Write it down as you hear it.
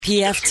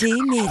PFT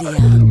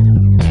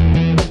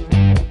Media.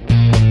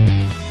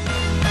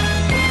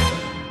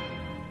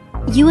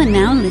 You are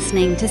now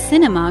listening to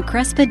Cinema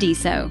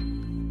Crespediso.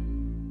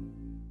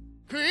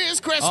 Chris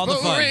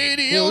Crespo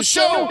Radio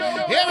Show.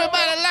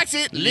 Everybody likes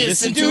it.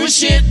 Listen to his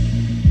shit.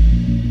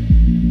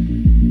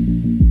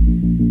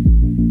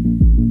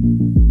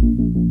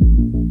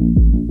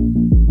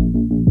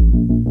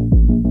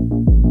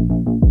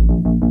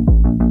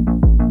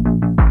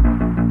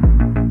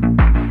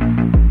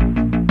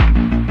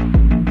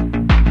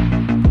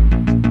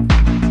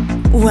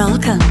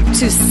 Welcome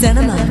to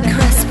Cinema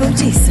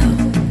Crespediso.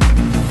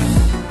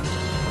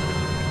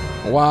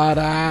 What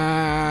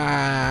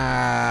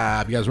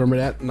up? You guys remember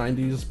that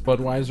 90s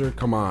Budweiser?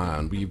 Come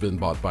on. We've been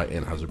bought by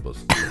Anheuser-Busch.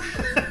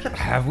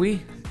 Have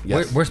we?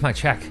 Yes. Where's my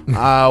check?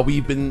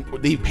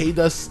 They paid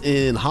us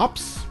in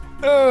hops.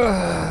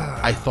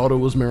 I thought it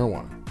was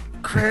marijuana.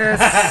 Chris.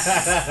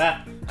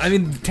 I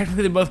mean,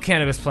 technically they're both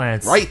cannabis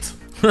plants. Right.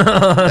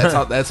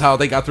 that's how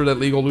they got through that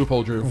legal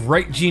loophole, Drew.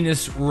 Right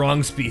genus,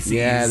 wrong species.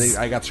 Yeah,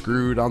 I got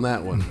screwed on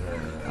that one.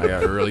 I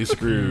got really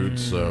screwed.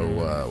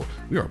 So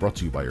we are brought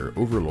to you by your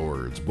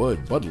overlords,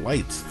 Bud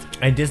Lights,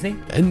 And Disney?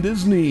 and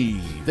Disney.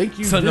 Thank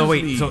you, So Disney. no,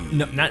 wait. So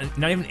no, not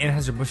even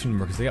Anheuser-Busch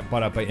anymore because they got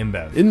bought out by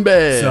InBev.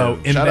 InBev. So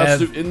Shout out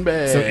to InBev.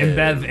 InBev. So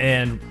InBev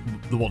and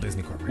the Walt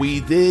Disney Corporation. We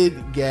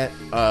did get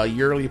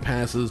yearly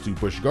passes to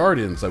Busch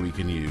Gardens that we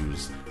can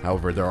use.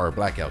 However, there are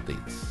blackout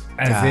dates.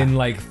 As in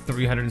like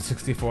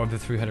 364 of the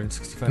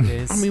 365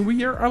 days. I mean,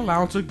 we are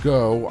allowed to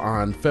go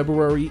on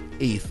February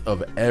 8th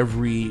of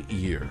every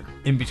year.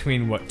 in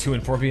between what, 2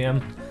 and 4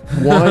 p.m.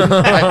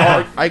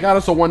 I got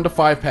us a 1 to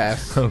 5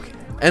 pass. Okay.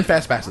 And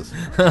fast passes.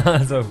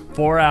 So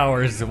 4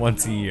 hours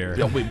once a year.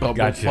 Yeah,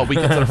 Gotcha. but we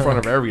get to the front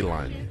of every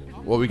line.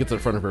 Well, we get to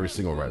the front of every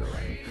single rider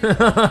line. We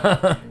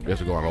have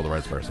to go on all the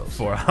rides by ourselves.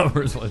 4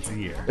 hours once a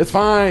year. It's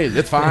fine.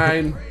 It's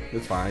fine.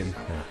 It's fine.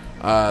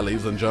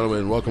 Ladies and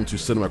gentlemen, welcome to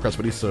Cinema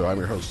Crespediso. I'm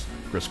your host,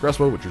 Chris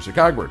Crespo, with Trisha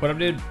Cogburn. What up,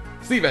 dude?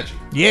 Steve Etchie.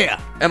 Yeah.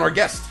 And our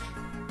guest.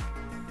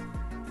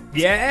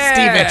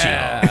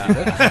 Yeah.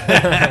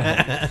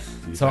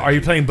 Steve So are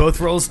you playing both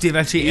roles, Steve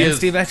Etchie and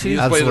Steve Etchie?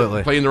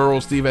 Absolutely. Playing the role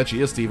of Steve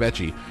Etchie is Steve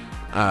Etchie.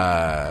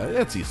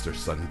 It's Easter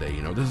Sunday,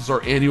 you know. This is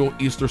our annual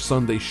Easter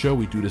Sunday show.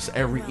 We do this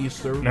every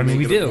Easter. I mean,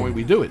 we make it a do. point.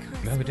 We do it.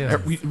 Yeah, we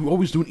do. We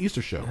always do an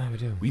Easter show. Yeah, we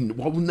do. We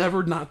will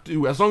never not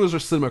do, as long as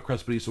there's Cinema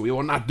Crespediso, we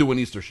will not do an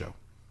Easter show.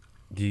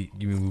 You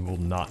mean we will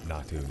not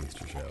do an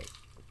Easter show?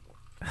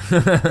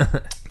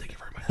 Thank you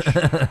very much.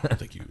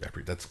 Thank you.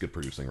 That's good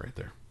producing right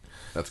there.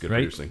 That's good Right?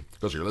 producing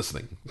because you're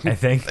listening. I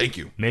think. Thank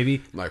you.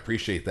 Maybe. I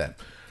appreciate that.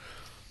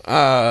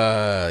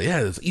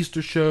 Yeah, it's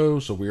Easter show,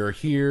 so we are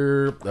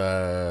here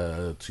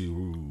to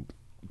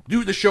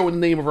do the show in the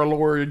name of our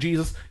Lord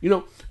Jesus.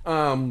 You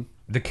know,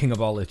 The king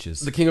of all itches.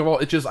 the King of all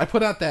itches. I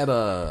put out that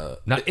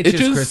Not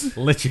itches, Chris.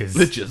 Liches.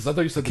 Liches. I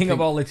thought you said King of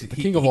all itches. The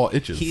King of all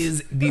itches. He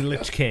is the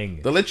Lich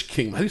King. the Lich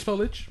King. How do you spell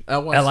Lich?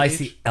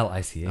 L-I-C-H.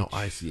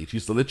 L-I-C-H.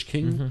 He's the Lich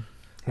King. Mm-hmm.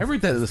 I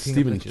read that in a King of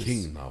Stephen Liches.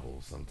 King novel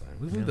sometime.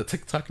 Isn't the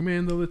TikTok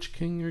man the Lich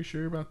King? Are you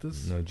sure about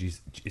this? No,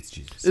 it's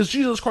Jesus. Is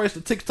Jesus Christ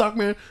the TikTok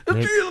man? Is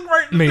Jesus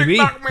Christ the Maybe.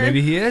 TikTok man?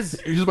 Maybe he is.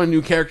 Here's my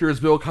new character is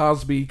Bill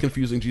Cosby,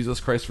 confusing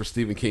Jesus Christ for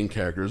Stephen King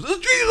characters. Is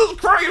Jesus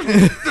Christ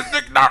the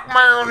TikTok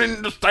man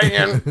in the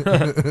stand?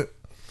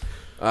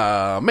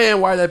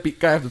 Man, why that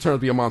guy have to turn out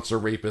to be a monster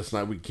rapist?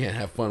 Now we can't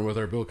have fun with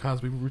our Bill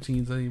Cosby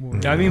routines anymore.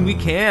 I mean, we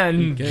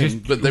can.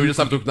 But then we just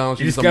have to acknowledge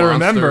you he's just a gotta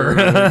monster.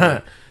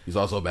 remember. He's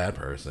also a bad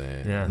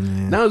person. Yeah.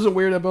 Now is it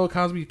weird that Bill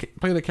Cosby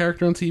played a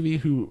character on TV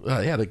who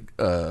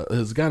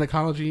his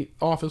gynecology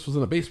office was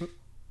in a basement?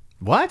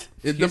 What?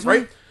 That's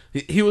right.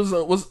 He was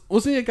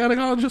he a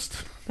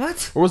gynecologist?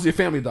 What? Or was he a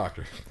family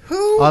doctor?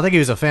 Oh, I think he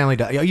was a family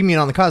doc. You mean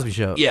on the Cosby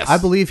Show? Yes. I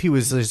believe he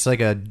was just like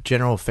a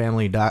general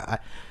family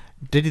doc.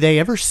 Did they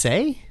ever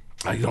say?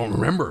 I don't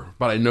remember,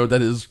 but I know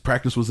that his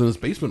practice was in his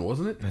basement,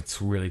 wasn't it?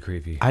 That's really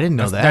creepy. I didn't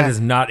know that. That is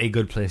not a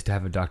good place to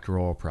have a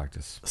doctoral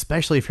practice.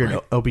 Especially if you're an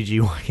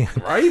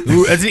OBGYN. Right?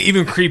 Ooh, that's an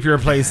even creepier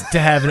place to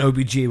have an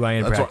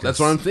OBGYN practice. That's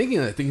what I'm thinking.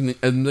 I'm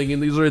thinking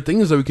these are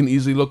things that we can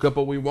easily look up,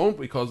 but we won't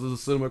because this is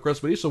Cinema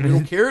Crespediso, so we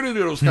don't care to do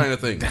those kind of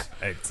things.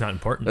 It's not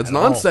important. That's at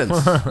all.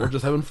 nonsense. We're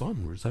just having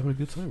fun. We're just having a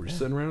good time. We're just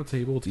sitting around a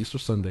table. It's Easter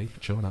Sunday,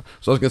 chilling out.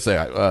 So I was gonna say,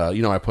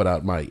 I put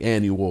out my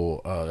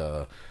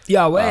annual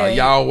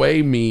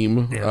Yahweh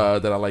meme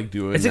that I like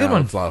doing. It's a good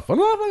one. It's a lot of fun.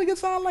 A lot of fun. It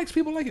gets a lot of likes.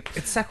 People like it.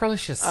 It's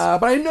sacrilegious.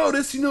 But I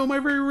noticed, my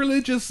very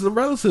religious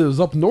relatives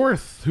up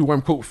north who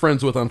I'm quote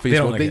friends with on Facebook,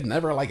 don't like they it.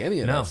 never like any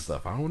of No. that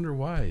stuff. I wonder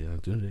why.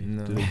 Do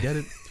they get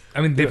it?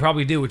 I mean, they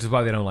probably do, which is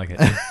why they don't like it.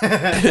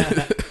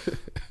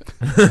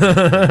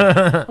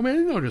 I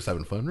mean, just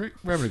having fun, right?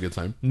 We're having a good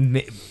time.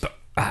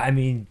 I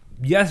mean,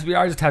 yes, we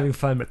are just having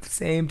fun, but at the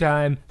same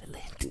time,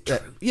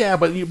 Yeah,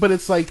 but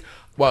it's like,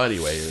 well,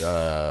 anyway,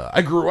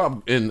 I grew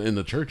up in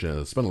the church and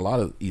I spent a lot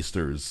of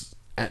Easters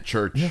at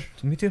church. yeah,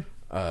 me too.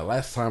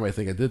 Last time I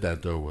think I did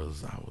that though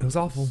was It was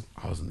awful.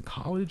 I was in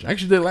college.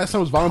 Actually, the last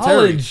time was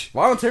voluntarily. College?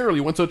 Voluntarily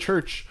went to a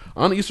church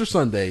on Easter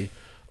Sunday.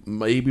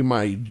 Maybe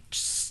my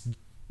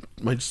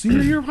my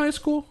senior year of high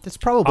school. That's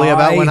probably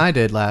about when I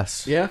did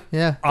last. Yeah?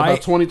 Yeah.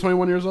 About 20,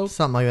 21 years old?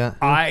 Something like that.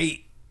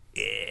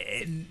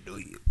 I'm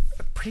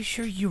pretty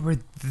sure you were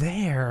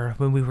there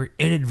when we were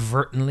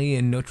inadvertently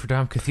in Notre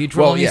Dame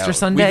Cathedral on Easter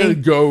Sunday. We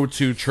didn't go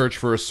to church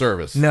for a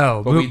service.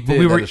 No, but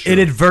we were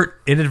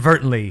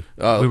inadvertently.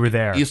 We were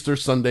there. Easter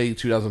Sunday,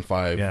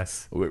 2005.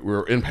 Yes. We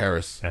were in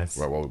Paris. Yes.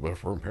 Well, we're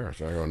in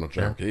Paris. I go to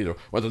Notre Dame Cathedral.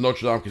 Went to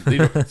Notre Dame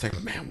Cathedral. It's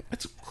like, man,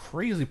 it's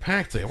crazy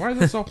packed today. Why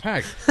is it so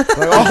packed? Like,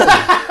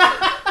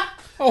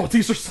 oh, it's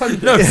Easter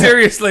Sunday. No,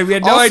 seriously, we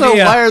had no also,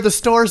 idea. why are the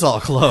stores all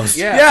closed?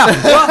 Yeah.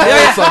 Well,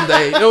 It was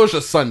Sunday. It was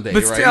just Sunday,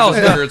 But right? still,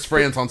 It's just it's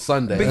France on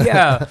Sunday. But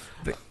yeah.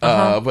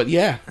 But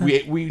yeah,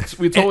 we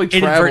totally traveled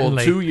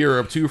Inadvertently. to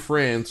Europe, to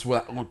France,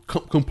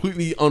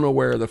 completely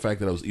unaware of the fact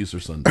that it was Easter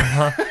Sunday.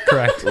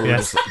 Correct. We're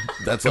Yes. just-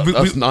 that's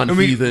us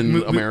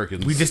non-heathen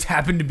Americans. We just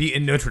happened to be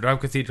in Notre Dame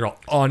Cathedral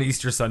on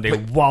Easter Sunday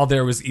while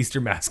there was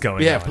Easter Mass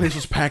going yeah, on. place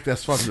was packed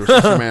as fuck. There was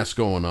Easter Mass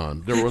going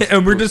on. There was,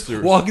 And we're just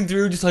walking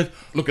through, just like,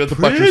 looking at the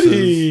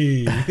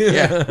buttresses.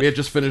 Yeah, we had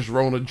just finished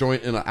rolling a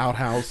joint in an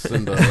outhouse,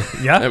 and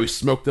and we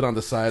smoked it on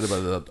the side of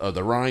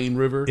the Rhine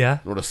River,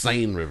 or the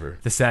Seine River,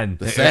 the Seine.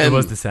 the Seine. It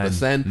was the Seine. The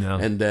Seine. No.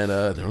 And then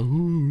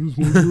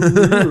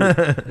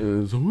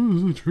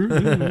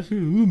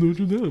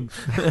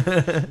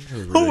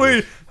Oh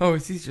wait! Oh,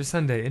 it's Easter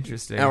Sunday.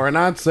 Interesting. Now, we're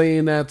not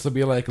saying that to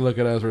be like, look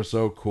at us, we're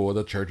so cool.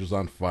 The church is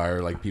on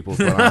fire. Like, people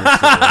put on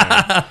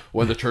Instagram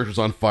when the church was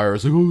on fire.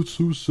 It's like, oh, it's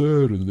so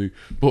sad. And they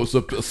post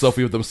up a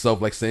selfie of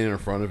themselves, like, standing in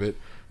front of it.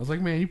 I was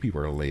like, man, you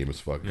people are lame as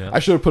fuck. Yeah. I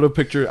should have put a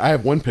picture. I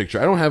have one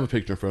picture. I don't have a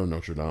picture in front of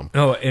Notre Dame.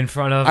 Oh, in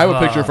front of... I have a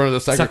picture in front of the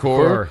Sacre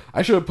Coeur.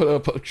 I should have put a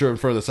picture in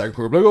front of the Sacre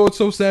Coeur. Like, oh, it's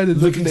so sad.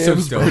 It's looking so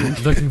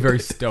stoic. Looking very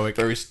stoic.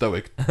 Very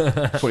stoic.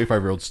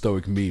 25-year-old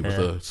stoic me with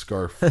a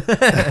scarf.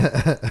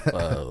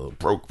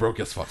 Broke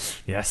as fuck.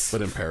 Yes.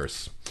 But in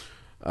Paris.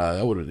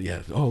 I would have,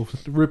 yeah. Oh,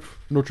 rip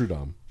Notre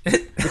Dame.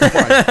 It's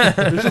fine.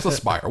 There's just a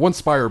spire. One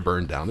spire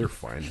burned down. They're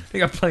fine. They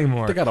got plenty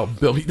more. They got a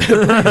billion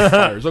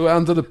spires. They'll go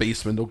down to the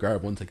basement. They'll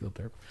grab one, take it up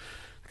there.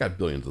 They got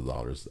billions of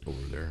dollars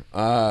over there.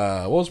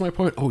 What was my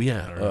point? Oh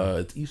yeah,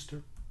 it's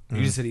Easter.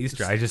 You just said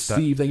Easter. I just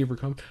Steve, thank you for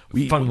coming.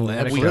 We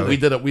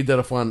did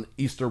a fun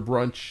Easter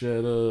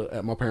brunch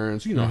at my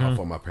parents'. You know how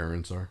fun my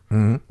parents are.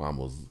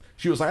 Mom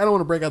she was like, I don't want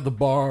to break out the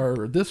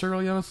bar this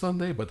early on a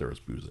Sunday, but there was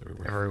booze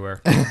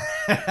everywhere.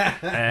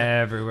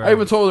 Everywhere. I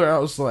even told her, I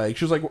was like,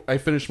 she was like, I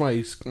finished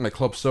my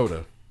club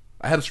soda.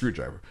 I had a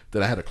screwdriver.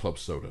 Then I had a club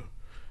soda,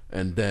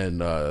 and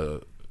then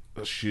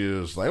she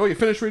was like, oh, you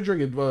finished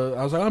drinking?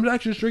 I was like, I'm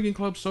actually just drinking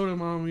club soda,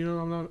 Mom. You know,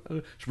 I'm not.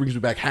 She brings me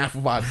back half a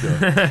vodka,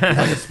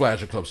 like a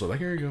splash of club soda. Like,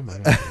 here you go,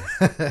 Mom.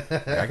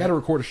 I got to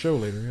record a show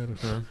later.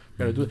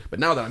 Got to do it. But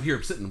now that I'm here,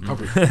 I'm sitting, I'm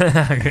covered.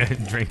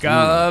 Drink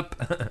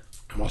up.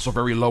 I'm also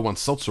very low on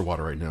seltzer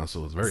water right now,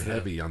 so it's very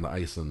heavy on the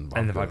ice and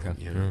the vodka.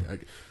 Yeah,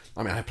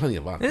 I mean, I have plenty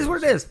of vodka. It is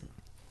what it is.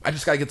 I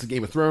just gotta get to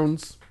Game of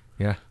Thrones.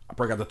 Yeah. I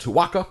break out the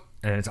Tuwaka.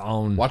 And it's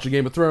on. Watch a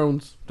Game of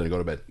Thrones. Then I go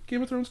to bed.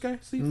 Game of Thrones guy?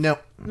 See? No.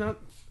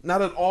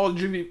 Not at all.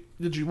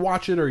 Did you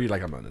watch it, or are you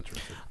like, I'm not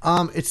interested?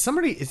 It's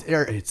somebody.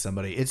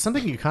 It's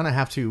something you kind of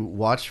have to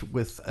watch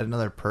with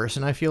another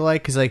person, I feel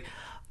like, because like.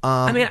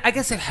 I mean, I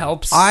guess it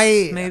helps.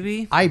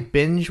 Maybe I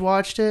binge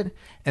watched it,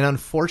 and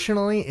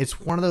unfortunately,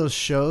 it's one of those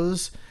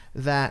shows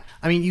that,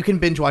 I mean, you can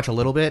binge watch a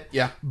little bit,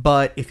 yeah.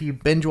 But if you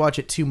binge watch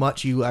it too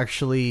much, you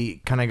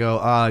actually kind of go,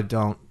 I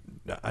don't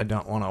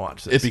want to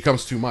watch this. It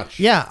becomes too much.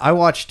 Yeah, I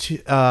watched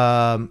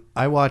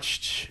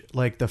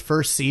like the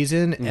first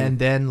season, and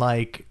then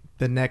like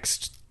the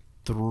next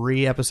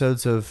 3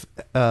 episodes of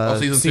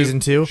season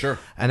 2. Sure.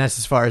 And that's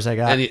as far as I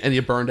got. And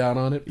you burned out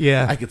on it?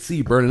 Yeah. I could see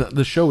you burning out.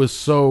 The show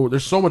is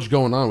there's so much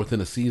going on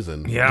within a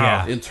season.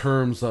 Yeah. In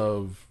terms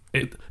of,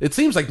 it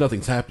seems like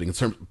nothing's happening in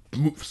terms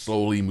of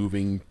slowly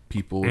moving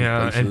people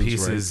and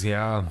pieces, right?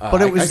 Yeah.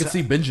 But I could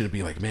see binging it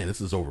being like, man,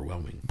 this is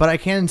overwhelming. But I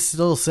can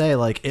still say,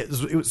 like,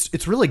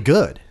 it's really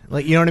good.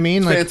 Like, you know what I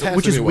mean? Like,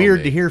 which is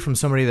weird to hear from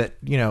somebody that,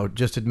 you know,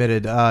 just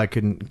admitted I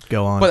couldn't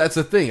go on. But that's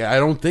the thing. I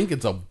don't think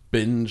it's a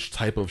binge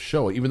type of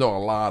show, even though a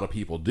lot of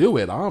people do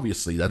it.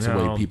 Obviously, that's the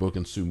way people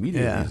consume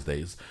media these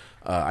days.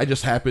 I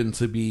just happened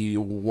to be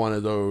one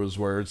of those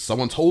where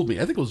someone told me,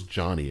 I think it was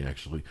Johnny,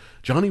 actually.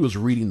 Johnny was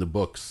reading the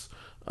books.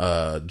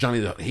 Johnny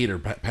the Hater,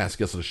 past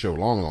guest of the show a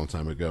long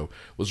time ago,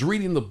 was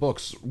reading the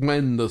books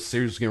when the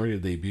series was getting ready to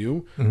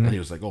debut, and he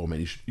was like, oh man,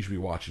 you should be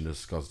watching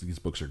this because these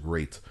books are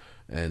great.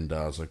 And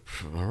I was like,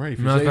 all right, if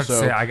you say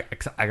so.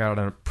 I got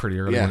on it pretty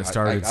early when it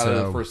started. I got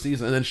it the first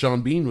season. And then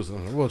Sean Bean was,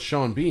 well,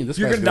 Sean Bean, this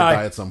guy's going to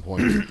die at some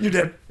point. You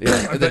did.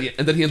 Yeah, and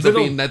then he ends up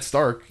being Ned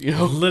Stark, you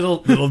know?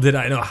 Little did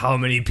I know how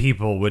many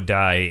people would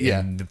die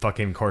in the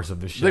fucking course of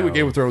the show. I think with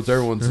Game of Thrones,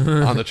 everyone's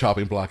on the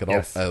chopping block at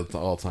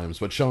all times.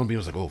 But Sean Bean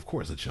was like, oh, of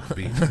course it's Sean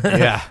Bean.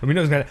 Yeah.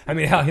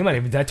 Hell, he might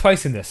even die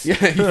twice in this. Yeah,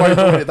 he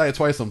might die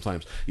twice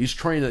sometimes. He's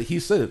trying to, he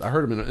said it, I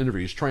heard him in an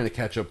interview, he's trying to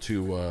catch up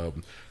to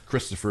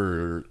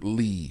Christopher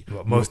Lee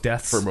for most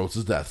deaths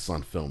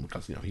on film,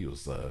 because you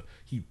know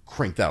he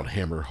cranked out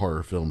Hammer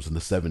horror films in the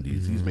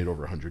 70s. He's made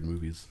over 100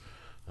 movies.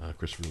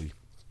 Christopher Lee,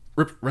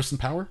 rest in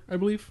power, I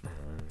believe.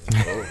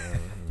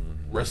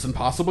 Resting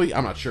possibly.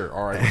 I'm not sure.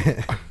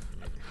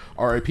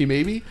 R.I.P.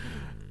 maybe.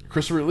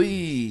 Christopher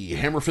Lee,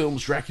 Hammer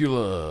Films,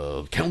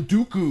 Dracula, Count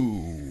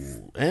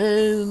Dooku,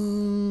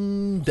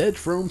 and dead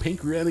from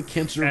pancreatic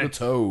cancer of the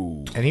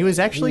toe. And he was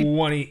actually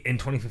in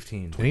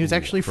 2015. And he was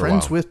actually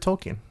friends with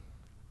Tolkien.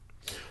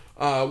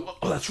 Oh,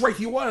 that's right,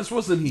 he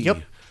wasn't he?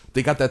 Yep.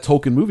 They got that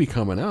Tolkien movie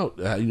coming out.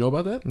 You know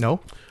about that? No.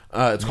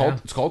 It's called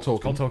Tolkien. It's called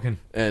Tolkien,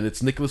 and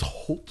it's Nicholas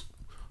Hoult.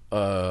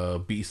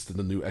 Beast in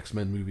the new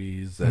X-Men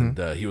movies, and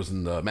he was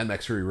in the Mad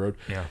Max Fury Road.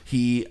 Yeah.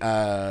 He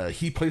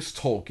plays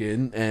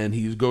Tolkien, and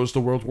he goes to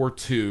World War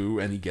II,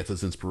 and he gets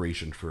his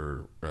inspiration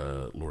for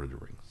Lord of the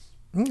Rings.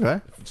 Okay.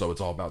 So it's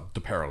all about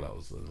the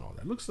parallels and all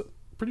that. Looks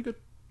pretty good.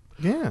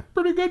 Yeah.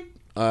 Pretty good.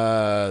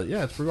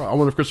 Yeah, it's pretty good. I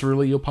wonder if Christopher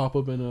Lee will pop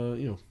up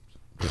in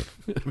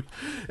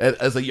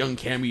as a young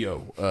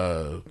cameo.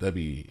 That'd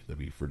be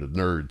for the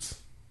nerds,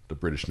 the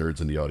British nerds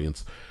in the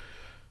audience.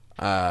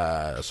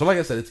 So like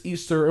I said, it's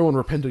Easter. Everyone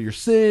repent of your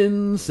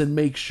sins and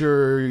make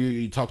sure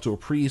you talk to a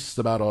priest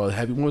about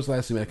when was the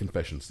last time you had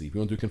confession, Steve?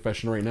 You want to do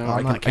confession right now?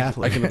 I'm not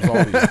Catholic. I can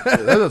absolve you.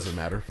 That doesn't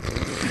matter.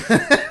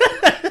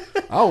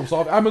 I'll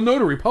absolve. I'm a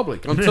notary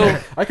public until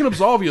I can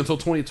absolve you until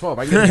 2012.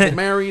 I can get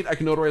married. I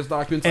can notarize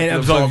documents. And I can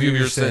absolve you of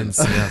your sins.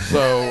 Yeah.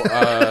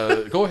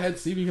 So go ahead,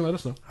 Steve. You can let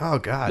us know. Oh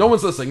God. No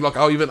one's listening. Look,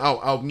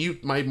 I'll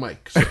mute my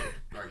mic. So, all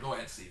right, go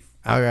ahead, Steve.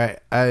 All right.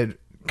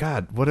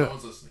 God, what No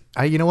one's listening.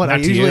 you know what?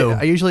 Not to you.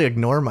 I usually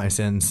ignore my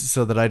sins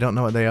so that I don't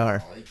know what they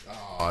are.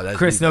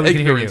 Chris, nobody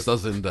can hear you.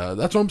 Doesn't.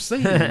 That's what I'm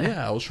saying.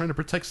 Yeah, I was trying to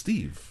protect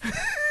Steve.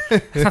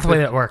 It's not the way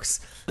that works.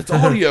 It's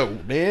audio,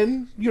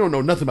 man. You don't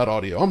know nothing about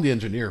audio. I'm the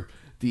engineer.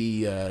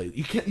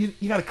 You can't.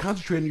 You got to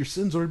concentrate on your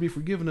sins in order to be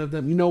forgiven of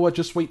them. You know what?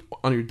 Just wait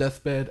on your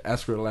deathbed.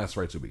 Ask for the last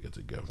rites. You'll be good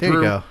to go. There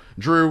you go.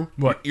 Drew.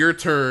 What? Your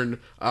turn.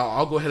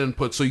 I'll go ahead and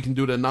put so you can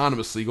do it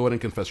anonymously. Go ahead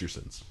and confess your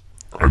sins.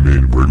 I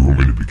mean, where do you want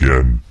me to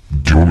begin?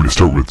 Do you want me to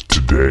start with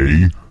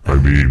today? I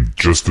mean,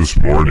 just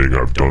this morning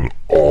I've done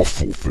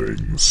awful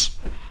things.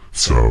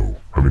 So,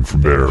 I mean,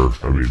 from there,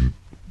 the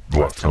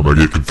last time I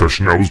gave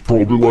confession I was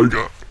probably like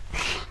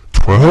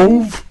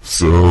 12?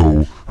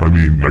 So, I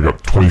mean, I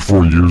got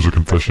 24 years of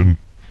confession.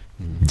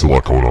 There's a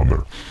lot going on there.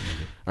 All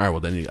right,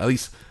 well, then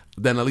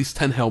at least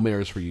 10 Hail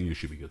Marys for you. You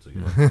should be good to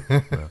go.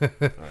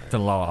 It's a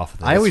lot off of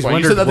this. I always You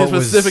wondered said that what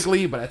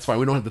specifically, but that's fine.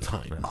 We don't have the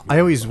time. I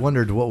always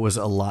wondered what was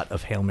a lot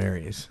of Hail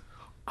Marys.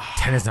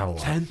 10 is not a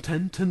lot. 10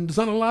 is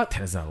not a lot.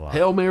 10 is not a lot.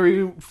 Hail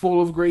Mary,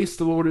 full of grace,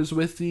 the Lord is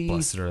with thee.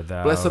 Blessed art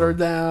thou. Blessed art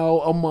thou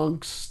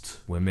amongst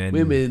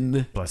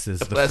women. Blessed is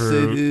the Blessed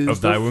fruit is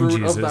of thy the womb, fruit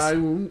Jesus. of thy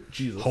womb,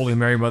 Jesus. Holy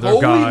Mary, Mother of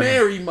Holy God.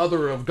 Mary,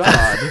 Mother of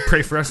God.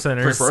 Pray for us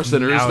sinners. Pray for us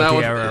sinners now now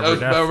at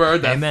the hour of our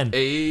death. Amen.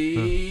 Amen.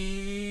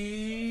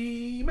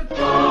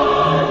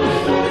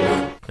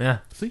 Yeah.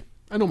 See?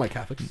 I know my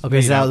Catholics. Okay,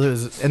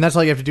 and that's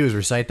all you have to do is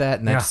recite that,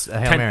 and that's a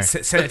Hail Mary.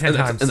 Say it 10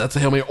 times. And that's a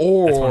Hail Mary. That's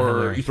one Hail Or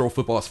Mary. you throw a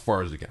football as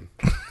far as you can.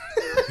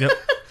 Yep.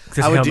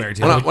 I would Hail do- Mary,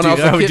 too.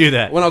 I would do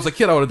that. When I was a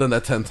kid, I would have done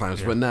that 10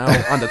 times. But now,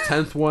 on the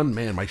 10th one,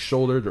 man, my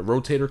shoulder, the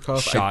rotator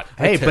cuff. Shot.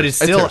 But it's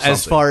still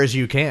as far as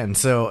you can.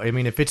 So, I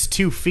mean, if it's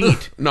 2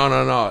 feet.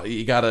 No.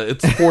 You gotta,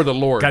 it's for the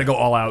Lord. Gotta go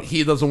all out.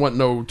 He doesn't want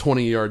no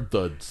 20-yard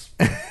duds.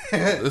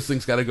 This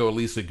thing's gotta go at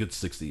least a good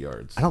 60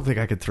 yards. I don't think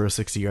I could throw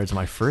 60 yards on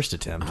my first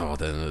attempt. Oh,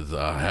 then it's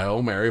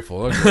Hail Mary,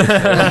 full of grace.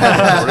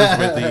 The Lord is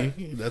with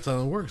thee. That's how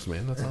it works,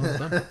 man. That's how it's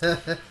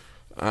done.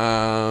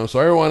 So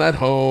everyone at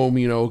home,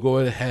 go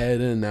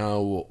ahead and now,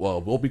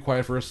 we'll be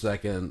quiet for a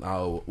second.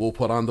 We'll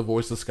put on the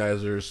voice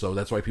disguisers, so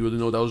that's why people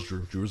didn't know that was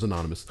Drew. Drew was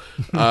anonymous.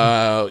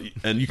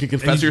 And you can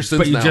confess your sins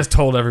But you now. just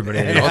told everybody.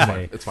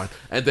 It's fine.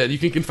 And then you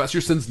can confess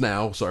your sins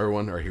now. So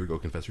everyone, all right, here we go.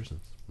 Confess your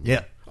sins.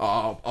 Yeah.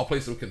 I'll play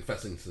some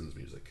confessing sins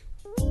music.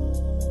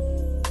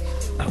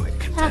 Oh, wait,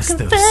 confess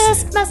those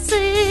sins. my sins.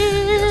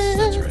 Yes,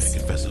 that's right.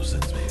 Confess those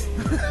sins, baby.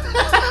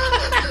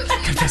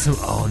 Confess them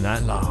all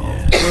night long.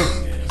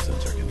 Yes,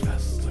 sins are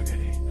confessed.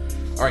 Okay.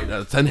 All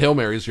right, 10 Hail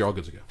Marys. You're all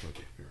good to go.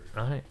 Okay.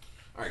 All right.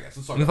 All right, guys.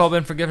 Let's talk We've about all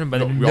been forgiven by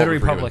the We all Notary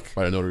been forgiven Public.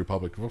 by the Notary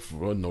Public of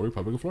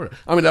Florida.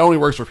 I mean, that only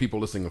works for people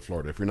listening in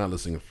Florida. If you're not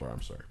listening in Florida,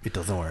 I'm sorry. It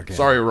doesn't work.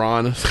 Sorry,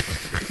 Ron.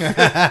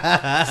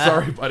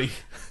 Sorry, buddy.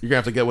 You're gonna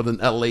have to get with an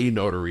LA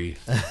notary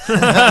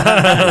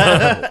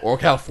or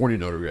California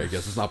notary. I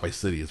guess it's not by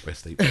city; it's by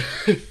state.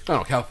 I don't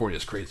know. California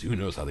is crazy. Who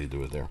knows how they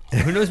do it there?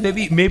 Who knows?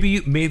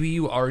 Maybe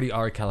you already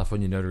are a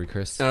California notary,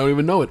 Chris. I don't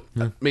even know it.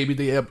 Maybe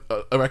they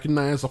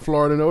recognize a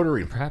Florida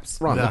notary. Perhaps.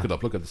 Ron, look it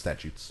up. Look at the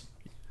statutes.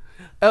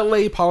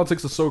 LA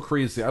politics is so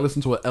crazy. I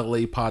listened to an LA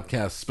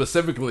podcast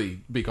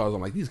specifically because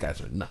I'm like, these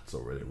guys are nuts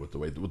over there with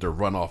their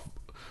runoff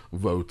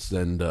votes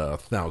and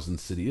 1,000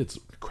 city. It's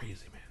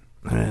crazy, man.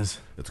 It is.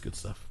 It's good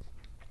stuff.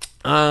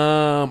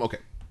 Okay.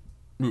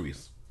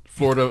 Movies.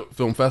 Florida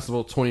Film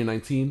Festival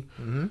 2019.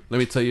 Mm-hmm. Let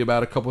me tell you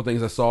about a couple of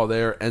things I saw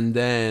there, and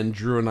then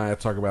Drew and I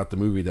talk about the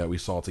movie that we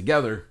saw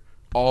together.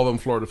 All of them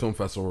Florida Film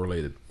Festival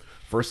related.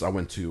 First, I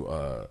went to,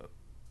 I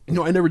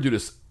never do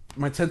this.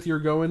 My 10th year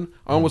going,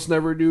 I almost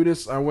never do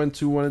this. I went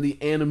to one of the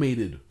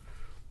animated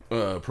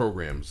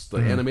programs, the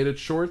animated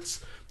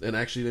shorts. And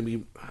actually, I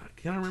mean,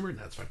 can I remember?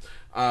 That's fine.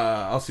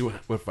 I'll see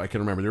if I can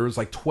remember. There was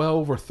like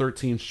 12 or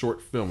 13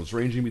 short films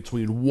ranging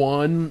between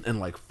 1 and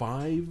like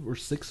 5 or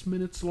 6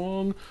 minutes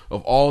long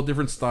of all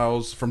different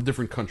styles from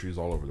different countries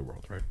all over the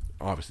world, right?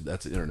 Obviously,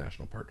 that's the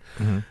international part.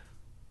 Mm-hmm.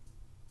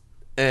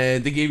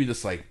 And they gave you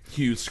this like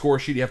huge score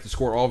sheet. You have to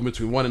score all of them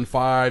between 1 and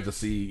 5 to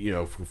see, you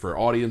know, for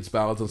audience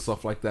ballots and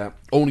stuff like that.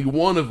 Only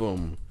one of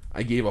them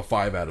I gave a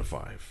 5 out of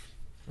 5.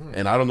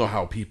 And I don't know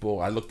how people...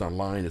 I looked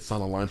online. It's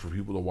not online for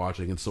people to watch.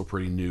 I think it's still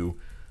pretty new.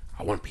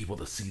 I want people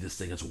to see this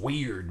thing. It's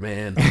weird,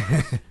 man.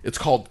 It's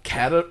called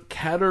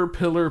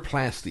Caterpillar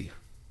Plasty.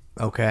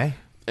 Okay.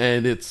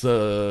 And it's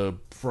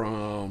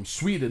from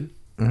Sweden.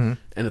 Mm-hmm.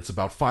 And it's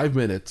about 5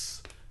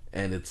 minutes.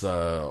 And it's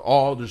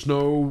there's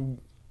no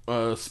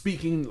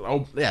speaking.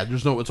 Oh, yeah,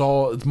 there's no...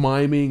 It's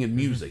miming and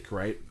music,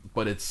 right?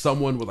 But it's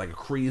someone with like a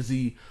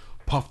crazy...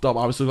 puffed up,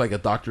 obviously like a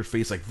doctor's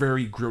face, like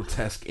very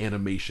grotesque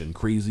animation,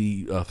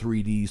 crazy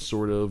 3D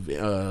sort of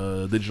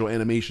digital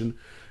animation,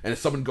 and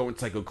it's someone going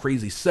to like a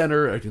crazy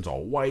center. Everything's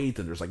all white,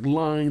 and there's like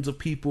lines of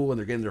people, and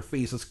they're getting their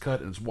faces cut,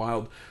 and it's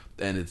wild,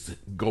 and it's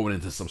going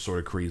into some sort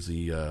of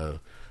crazy,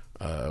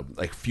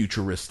 like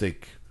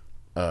futuristic,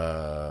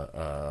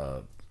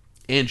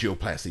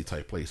 angioplasty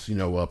type place, you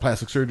know,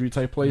 plastic surgery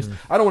type place.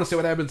 I don't want to say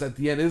what happens at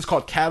the end. It is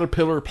called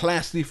Caterpillar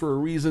Plasty for a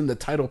reason. The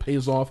title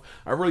pays off.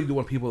 I really do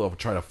want people to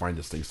try to find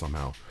this thing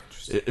somehow.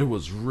 It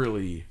was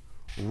really,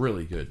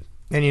 really good.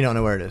 And you don't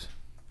know where it is?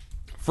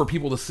 For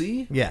people to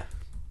see? Yeah.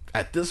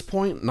 At this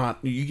point, not.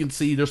 You can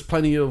see there's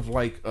plenty of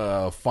like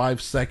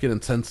 5-second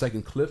and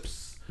 10-second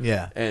clips.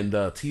 Yeah. And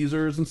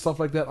teasers and stuff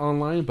like that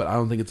online, but I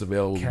don't think it's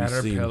available to be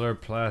seen. Caterpillar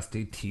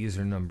Plasty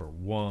teaser number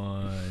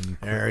 1.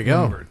 There we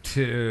go. Number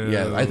 2.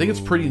 Yeah, I think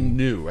it's pretty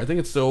new. I think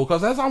it's still...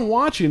 Because as I'm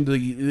watching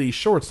the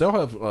shorts, they'll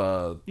have,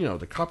 you know,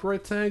 the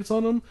copyright tags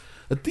on them.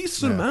 A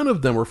decent amount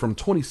of them were from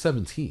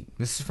 2017.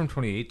 This is from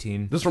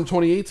 2018. This is from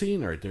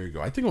 2018? All right, there you go.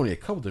 I think only a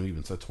couple of them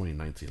even said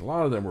 2019. A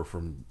lot of them were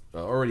from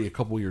already a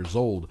couple years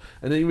old.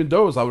 And then even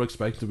those, I would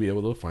expect to be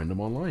able to find them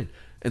online.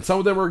 And some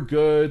of them were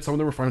good, some of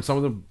them were fine, some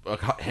of them,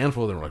 a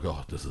handful of them were like,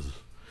 oh, this is...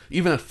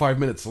 Even at 5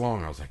 minutes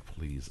long, I was like,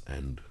 please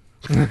end.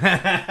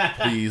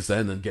 Please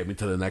end and get me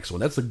to the next one.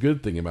 That's the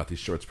good thing about these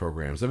shorts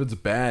programs. If it's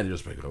bad, you're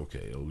just like,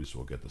 okay, at least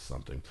we'll get to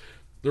something.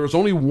 There was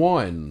only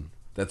one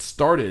that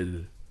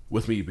started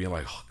with me being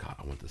like, oh, God,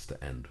 I want this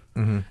to end.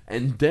 Mm-hmm.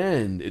 And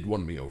then it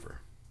won me over.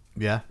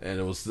 Yeah, and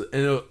it was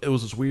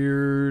this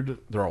weird.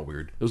 They're all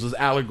weird. It was this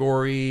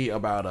allegory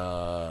about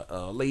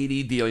a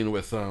lady dealing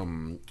with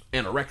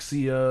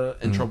anorexia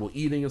and trouble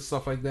eating and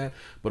stuff like that.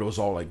 But it was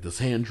all like this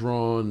hand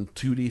drawn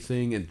 2D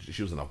thing, and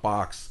she was in a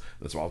box.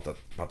 And it's all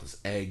about this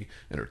egg,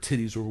 and her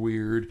titties were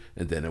weird.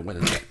 And then it went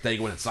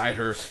inside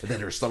her, and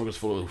then her stomach was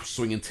full of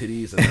swinging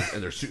titties,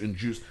 and they're shooting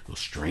juice. It was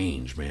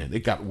strange, man.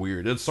 It got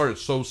weird. It started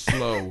so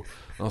slow.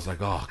 I was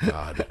like, oh,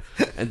 God.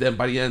 And then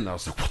by the end, I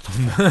was like, what the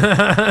fuck?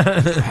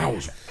 That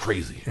was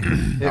crazy.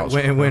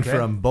 It went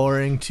from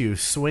boring to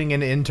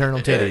swinging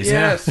internal titties.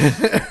 Yes.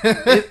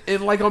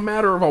 in like a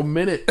matter of a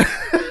minute.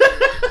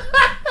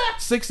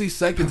 60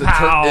 seconds,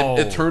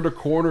 it turned a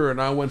corner, and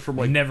I went from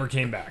like... Never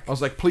came back. I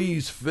was like,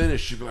 please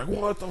finish. She'd be like,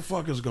 what the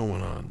fuck is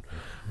going on?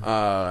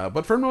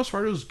 But for the most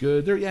part, it was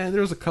good. There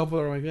was a couple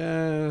that were like,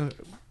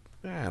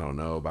 I don't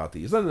know about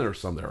these. Then there were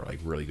some that are like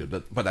really good.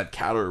 But that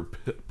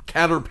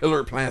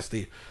Caterpillar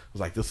Plasty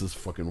was like, this is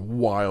fucking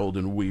wild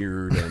and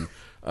weird. And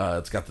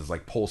it's got this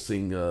like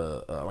pulsing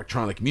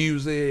electronic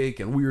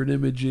music and weird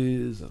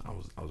images. And I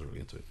was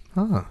really into it.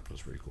 Huh. It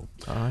was pretty cool.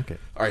 I like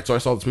it. All right, so I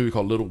saw this movie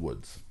called Little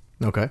Woods.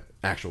 Okay.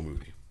 Actual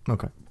movie.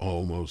 Okay.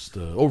 Almost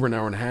over an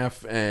hour and a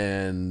half,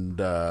 and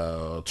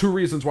 2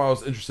 reasons why I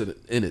was interested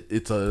in it.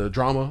 It's a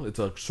drama. It's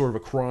a sort of a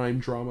crime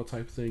drama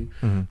type thing.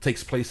 Mm-hmm.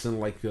 Takes place in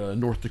like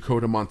North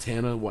Dakota,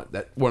 Montana,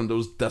 one of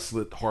those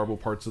desolate, horrible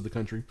parts of the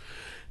country.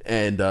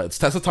 And it's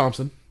Tessa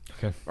Thompson.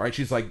 Okay. All right,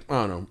 she's like,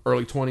 I don't know,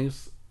 early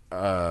 20s.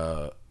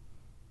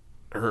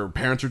 Her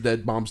parents are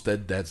dead, mom's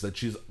dead, dad's dead.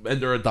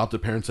 And they're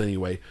adopted parents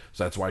anyway,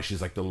 so that's why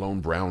she's like the lone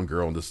brown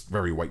girl in this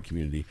very white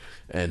community.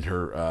 And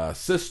her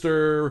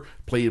sister,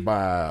 played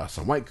by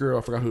some white girl,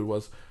 I forgot who it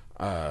was.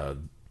 I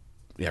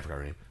forgot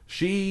her name.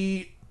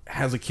 She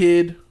has a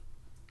kid,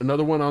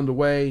 another one on the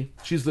way.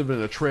 She's living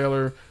in a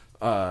trailer.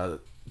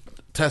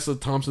 Tessa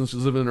Thompson's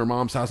living in her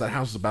mom's house. That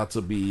house is about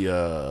to be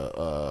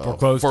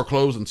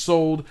foreclosed and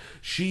sold.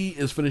 She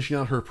is finishing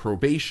out her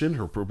probation.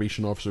 Her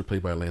probation officer,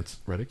 played by Lance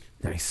Reddick,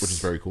 nice, which is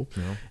very cool.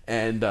 Yeah.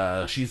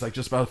 And she's like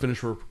just about to finish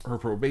her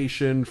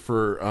probation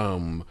for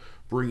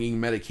bringing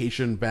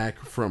medication back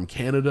from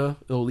Canada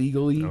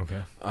illegally.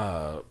 Okay.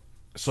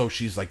 So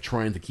she's like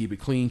trying to keep it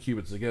clean, keep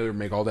it together,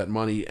 make all that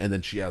money, and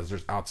then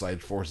there's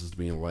outside forces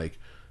being like,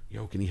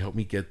 "Yo, can you help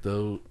me get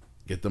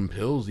them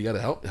pills? You got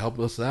to help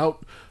us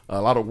out."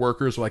 A lot of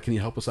workers were like, "Can you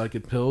help us out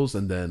get pills?"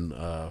 And then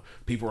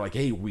people were like,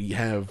 "Hey, we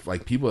have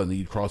like people that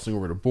need crossing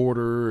over the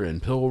border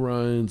and pill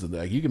runs, and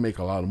like you can make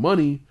a lot of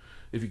money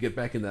if you get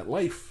back in that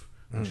life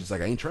And she's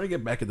like, I ain't trying to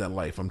get back in that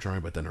life. I'm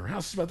trying, but then her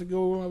house is about to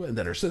go up, and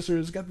then her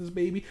sister's got this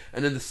baby,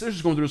 and then the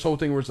sister's going through this whole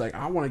thing where it's like,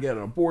 I want to get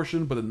an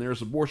abortion, but then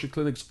there's abortion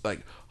clinics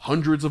like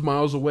hundreds of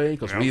miles away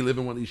because we live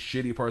in one of these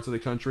shitty parts of the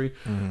country.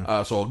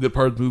 So a good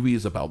part of the movie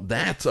is about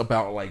that,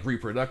 about like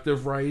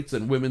reproductive rights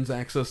and women's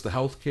access to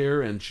health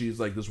care. And she's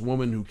like, this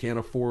woman who can't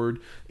afford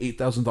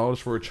 $8,000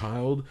 for a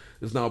child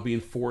is now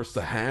being forced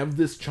to have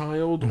this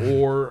child,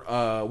 or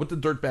with the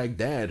dirtbag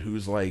dad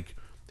who's like,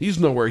 he's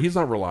nowhere. He's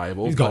not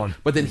reliable. He's gone.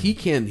 But then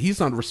he's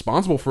not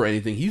responsible for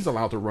anything. He's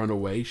allowed to run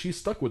away. She's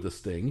stuck with this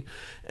thing.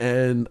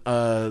 And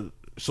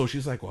so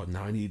she's like, well,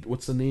 now I need,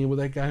 what's the name of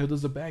that guy who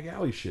does the back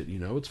alley shit? You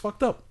know, it's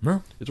fucked up.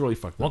 No. It's really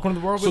fucked up. Welcome to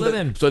the world we live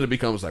in. So then it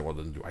becomes like, well,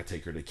 then do I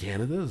take her to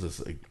Canada? Is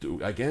this like,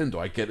 do I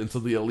get into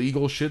the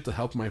illegal shit to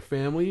help my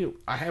family?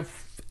 I have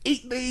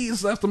 8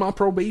 days left of my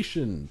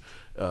probation.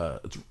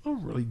 It's a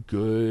really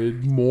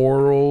good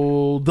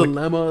moral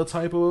dilemma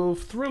type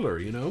of thriller,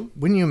 you know?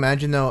 Wouldn't you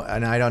imagine, though,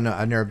 and I don't know,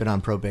 I've never been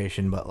on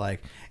probation, but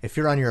like if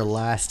you're on your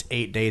last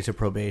 8 days of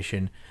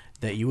probation,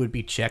 that you would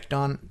be checked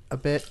on a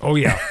bit? Oh,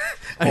 yeah.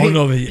 You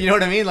know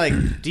what I mean?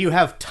 Like, do you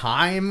have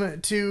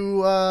time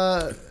to...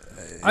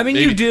 I mean,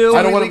 you do.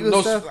 I don't want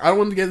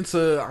to get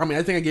into... I mean,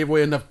 I think I gave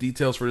away enough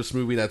details for this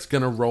movie that's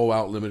going to roll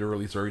out limited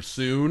release very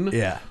soon.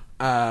 Yeah.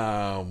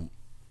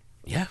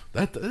 Yeah,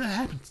 that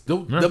happens.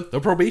 The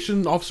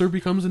probation officer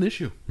becomes an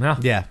issue. Yeah.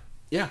 Yeah.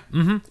 Yeah.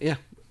 Mm-hmm. Yeah.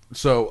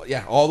 So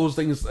yeah, all those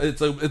things.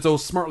 It's a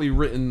smartly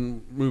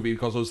written movie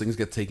because those things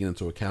get taken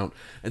into account,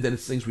 and then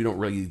it's things we don't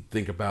really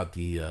think about,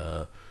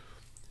 the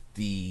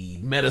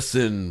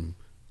medicine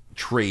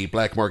trade,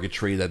 black market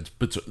trade that's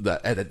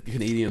at the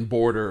Canadian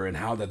border, and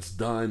how that's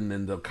done,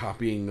 and the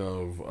copying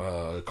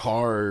of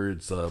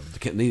cards, the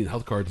Canadian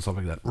health cards and stuff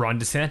like that. Ron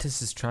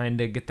DeSantis is trying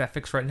to get that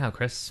fixed right now,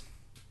 Chris.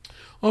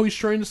 Oh, he's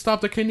trying to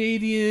stop the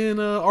Canadian,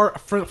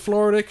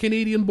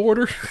 Florida-Canadian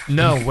border?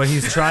 No, what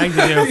he's trying to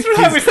do... That's what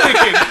I was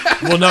thinking.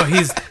 Well, no,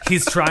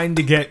 he's trying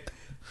to get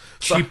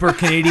cheaper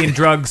Canadian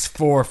drugs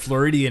for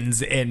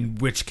Floridians, in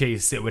which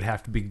case it would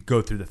have to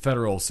go through the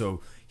federal,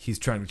 so he's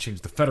trying to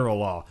change the federal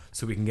law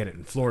so we can get it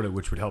in Florida,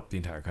 which would help the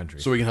entire country.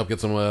 So we can help get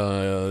some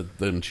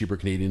them cheaper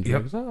Canadian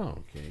drugs? Yep. Oh,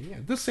 okay. Yeah,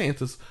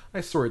 DeSantis.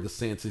 I saw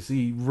DeSantis.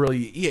 He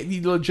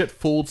legit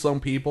fooled some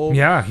people.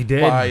 Yeah, he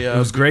did. It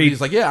was great.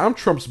 He's like, yeah, I'm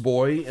Trump's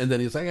boy. And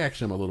then he's like,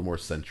 actually, I'm a little more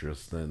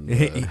centrist than...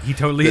 he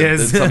totally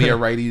is. Than some of your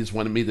righties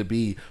wanted me to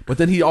be. But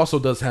then he also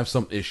does have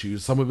some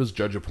issues. Some of his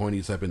judge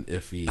appointees have been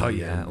iffy. Oh,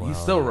 yeah. He's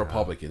still a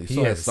Republican. He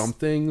still has some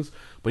things.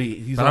 But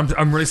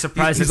I'm really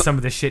surprised at some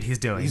of the shit he's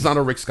doing. He's not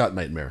a Rick Scott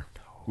nightmare.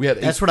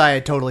 That's what I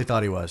totally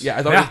thought he was. Yeah,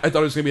 I thought it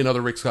was going to be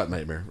another Rick Scott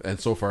nightmare, and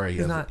so far he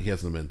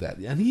hasn't been that.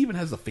 And he even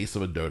has the face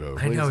of a dodo.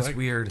 I know, it's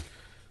weird.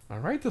 All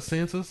right,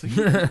 DeSantis,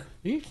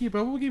 you can keep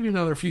up. We'll give you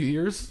another few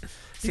years.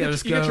 See how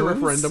this goes. You get your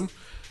referendum.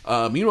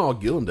 Meanwhile,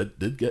 Gillen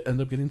did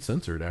end up getting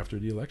censored after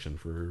the election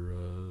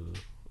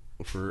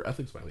for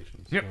ethics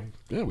violations. Yep.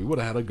 So, yeah, we would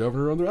have had a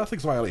governor under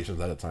ethics violations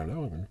at a time. That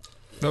would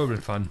have been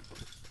fun.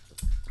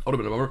 Would have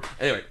been a bummer.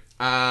 Anyway.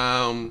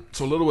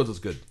 So Little Woods is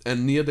good,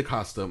 and Nia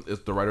DaCosta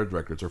is the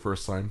writer-director. It's her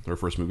first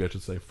movie, I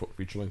should say,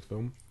 feature-length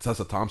film.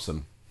 Tessa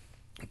Thompson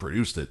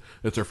produced it.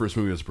 It's her first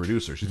movie as a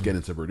producer. She's getting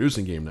into the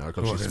producing game now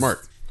because she's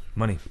smart.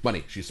 Money.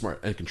 She's smart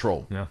and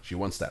control. Yeah. She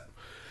wants that.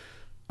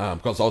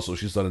 Because also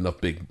she's done enough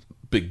big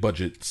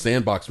budget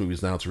sandbox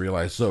movies now to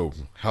realize, so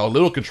how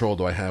little control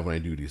do I have when I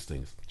do these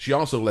things? She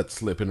also let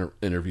slip in her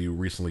interview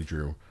recently,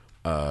 Drew.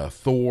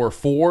 Thor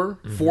 4,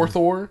 with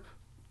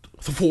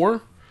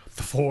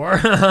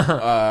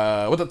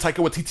the Taika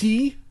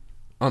Waititi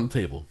on the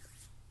table.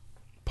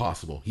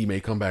 Possible. He may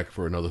come back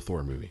for another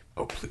Thor movie.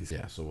 Oh, please.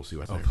 Yeah, so we'll see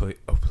what's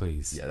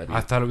please. Yeah,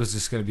 I thought it was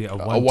just going to be a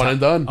one and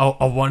done.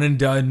 A one and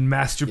done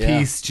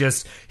masterpiece. Yeah.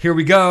 Just, here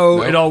we go.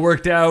 Nope. It all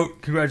worked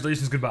out.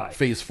 Congratulations. Goodbye.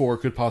 Phase 4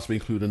 could possibly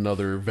include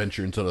another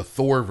venture into the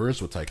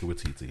Thorverse with Taika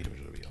Waititi,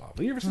 which would be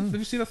awesome. Did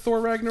you see the Thor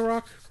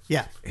Ragnarok?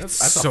 Yeah. That's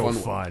so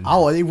fun.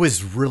 Oh, it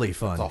was really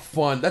fun.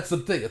 That's the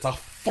thing. It's a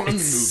fun movie.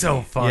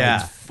 So fun.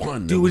 Yeah. It's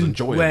fun. Dude, it was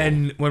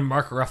enjoyable. When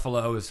Mark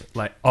Ruffalo is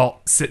like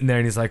all sitting there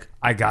and he's like,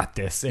 I got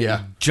this. And he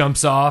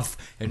jumps off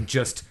and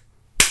just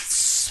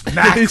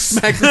smacks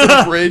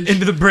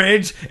into the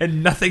bridge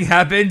and nothing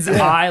happens.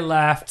 Yeah. I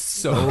laughed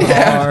so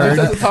hard.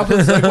 At the top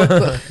of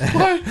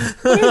what is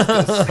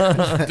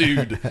this?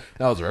 Dude,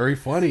 that was very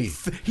funny.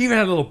 He even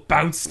had a little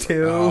bounce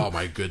too. Oh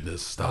my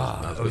goodness.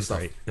 It was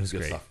great. It was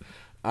good stuff.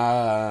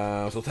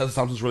 So Tessa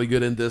Thompson's really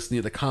good in this.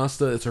 Nia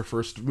DaCosta, it's her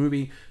first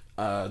movie.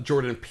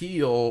 Jordan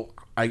Peele,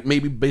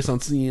 maybe based on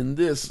seeing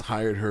this,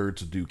 hired her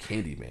to do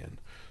Candyman.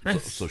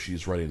 Nice. So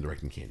she's writing and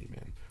directing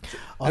Candyman.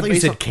 I thought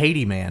you said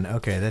Candyman.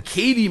 Okay, that's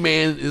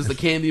Candyman is the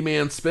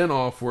Candyman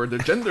spinoff where they're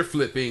gender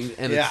flipping,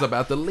 and it's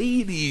about the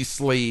lady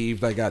slave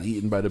that got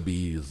eaten by the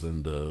bees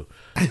and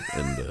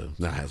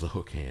now has a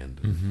hook hand.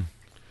 And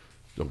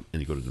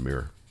you go to the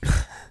mirror.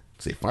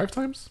 Say 5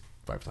 times?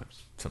 5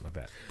 times. Something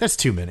like that. That's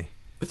too many.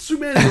 It's too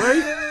many,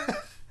 right?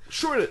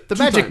 Sure. The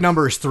magic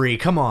number is 3.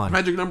 Come on. The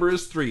magic number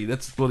is 3.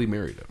 That's Bloody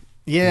Mary, though.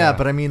 Yeah,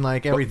 but I mean,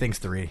 like, everything's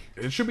 3.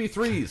 It should be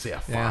 3s. Yeah,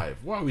 5.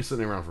 Why are we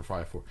sitting around for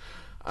 5 for?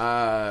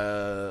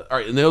 All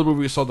right, and the other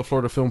movie we saw at the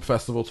Florida Film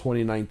Festival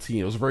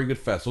 2019. It was a very good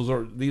fest.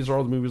 These are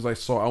all the movies I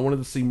saw. I wanted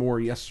to see more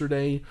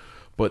yesterday,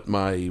 but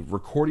my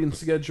recording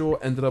schedule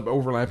ended up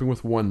overlapping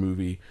with one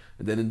movie.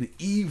 And then in the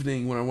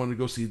evening, when I wanted to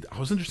go see, I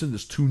was interested in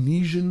this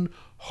Tunisian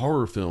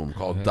horror film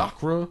called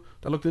Dakra.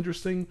 That looked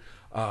interesting.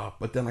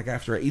 But then, like,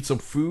 after I ate some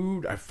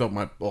food, I felt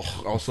all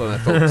of a sudden I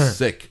felt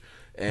sick.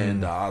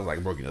 And I was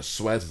like broken a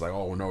sweat. It's like,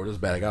 oh no, this is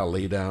bad. I gotta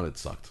lay down. It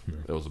sucked.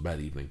 It was a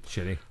bad evening.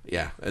 Shitty.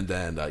 Yeah, and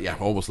then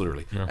almost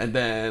literally. Yeah. And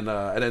then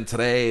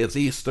today it's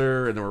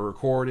Easter, and then we're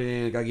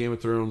recording. I got Game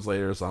of Thrones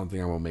later, so I don't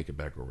think I'm gonna make it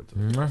back over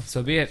to.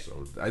 So be it.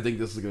 So I think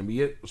this is gonna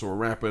be it. So we're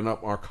wrapping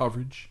up our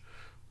coverage.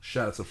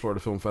 Shout out to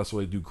Florida Film Festival.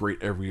 They do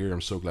great every year. I'm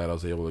so glad I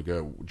was able to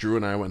go. Drew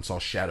and I went and saw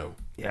Shadow.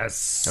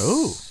 Yes.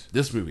 Oh,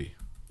 this movie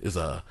is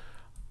a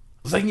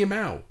Zhang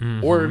Mao.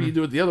 Or if you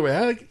do it the other way, I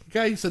had a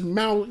guy, he said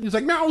Mao. He's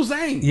like Mao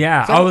Zhang.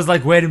 Yeah, I was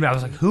like, wait a minute. I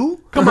was like,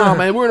 who? Come on,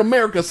 man. We're in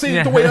America. Say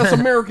it the way us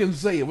Americans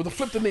say it. With the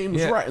flip the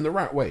names right in the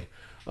right way.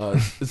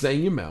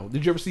 Zhang Mao.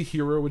 Did you ever see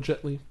Hero with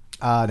Jet Li?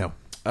 No.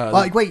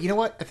 Wait, you know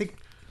what? I think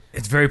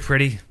it's very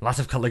pretty. Lots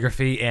of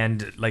calligraphy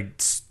and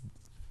like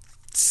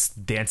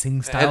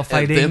dancing style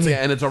fighting.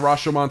 And it's a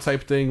Rashomon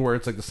type thing where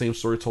it's like the same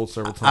story told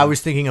several times. I was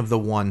thinking of the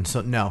one,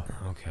 so no.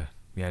 Okay.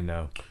 Yeah,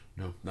 no.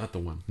 No, not the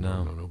one.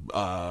 No.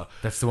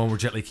 That's the one where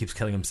Jet Li keeps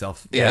killing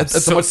himself. Yeah,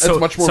 it's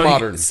much more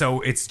modern.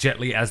 So it's Jet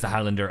Li as the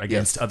Highlander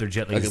against other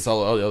Jet Lis. Against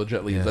all the other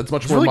Jet Lis. Yeah. That's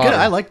much it's more really modern. Good.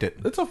 I liked it.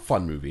 It's a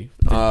fun movie.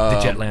 The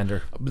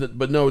Jetlander.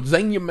 But no,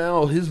 Zhang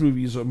Yimou, his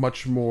movies are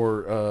much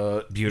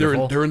more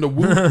beautiful. They're in the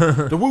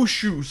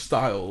wushu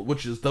style,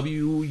 which is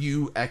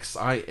WUXIA.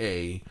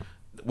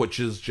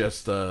 Which is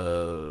just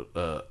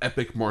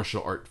epic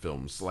martial art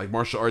films, like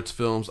martial arts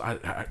films.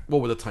 What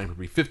would the time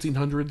be?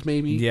 1500s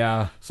maybe?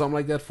 Yeah, something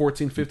like that.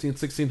 14, 15,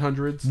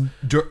 1600s.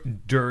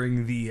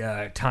 During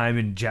the time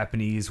in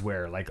Japanese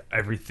where like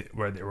everything,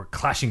 where there were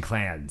clashing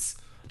clans.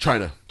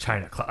 China,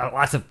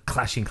 lots of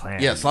clashing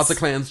clans. Yes, lots of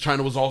clans.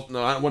 China was all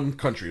not one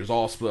country. It was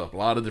all split up. A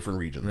lot of different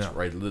regions,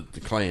 right?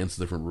 The clans,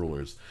 different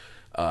rulers.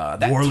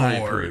 That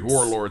time period,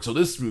 warlords. So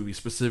this movie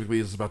specifically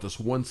is about this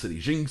one city,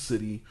 Jing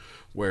City,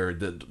 where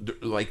the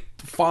like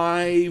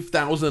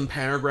 5,000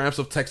 paragraphs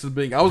of text is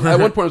being. I was at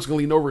one point I was going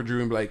to lean over at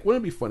Drew and be like,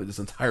 "Wouldn't it be funny? This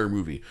entire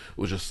movie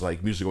was just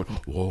like music going,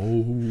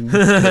 whoa,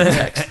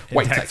 text,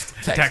 white text,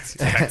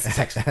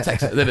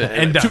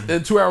 and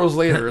then 2 hours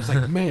later, it's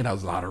like, man, that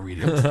was a lot of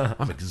reading.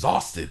 I'm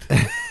exhausted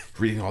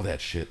reading all that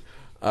shit.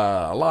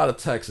 A lot of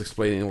text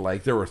explaining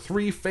like there were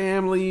 3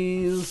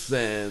 families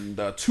and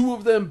 2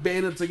 of them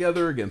banded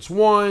together against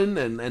one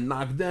and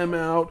knocked them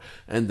out,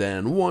 and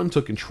then one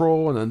took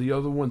control and then the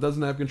other one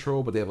doesn't have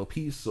control but they have a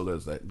peace, so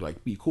there's that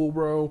like be cool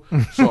bro.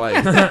 So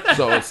like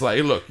so it's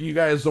like, look, you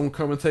guys don't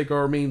come and take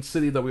our main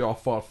city that we all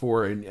fought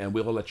for and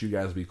we'll let you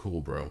guys be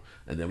cool bro,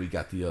 and then we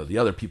got the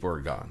other people are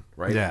gone,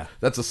 right? Yeah,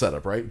 that's a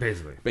setup, right?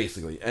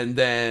 Basically and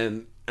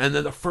then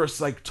the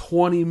first like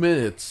 20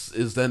 minutes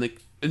is then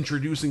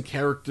introducing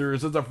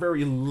characters. It's a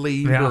very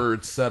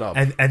labored setup,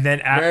 and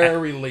then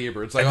very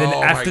labored. It's like, and then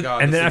oh after, my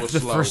god! And then after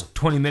the first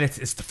 20 minutes,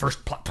 it's the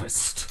first plot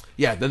twist.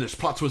 Yeah, then there's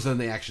plot twist and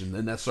the action,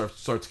 and that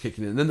starts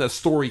kicking in. And then the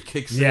story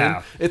kicks in.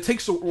 It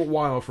takes a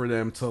while for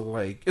them to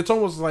like. It's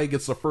almost like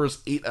it's the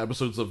first 8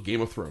 episodes of Game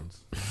of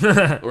Thrones,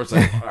 where it's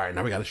like, all right,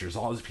 now we got to choose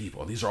all these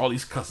people. These are all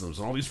these customs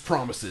and all these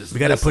promises. We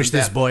got to push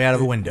this boy out of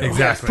the window.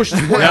 Exactly, push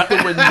this boy out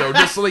the window.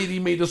 This lady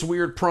made this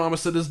weird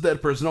promise to this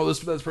dead person. Oh,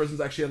 this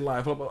person's actually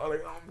alive. Like,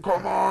 oh,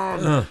 come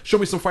on, show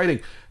me some fighting.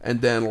 And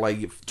then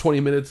like 20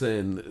 minutes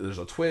and there's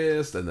a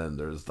twist, and then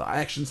there's the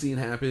action scene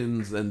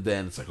happens, and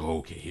then it's like, oh,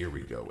 okay, here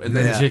we go. And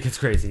then shit gets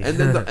crazy. And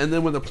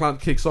then when the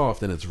plot kicks off,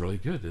 then it's really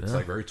good. It's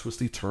like very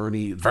twisty,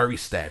 turny, very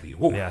stabby.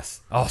 Whoa.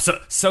 Yes. Oh, so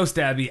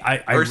stabby.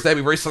 Very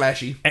stabby, very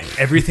slashy.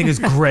 Everything is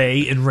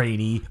gray and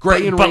rainy.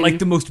 But like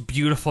the most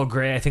beautiful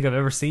gray I think I've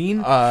ever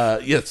seen.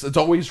 Yes, it's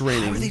always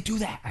raining. How do they do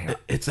that?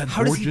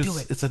 How does he do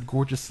it? It's a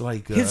gorgeous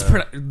like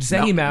Zhang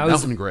Yimou's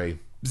mountain gray.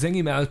 Zhang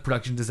Yimou's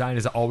production design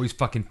is always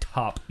fucking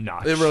top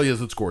notch. It really is.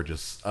 It's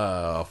gorgeous.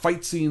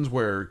 Fight scenes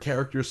where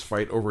characters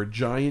fight over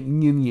giant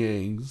yin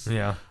yangs.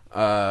 Yeah.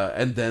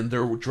 And then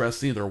they're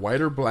dressed either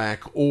white or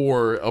black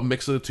or a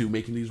mix of the two,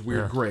 making these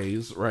weird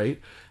grays,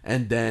 right?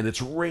 And then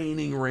it's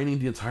raining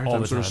the entire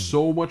time. So there's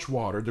so much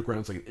water. The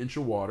ground's like an inch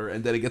of water.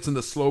 And then it gets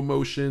into slow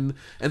motion.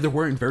 And they're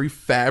wearing very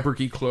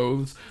fabric-y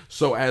clothes.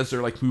 So as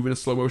they're like moving in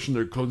slow motion,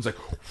 their clothes like...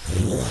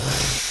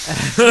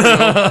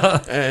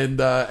 and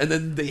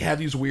then they have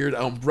these weird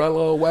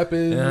umbrella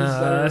weapons.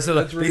 So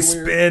that's really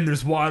spin. Weird.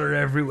 There's water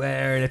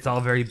everywhere. And it's all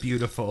very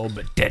beautiful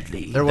but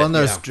deadly. They're wearing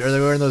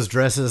those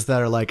dresses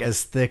that are like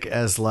as thick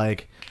as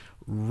like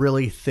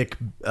really thick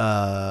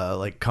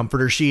like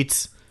comforter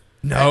sheets.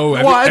 No,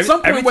 at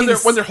some point when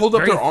they're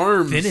holding up their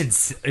arms, thin and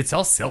it's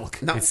all silk.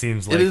 It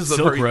seems like it is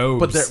silk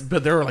robes,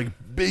 but they're like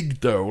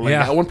big though. Like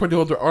at one point they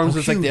hold their arms,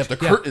 it's like they have the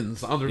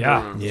curtains under their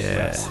arms.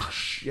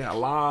 Yeah, a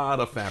lot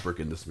of fabric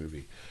in this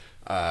movie.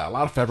 A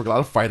lot of fabric, a lot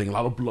of fighting, a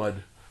lot of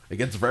blood. It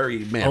gets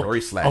very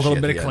slashy. A little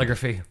bit of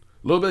calligraphy. A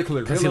little bit of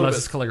calligraphy. Because he loves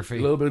his calligraphy.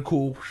 A little bit of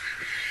cool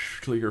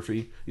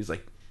calligraphy. He's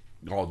like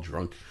all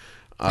drunk.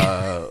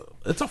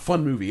 It's a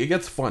fun movie. It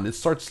gets fun. It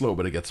starts slow,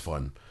 but it gets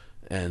fun,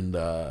 and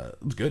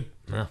it's good.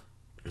 Yeah.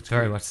 It's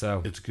very good. much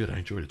so. It's good. I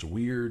enjoyed it. It's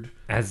weird.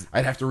 As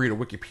I'd have to read a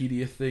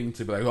Wikipedia thing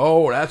to be like,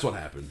 oh, that's what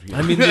happened. You know?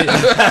 I mean,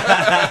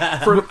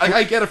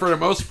 I get it for the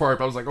most part,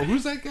 but I was like, oh,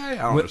 who's that guy? I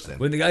don't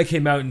understand. When the guy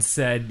came out and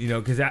said,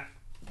 because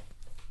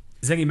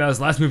Zengi Mao's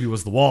last movie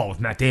was The Wall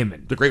with Matt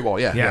Damon. The Great Wall,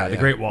 yeah. The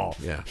Great Wall.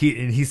 Yeah.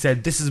 He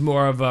said this is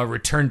more of a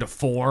return to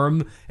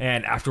form,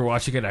 and after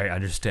watching it, I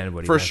understand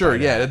what he For meant sure,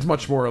 by yeah. that. It's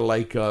much more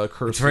like Curse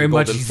It's very of the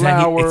much Golden Zengi,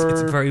 Flower.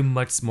 it's very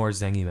much more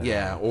Zengi Mao.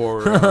 Yeah,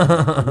 or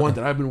one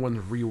that I've been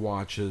wanting to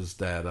rewatch is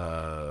that.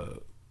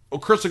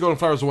 Curse of the Golden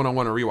Flower is the one I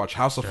want to rewatch.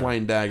 House of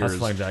Flying Daggers. House of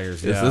Flying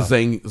Daggers, It's yeah.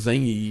 the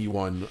Zengi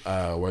one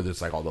where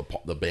there's like all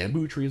the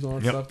bamboo trees and all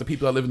that stuff. The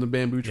people that live in the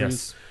bamboo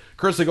trees. Yes.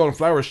 Curse of the Golden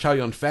Flower is Chow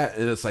Yun-Fat,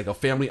 and it's like a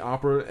family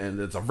opera, and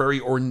it's a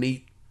very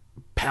ornate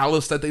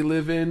palace that they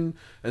live in,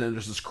 and then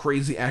there's this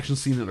crazy action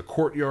scene in a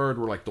courtyard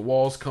where like the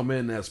walls come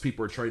in as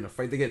people are trying to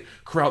fight. They get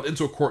crowded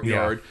into a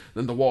courtyard,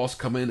 then the walls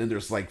come in, and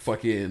there's like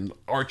fucking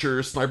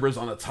archers, snipers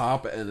on the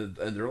top, and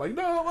they're like,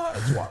 no,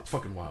 it's wild. It's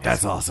fucking wild.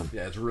 That's awesome.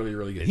 Yeah, it's really,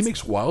 really good. He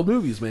makes wild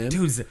movies, man.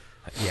 Dude's,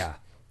 yeah.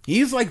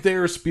 He's like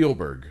their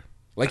Spielberg.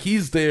 Like,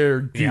 he's their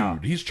dude. Yeah.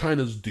 He's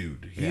China's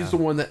dude. He's the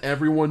one that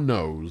everyone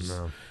knows.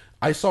 No.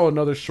 I saw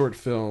another short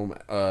film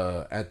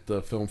at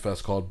the film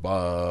fest called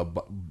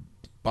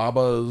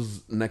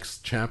Baba's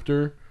Next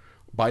Chapter,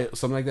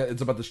 something like that.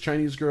 It's about this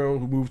Chinese girl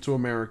who moved to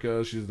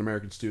America. She's an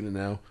American student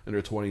now in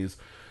her 20s.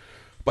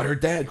 But her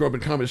dad grew up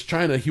in communist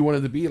China. He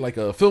wanted to be like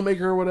a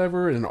filmmaker or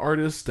whatever, and an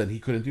artist, and he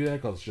couldn't do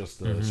that because just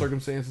the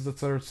circumstances, et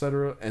cetera, et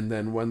cetera. And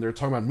then when they're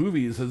talking about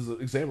movies, his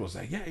example was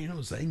like, yeah,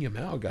 Zhang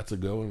Yimou got to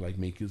go and like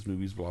make his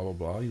movies, blah, blah,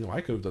 blah.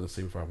 I could have done the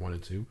same if I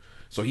wanted to.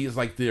 So he's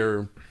like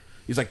their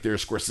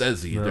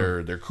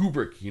Scorsese, their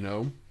Kubrick,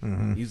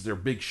 He's their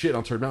big shit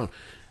on Third Mountain.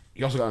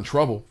 He also got in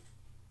trouble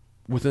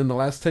within the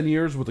last 10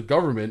 years with the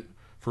government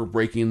for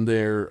breaking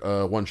their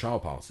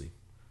one-child policy.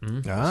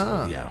 Mm-hmm.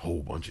 So he had a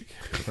whole bunch of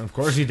kids. Of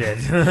course he did.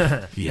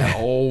 He had a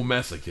whole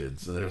mess of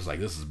kids. And they're just like,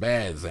 this is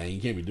bad, Zane.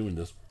 You can't be doing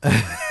this.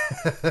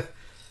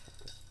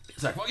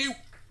 He's like, fuck you.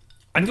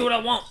 I can do what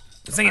I want.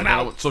 Sing him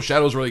out. So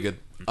Shadow's really good.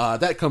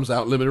 That comes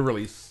out, limited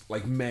release,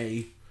 like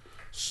May.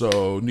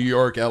 So New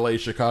York, LA,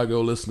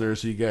 Chicago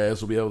listeners, you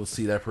guys will be able to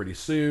see that pretty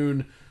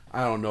soon.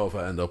 I don't know if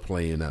I end up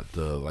playing at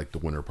the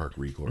Winter Park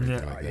Regal or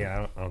anything like that.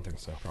 Yeah, I don't think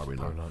so. Probably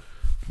not.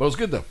 But it was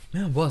good though.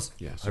 Yeah, it was.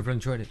 Yeah, I really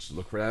enjoyed it. So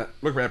look for that.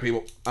 Look for that,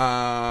 people.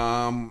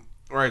 All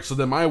right. So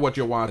then my What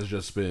You Want has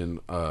just been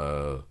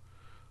Florida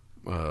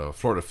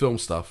film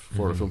stuff,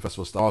 Florida Film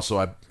Festival stuff.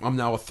 Also, I'm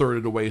now a third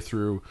of the way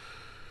through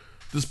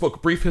this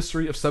book, Brief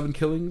History of 7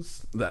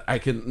 Killings. That I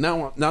can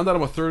now that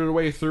I'm a third of the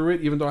way through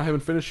it, even though I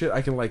haven't finished it,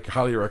 I can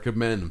highly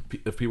recommend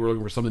if people are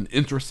looking for something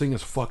interesting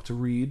as fuck to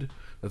read.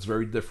 That's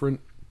very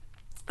different.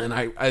 And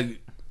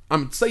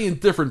I'm saying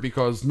different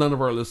because none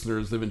of our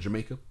listeners live in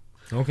Jamaica.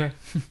 Okay.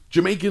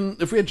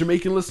 If we had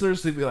Jamaican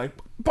listeners, they'd be like,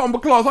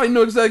 Bumblecloth, I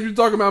know exactly what you're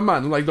talking about,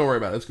 man. I'm like, don't worry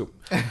about it. It's cool.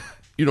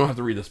 You don't have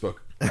to read this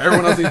book.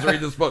 Everyone else needs to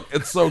read this book.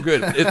 It's so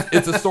good.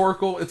 It's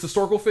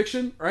historical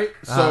fiction, right?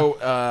 So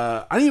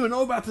I didn't even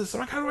know about this.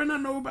 I'm like, how do I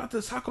not know about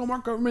this? How come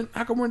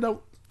we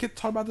don't get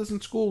taught about this in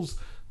schools?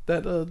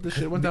 That this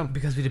shit went down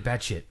because we did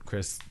bad shit,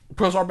 Chris.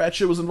 Because our bad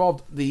shit was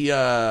involved.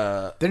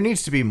 There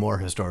needs to be more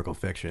historical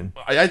fiction.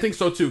 I think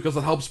so too, because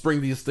it helps bring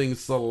these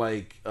things to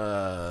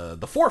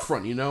the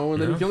forefront, and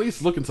then you can at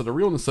least look into the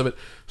realness of it.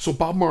 So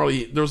Bob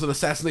Marley, there was an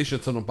assassination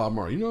attempt on Bob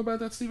Marley. You know about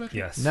that, Steve?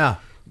 Yes. No.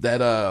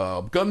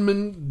 That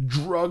gunman,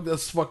 drugged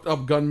as fucked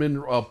up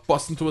gunman,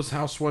 bust into his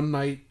house one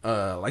night.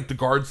 The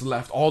guards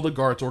left. All the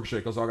guards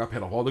orchestrated because all got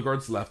paid off. All the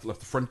guards left the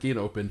front gate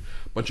open.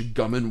 A bunch of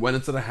gunmen went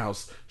into the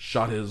house,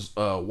 shot his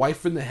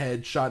wife in the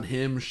head, shot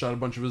him, shot a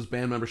bunch of his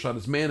band members, shot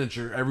his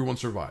manager. Everyone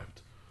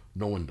survived.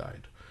 No one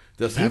died.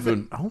 This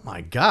happened. Oh my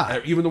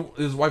god! Even though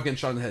his wife getting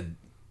shot in the head,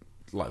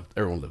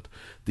 everyone lived.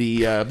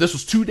 This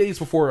was 2 days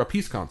before a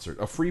peace concert,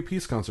 a free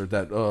peace concert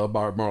that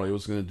Bob Marley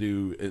was going to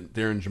do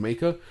there in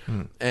Jamaica,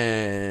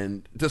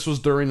 and this was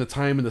during the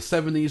time in the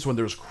 70s when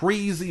there was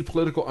crazy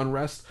political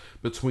unrest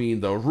between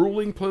the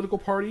ruling political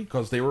party,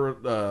 because they were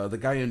the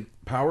guy in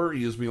power.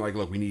 He was being like,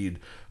 "Look, we need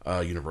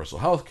universal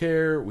health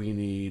care, we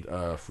need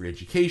free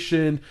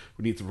education,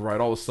 we need to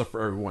provide all this stuff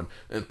for everyone."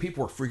 And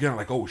people were freaking out,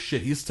 like, "Oh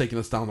shit, he's taking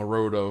us down the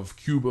road of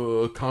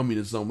Cuba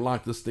communism,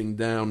 lock this thing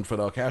down,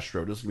 Fidel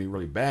Castro. This is gonna be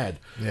really bad."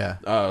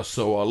 Yeah.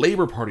 So a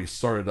Labor Party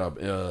started up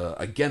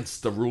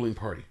against the ruling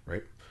party,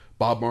 right?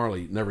 Bob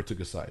Marley never took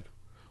a side,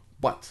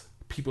 but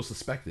people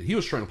suspected he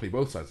was trying to play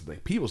both sides of the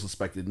thing. People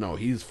suspected, no,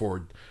 he's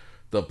for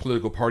the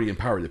political party in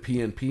power, the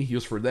PNP. He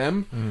was for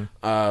them.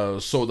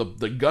 So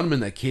the gunmen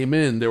that came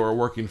in, they were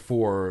working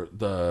for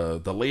the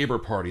Labor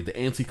Party, the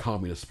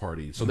anti-communist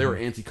party. So they were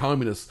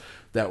anti-communists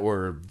that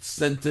were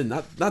sent in.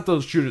 Not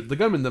those shooters. The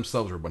gunmen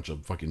themselves were a bunch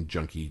of fucking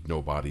junkie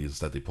nobodies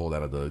that they pulled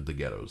out of the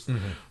ghettos.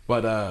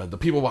 But the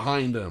people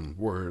behind them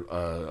were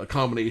a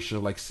combination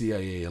of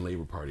CIA and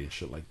Labor Party and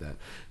shit like that.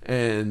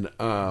 And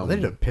they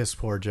did a piss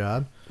poor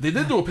job. They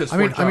did do a piss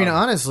poor job. I mean,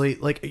 honestly,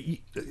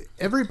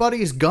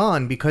 everybody's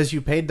gone because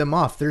you paid them off.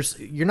 off.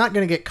 You're not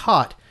going to get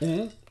caught.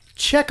 Mm-hmm.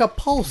 Check a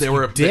pulse,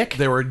 dick.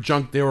 They were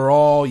junk. They were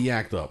all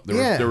yacked up.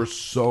 They were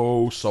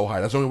so high.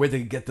 That's the only way they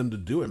could get them to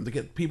do it. To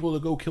get people to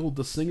go kill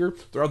the singer.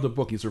 Throughout the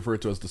book, he's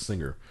referred to as the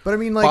singer. But I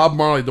mean, like Bob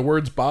Marley. The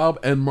words Bob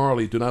and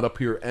Marley do not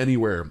appear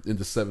anywhere in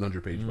the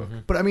 700-page book.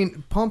 But I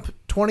mean, pump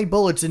 20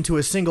 bullets into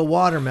a single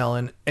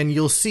watermelon, and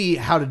you'll see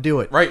how to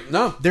do it. Right?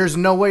 No, there's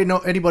no way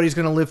anybody's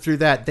going to live through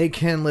that. They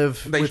can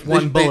live with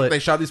one bullet. They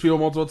shot these people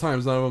multiple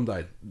times. None of them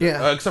died.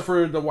 Yeah, except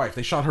for the wife.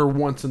 They shot her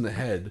once in the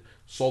head.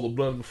 Saw the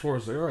blood on the floor.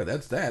 Like, all right,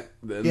 that's that.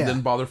 And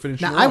didn't bother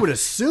finishing. Now, I would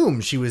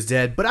assume she was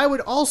dead, but I would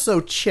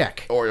also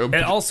check.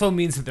 It also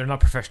means that they're not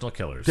professional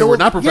killers. They were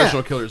not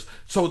professional killers.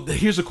 So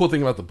here's the cool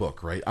thing about the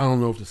book, right? I don't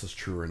know if this is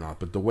true or not,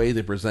 but the way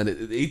they present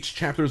it, each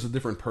chapter is a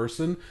different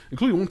person,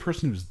 including one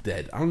person who's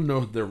dead. I don't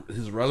know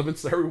his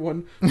relevance to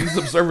everyone. He's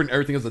observing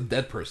everything as a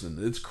dead person.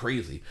 It's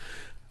crazy.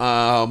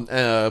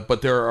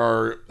 But there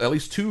are at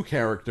least two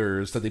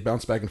characters that they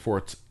bounce back and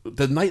forth.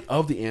 The night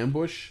of the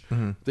ambush,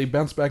 they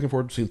bounce back and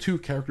forth between two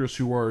characters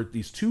who are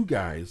these two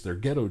guys. They're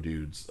ghetto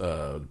dudes,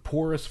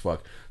 poor as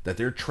fuck. That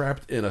they're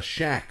trapped in a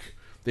shack.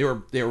 They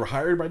were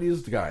hired by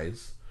these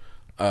guys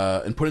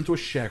and put into a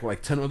shack with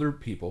like 10 other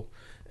people,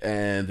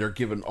 and they're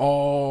given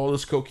all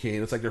this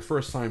cocaine. It's like their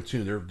first time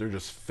too. They're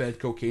just fed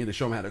cocaine. They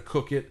show them how to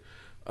cook it.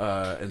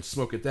 And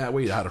smoke it that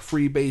way, how to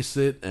freebase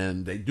it,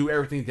 and they do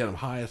everything to get them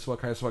high as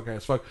fuck,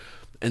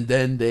 and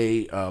then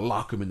they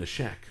lock them in the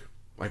shack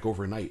like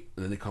overnight,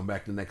 and then they come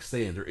back the next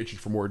day and they're itching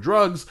for more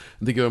drugs,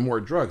 and they give them more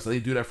drugs, and they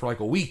do that for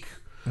like a week,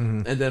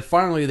 and then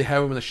finally they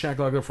have them in the shack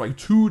locked up for like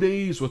 2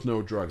 days with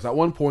no drugs. At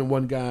one point,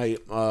 one guy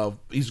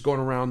he's going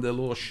around the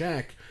little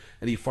shack.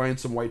 And he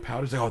finds some white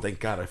powder. He's like, "Oh,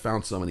 thank God, I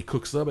found some!" And he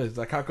cooks up. And he's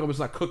like, "How come it's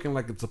not cooking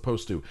like it's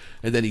supposed to?"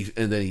 And then he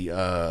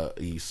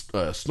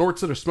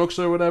snorts it or smokes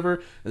it or whatever.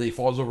 And then he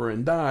falls over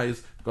and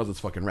dies because it's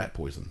fucking rat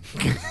poison.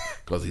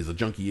 Because he's a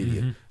junkie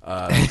idiot.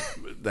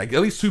 Like at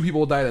least 2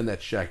 people died in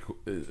that shack.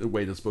 The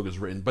way this book is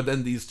written. But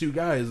then these 2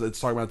 guys, it's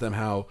talking about them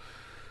how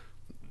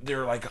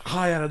they're like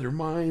high out of their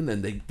mind,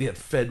 and they had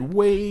fed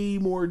way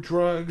more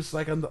drugs.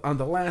 Like on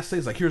the last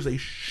days, like here's a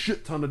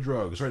shit ton of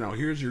drugs right now.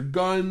 Here's your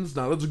guns.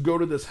 Now let's go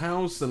to this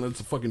house and let's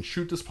fucking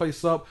shoot this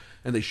place up.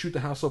 And they shoot the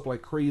house up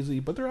like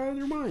crazy, but they're out of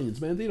their minds,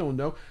 man. They don't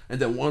know.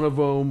 And then one of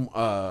them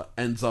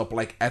ends up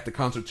like at the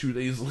concert 2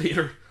 days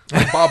later.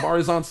 Like Bob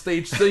Marley's on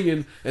stage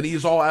singing, and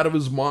he's all out of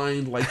his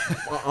mind, like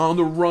on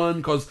the run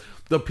because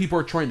the people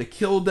are trying to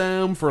kill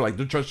them for like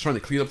they're just trying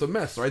to clean up the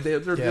mess, right?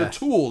 They're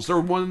tools. They're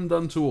one and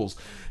done tools,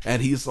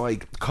 and he's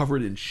like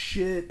covered in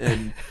shit,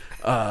 and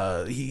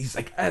he's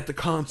like at the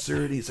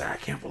concert. He's like, I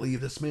can't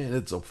believe this, man.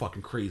 It's a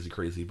fucking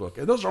crazy book.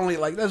 And those are only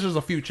like that's just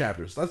a few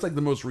chapters. That's like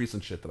the most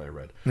recent shit that I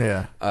read.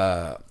 Yeah.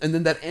 And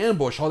then that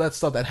ambush, all that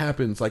stuff that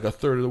happens like a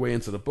third of the way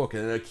into the book,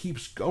 and it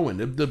keeps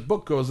going. The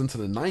book goes into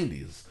the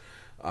 90s.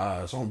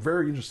 So I'm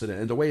very interested in it.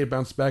 And the way it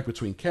bounced back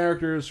between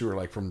characters who are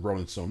like from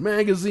Rolling Stone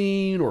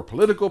magazine or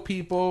political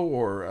people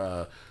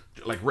or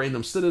like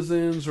random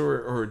citizens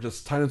or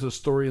just tied into the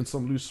story in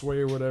some loose way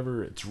or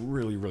whatever. It's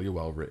really, really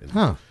well written.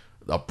 Huh.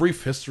 A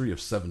Brief History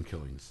of 7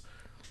 Killings.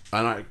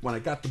 And when I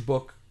got the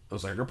book, I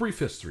was like, a brief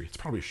history. It's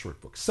probably a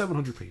short book.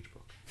 700-page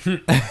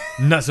book.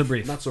 Not so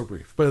brief. Not so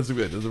brief. But it's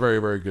good. It's a very,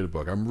 very good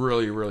book. I'm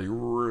really, really,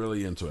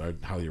 really into it.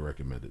 I highly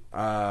recommend it.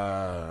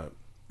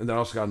 And then I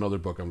also got another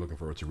book I'm looking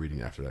forward to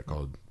reading after that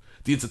called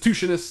The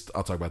Institutionist.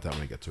 I'll talk about that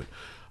when I get to it.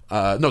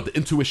 No, The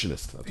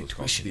Intuitionist. That's what it's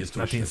called. The Intuitionist.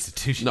 Not The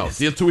Institutionist. No,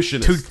 The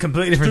Intuitionist. 2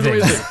 completely different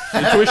things. The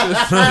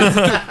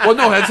Intuitionist. Well,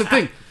 no, that's the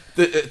thing.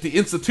 The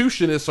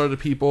Institutionists are the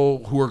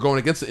people who are going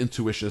against the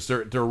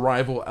Intuitionists. They're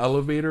rival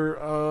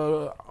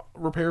elevator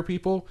repair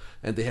people,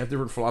 and they have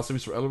different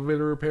philosophies for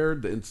elevator repair.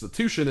 The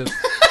Institutionists,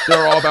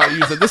 they're all about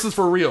using, this is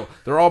for real,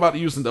 they're all about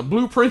using the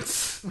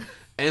blueprints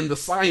and the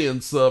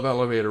science of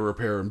elevator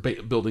repair and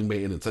building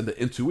maintenance. And the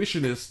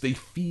Intuitionists, they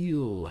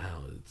feel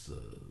how it's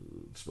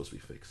supposed to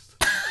be fixed.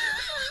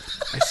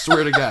 I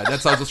swear to God,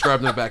 that's how it's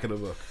described in the back of the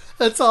book.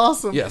 That's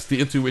awesome. Yes, The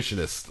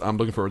Intuitionist. I'm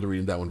looking forward to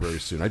reading that one very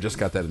soon. I just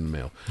got that in the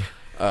mail.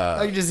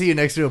 I can just see you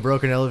next to a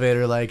broken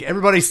elevator, like,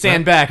 everybody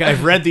stand back.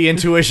 I've read The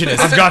Intuitionist.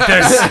 I've got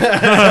this.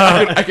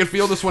 I can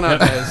feel this one out,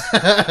 guys.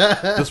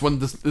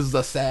 This is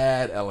a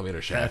sad elevator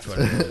shaft. That's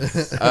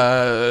what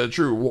it is.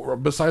 True.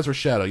 Besides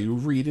Shadow, you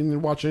read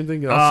and watch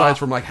anything aside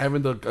from like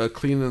having to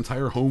clean an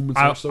entire home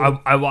and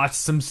stuff? I watched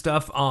some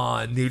stuff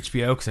on the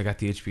HBO because I got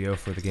the HBO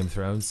for the Game of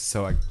Thrones,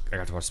 so I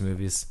got to watch the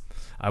movies.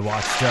 I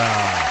watched.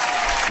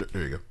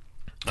 There you go.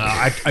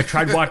 I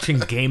tried watching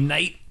Game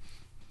Night.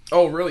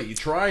 Oh, really? You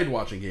tried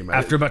watching Game Night?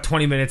 After about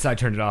 20 minutes, I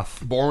turned it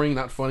off. Boring,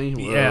 not funny?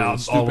 Yeah,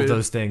 all of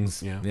those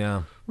things.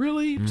 Yeah.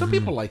 Really? Mm-hmm. Some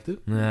people liked it.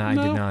 Nah, I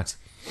did not.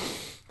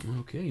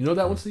 Okay. You know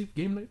that one, Steve?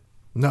 Game Night?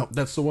 No.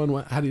 That's the one.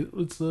 How do you...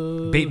 It's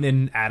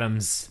Bateman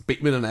Adams.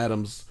 Bateman and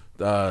Adams.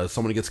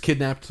 Someone gets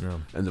kidnapped,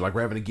 and they're like,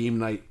 we're having a game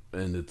night,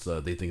 and it's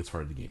they think it's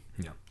part of the game.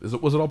 Yeah.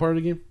 Was it all part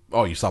of the game?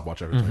 Oh, you stopped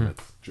watching every 20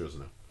 minutes. Sure as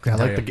no.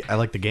 I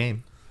like the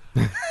game.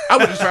 I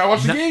would just rather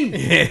watch the game.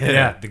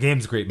 Yeah, the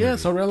game's a great movie. Yeah,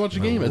 so I'd rather watch the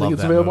game. I love think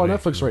it's that available movie. on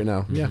Netflix right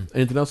now. Yeah.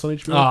 Anything else on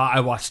HBO? I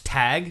watched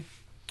Tag.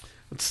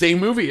 Same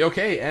movie.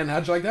 Okay, and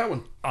how'd you like that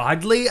one?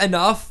 Oddly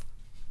enough,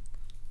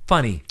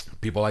 funny.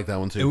 People like that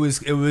one too.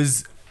 It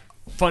was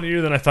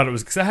funnier than I thought it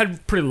was because I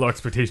had pretty low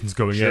expectations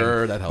going in.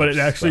 Sure, that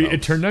helps. But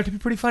it turned out to be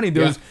pretty funny.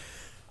 There was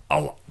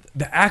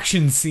the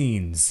action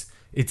scenes.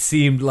 It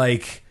seemed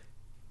like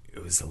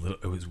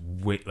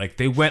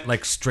they went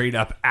like straight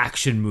up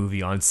action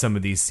movie on some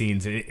of these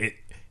scenes, and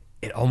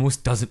it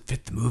almost doesn't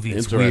fit the movie.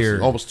 It's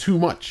weird, almost too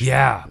much.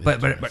 Yeah,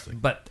 but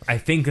I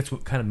think that's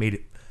what kind of made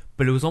it.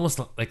 But it was almost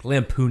like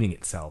lampooning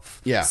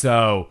itself. Yeah.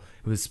 So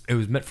it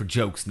was meant for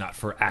jokes, not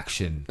for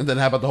action. And then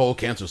how about the whole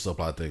cancer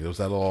subplot thing? Was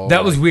that all?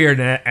 That was weird,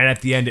 and at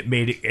the end, it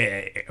made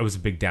it was a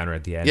big downer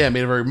at the end. Yeah, it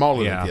made it very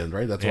maudlin at the end,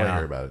 right? That's why I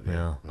heard about it.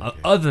 Yeah. Okay.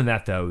 Other than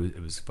that, though,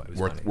 it was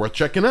worth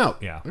checking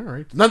out. Yeah. All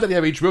right. Not that you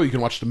have HBO, you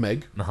can watch The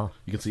Meg. Uh-huh.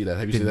 You can see that.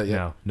 Have you seen that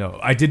yet? No.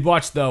 I did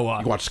watch though.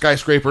 You can watch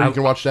Skyscraper. You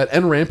can watch that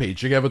and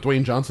Rampage. You can have a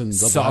Dwayne Johnson.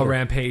 Saw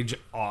Rampage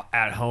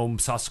at home.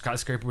 Saw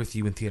Skyscraper with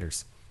you in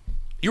theaters.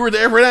 You were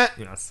there for that?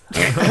 Yes.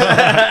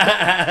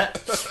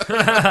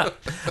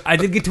 I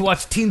did get to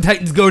watch Teen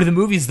Titans Go to the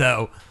Movies,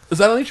 though. Is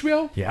that on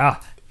HBO? Yeah.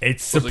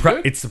 It's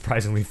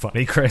surprisingly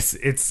funny, Chris.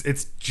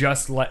 It's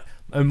just like...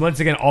 And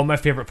once again, all my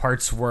favorite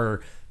parts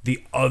were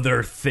the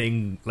other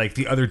thing, like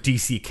the other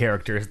DC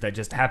characters that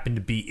just happened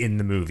to be in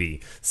the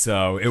movie.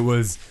 So it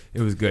was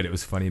good. It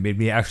was funny. It made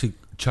me actually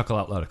chuckle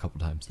out loud a couple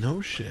times. No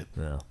shit.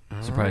 Yeah.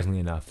 Surprisingly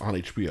enough. On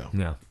HBO.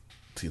 Yeah.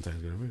 Teen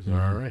Titans Go to the Movies.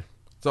 All right.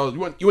 So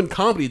you went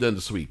comedy then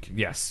this week?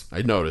 Yes,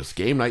 I noticed.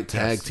 Game Night,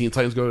 Tag, Teen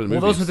Titans Go to the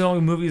Movies. Well, those were the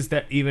only movies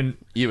that even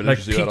like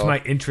piqued my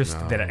interest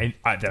that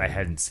I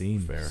hadn't seen.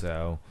 Fair.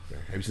 So,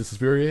 have you seen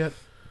Suspiria yet?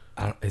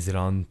 Is it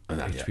on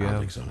HBO? I don't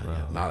think so.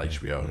 Not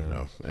HBO.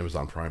 No,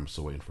 Amazon Prime.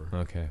 Still waiting for.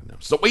 Okay. No.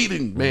 Still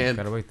waiting, man.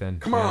 Gotta wait then.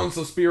 Come on,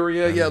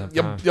 Suspiria.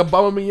 You're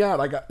bumming me out.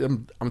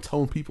 I'm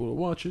telling people to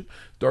watch it.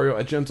 Dario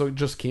Argento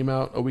just came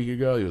out a week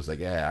ago. He was like,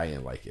 "Yeah, I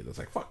didn't like it." It's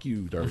like, "Fuck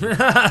you, Dario."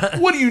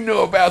 What do you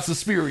know about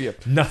Suspiria?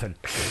 Nothing.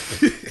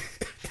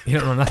 You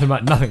don't know nothing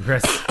about nothing,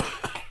 Chris.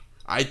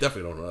 I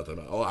definitely don't know nothing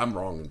about. Oh, I'm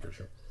wrong for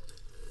sure.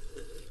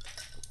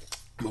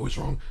 I'm always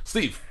wrong,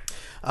 Steve.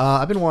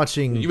 I've been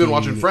watching. You've been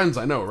watching Friends,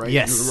 I know, right?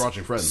 Yes, you've been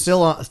watching Friends.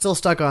 Still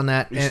stuck on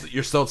that.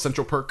 You're still at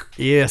Central Perk.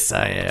 Yes,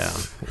 I am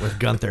with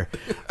Gunther.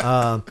 Is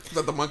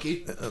that the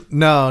monkey?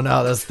 No,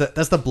 that's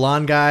the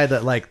blonde guy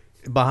that like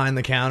behind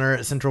the counter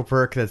at Central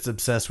Perk that's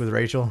obsessed with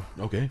Rachel.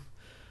 Okay.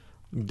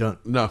 No.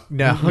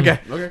 Okay.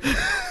 Okay.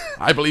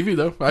 I believe you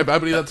though. I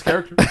believe that's the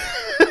character.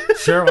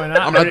 Sure, why not?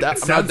 I'm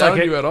not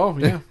doubting you at all.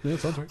 Yeah,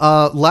 sounds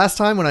right. Last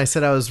time when I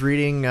said I was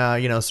reading,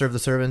 Serve the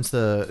Servants,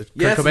 the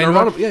Kurt Cobain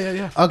book.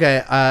 Yeah.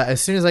 Okay, as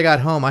soon as I got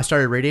home, I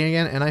started reading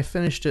again, and I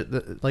finished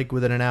it like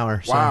within an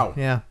hour. So, wow.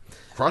 Yeah.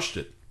 Crushed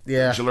it.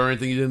 Yeah. Did you learn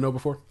anything you didn't know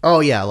before?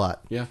 Oh yeah, a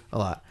lot. Yeah, a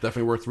lot.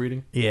 Definitely worth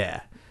reading. Yeah,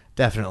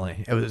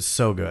 definitely. It was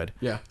so good.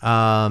 Yeah.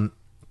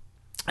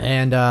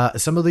 And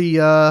some of the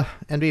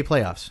NBA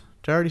playoffs.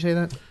 Did I already say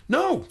that?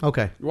 No.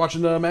 Okay. You're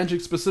watching Magic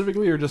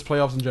specifically, or just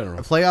playoffs in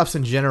general? Playoffs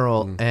in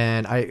general,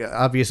 and I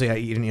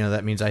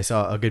that means I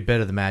saw a good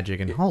bit of the Magic,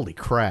 and holy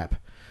crap!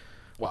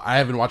 Well, I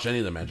haven't watched any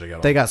of the Magic at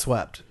all. They got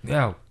swept.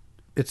 Yeah.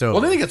 It's over.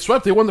 Well, they didn't get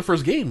swept. They won the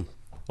first game.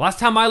 Last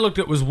time I looked,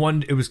 it was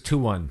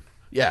 2-1.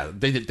 Yeah,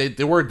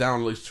 they were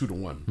down at least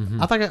 2-1.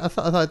 Mm-hmm. I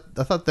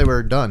thought they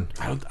were done.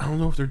 I don't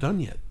know if they're done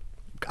yet.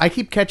 I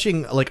keep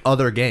catching like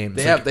other games.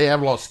 They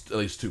have lost at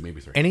least 2, maybe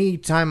 3.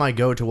 Anytime I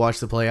go to watch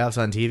the playoffs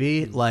on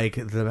TV, like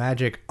the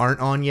Magic aren't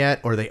on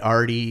yet, or they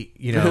already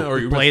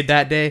or played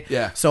that day.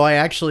 Yeah. So I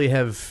actually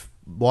have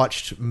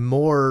watched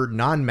more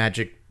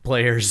non-Magic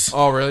players.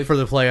 Oh, really? For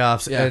the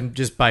playoffs, Yeah. and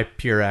just by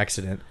pure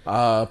accident.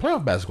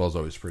 Playoff basketball is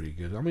always pretty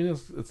good. I mean,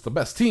 it's the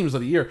best teams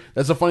of the year.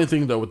 That's a funny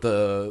thing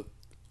though.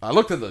 I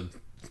looked at the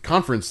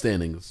conference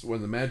standings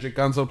when the Magic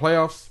got into the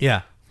playoffs.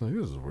 Yeah. Like,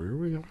 this is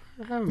weird.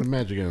 How did the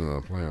Magic get into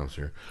the playoffs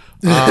here?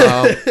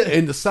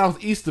 In the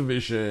Southeast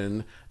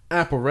Division,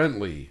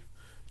 apparently,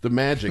 the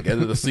Magic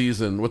ended the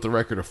season with a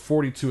record of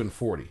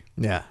 42-40.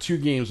 Yeah. 2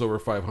 games over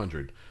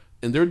 500.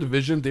 In their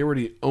division, they were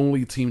the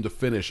only team to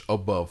finish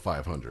above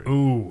 500.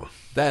 Ooh.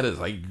 That is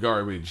like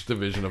garbage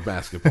division of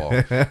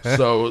basketball.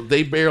 So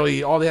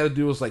they all they had to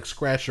do was like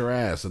scratch their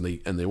ass, and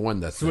they won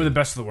that. So we're the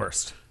best of the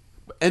worst.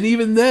 And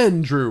even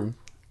then, Drew,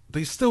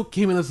 they still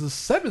came in as the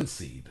 7th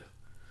seed.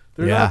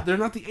 They're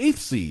not the 8th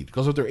seed,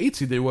 because if they're 8th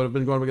seed, they would have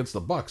been going up against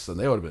the Bucks, and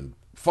they would have been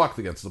fucked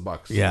against the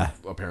Bucks. Yeah,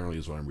 apparently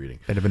is what I'm reading.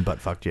 They'd have been butt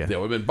fucked. Yeah, they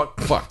would have been butt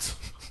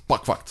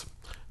fucked.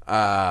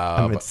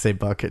 I meant to say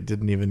buck. It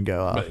didn't even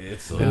go off. But it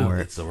still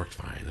worked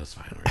fine. It was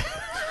fine.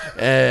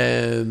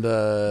 And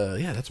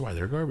that's why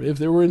they're garbage. If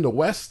they were in the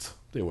West,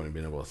 they wouldn't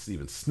have been able to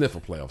even sniff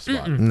a playoff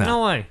spot.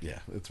 No way. Yeah,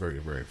 it's very,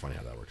 very funny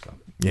how that works out.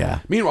 Yeah.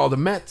 Meanwhile, the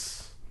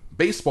Mets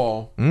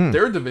baseball,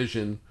 their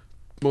division,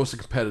 most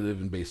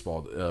competitive in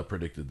baseball,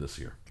 predicted this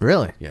year.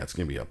 Really? Yeah, it's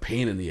going to be a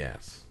pain in the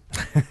ass.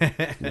 So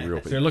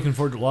they're looking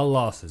forward to a lot of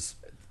losses.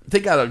 They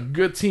got a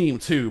good team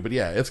too, but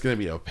yeah, it's going to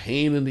be a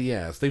pain in the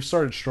ass. They've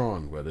started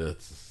strong, but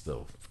it's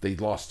still, they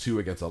lost 2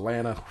 against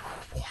Atlanta.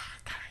 You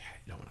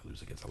don't want to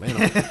lose against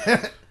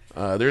Atlanta.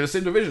 They're in the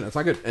same division. That's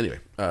not good. Anyway,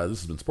 this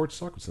has been Sports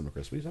Talk with Cinema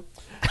Chris. Yeah,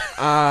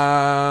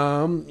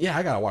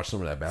 I gotta watch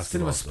some of that basketball.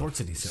 Cinema Sports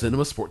Edition.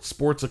 Cinema Sports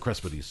of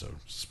Crespediso.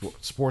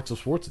 Sports of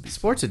Sports Ediso.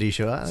 Sports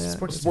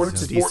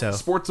Edition.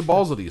 Sports of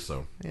Balls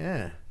Ediso.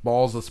 Yeah.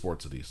 Balls of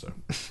Sports Ediso.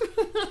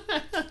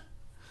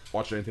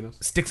 Watch anything else?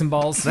 Sticks and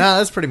balls. No,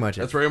 that's pretty much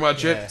it. That's very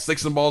much it.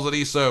 Sticks and balls at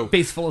ESO.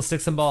 Face full of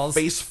sticks and balls.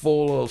 Face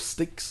full of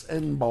sticks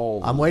and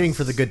balls. I'm waiting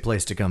for the good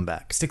place to come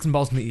back. Sticks and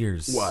balls in the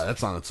ears. What?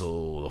 That's not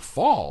until the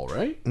fall,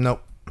 right?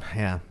 Nope.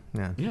 Yeah.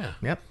 Yeah.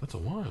 Yep. That's a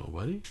while,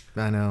 buddy.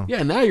 I know.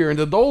 Yeah, now you're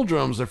into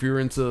doldrums if you're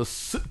into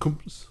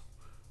sitcoms.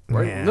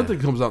 Right? Yeah. Nothing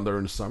comes out there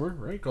in the summer,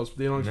 right? Because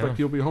they don't expect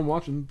you to be home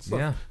watching stuff.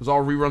 Yeah. There's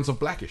all reruns of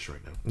Blackish right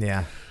now.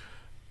 Yeah.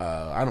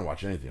 I don't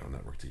watch anything on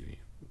network TV.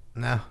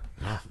 No.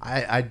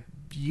 I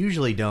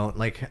usually don't.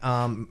 Like,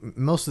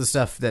 most of the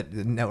stuff that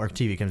network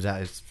TV comes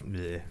out is...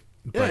 bleh.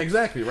 Yeah,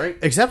 exactly, right?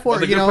 Except for,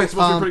 The Good Place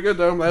must be pretty good,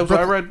 though. That's what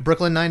I read.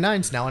 Brooklyn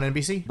Nine-Nine's now on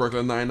NBC.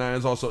 Brooklyn Nine-Nine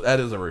is also... That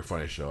is a very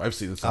funny show. I've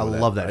seen some of that.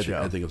 I love that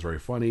show. I think it's very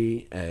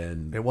funny,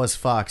 and... It was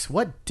Fox.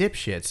 What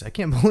dipshits. I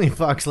can't believe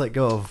Fox let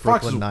go of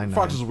Brooklyn Nine-Nine.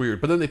 Fox is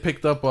weird, but then they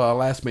picked up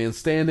Last Man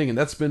Standing, and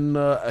that's been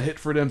a hit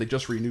for them. They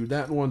just renewed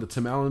that one, the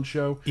Tim Allen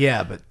Show.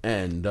 Yeah, but...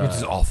 And, Which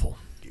is awful.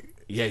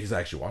 Yeah, he's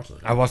actually watching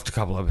it. I watched a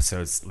couple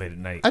episodes late at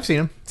night. I've seen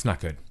him. It's not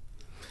good.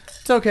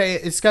 It's okay.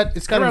 It's got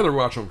I'd rather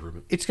watch Home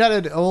Improvement. It's got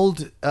an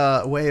old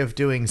way of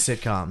doing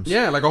sitcoms.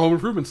 Yeah, like a Home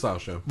Improvement style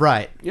show.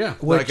 Right. Yeah,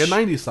 Which- like a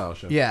 90s style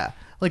show. Yeah.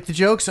 Like, the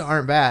jokes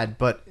aren't bad,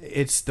 but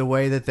it's the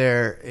way that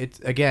they're... It's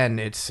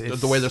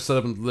The way they're set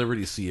up and delivered,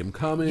 you see him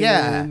coming.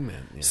 Yeah. And,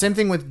 Same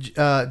thing with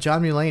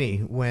John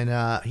Mulaney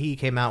when he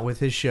came out with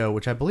his show,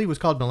 which I believe was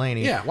called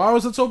Mulaney. Yeah, why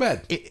was it so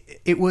bad?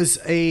 It was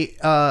a...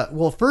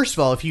 well, first of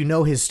all, if you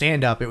know his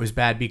stand-up, it was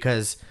bad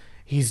because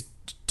he's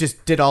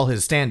just did all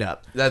his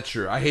stand-up. That's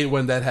true. I hate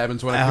when that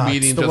happens, when a It's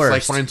comedian the just like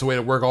worst. finds a way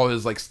to work all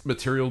his like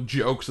material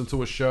jokes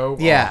into a show.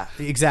 Yeah,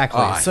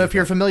 exactly. So if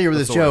you're familiar with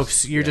his the jokes,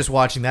 worst. you're Yeah. just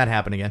watching that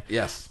happen again.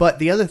 Yes. But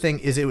the other thing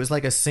is it was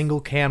like a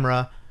single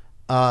camera,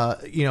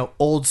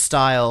 old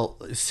style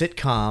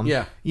sitcom.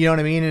 Yeah. You know what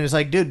I mean? And it's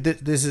like, dude,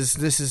 this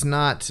is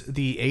not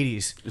the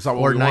 80s It's not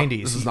what or we 90s. want.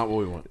 This is not what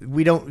we want.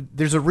 We don't.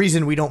 There's a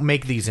reason we don't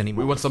make these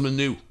anymore. We want something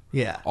new.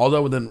 Yeah.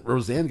 Although then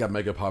Roseanne got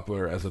mega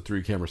popular as a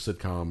 3-camera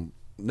sitcom,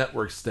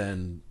 networks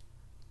then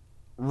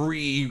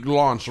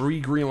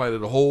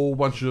greenlighted a whole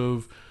bunch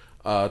of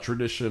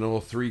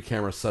traditional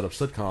 3-camera setup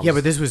sitcoms. Yeah,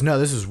 but this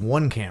was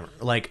one camera.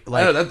 Like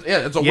I know,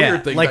 it's a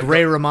weird thing. Like That-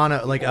 Ray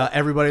Romano, like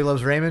Everybody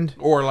Loves Raymond.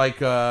 Or like,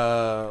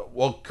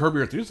 Curb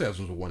Your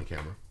Enthusiasm was a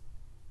 1-camera.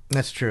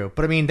 That's true,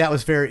 but I mean that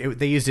was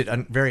they used it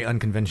very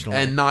unconventionally.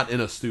 And not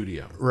in a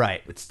studio.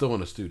 Right. It's still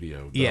in a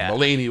studio. Yeah.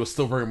 Mulaney was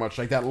still very much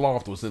like that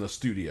loft was in a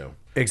studio.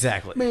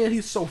 Exactly. Man,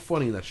 he's so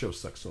funny and that show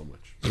sucks so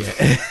much.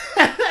 Yeah.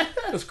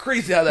 It's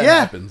crazy how that Yeah.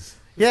 happens.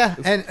 Yeah,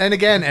 and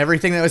again,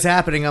 everything that was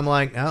happening, I'm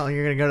like, oh,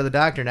 you're gonna go to the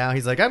doctor now.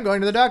 He's like, I'm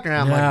going to the doctor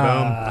now. I'm like,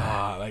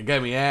 boom. That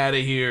got me out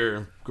of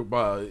here.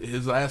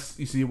 His last,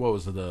 you see, what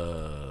was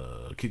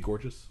it? Kid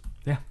Gorgeous?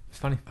 Yeah, it's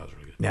funny. That was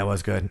really good. That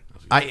was good.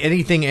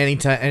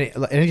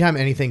 Anytime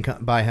anything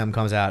by him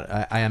comes out,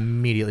 I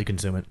immediately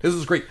consume it. This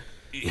is great.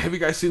 Have you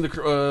guys seen the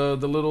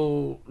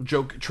little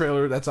joke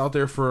trailer that's out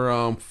there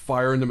for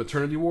Fire in the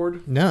Maternity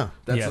Ward? No,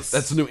 Yes.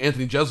 That's the new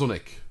Anthony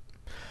Jeselnik.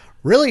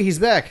 really, he's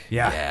back.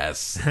 Yeah.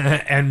 Yes.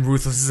 And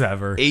ruthless as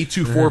ever.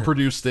 A24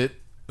 produced it.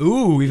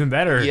 Ooh, even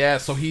better. Yeah,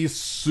 so he's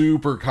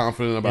super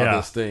confident about Yeah.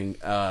 this thing.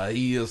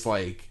 He is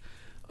like,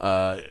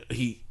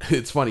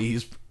 it's funny.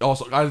 He's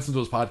also, I listened to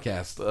his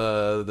podcast,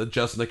 the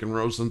Jeselnik and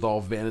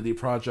Rosenthal Vanity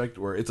Project,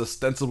 where it's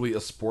ostensibly a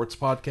sports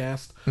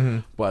podcast,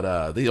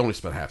 but they only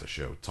spent half the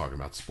show talking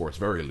about sports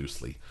very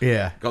loosely.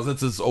 Yeah. Because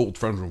it's his old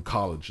friend from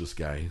college, this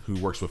guy, who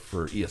works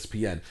for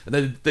ESPN. And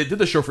they did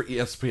the show for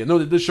ESPN. No,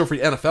 they did the show for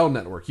the NFL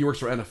Network. He works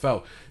for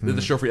NFL. They did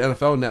the show for the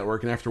NFL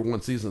Network, and after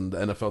one season, the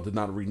NFL did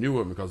not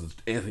renew him because it's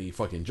Anthony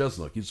fucking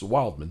Jeselnik. He's a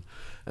Wildman.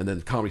 And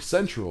then Comedy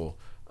Central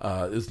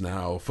is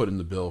now footing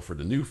the bill for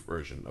the new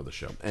version of the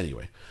show.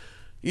 Anyway,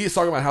 he's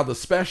talking about how the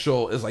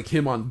special is like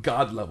him on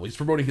God level. He's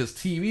promoting his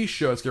TV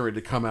show that's getting ready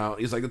to come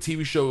out. He's like, the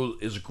TV show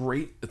is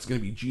great. It's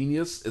going to be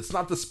genius. It's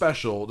not the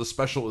special. The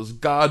special is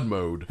God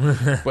mode.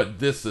 But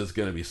this is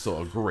going to be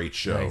still a great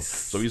show. Nice.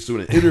 So he's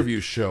doing an interview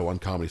show on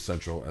Comedy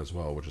Central as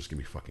well, which is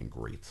going to be fucking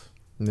great.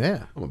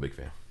 Yeah. I'm a big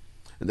fan.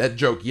 And that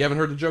joke, you haven't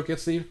heard the joke yet,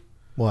 Steve?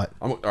 What?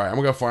 All right, I'm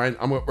gonna find.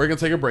 We're gonna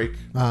take a break.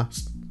 Uh-huh.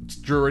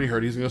 Drew already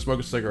heard. He's gonna smoke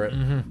a cigarette.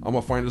 I'm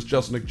gonna find this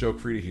Jeselnik joke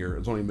for you to hear.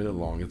 It's only a minute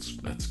long. It's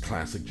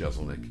classic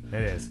Jeselnik.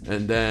 It is.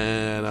 And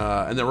then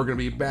we're gonna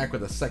be back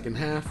with a second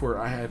half where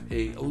I have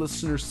a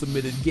listener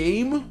submitted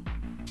game,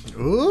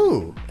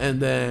 Ooh. and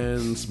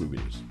then some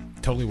movie news.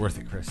 Totally worth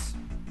it, Chris.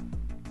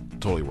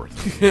 Totally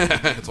worth it.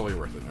 Totally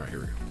worth it. All right, here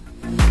we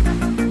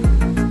go.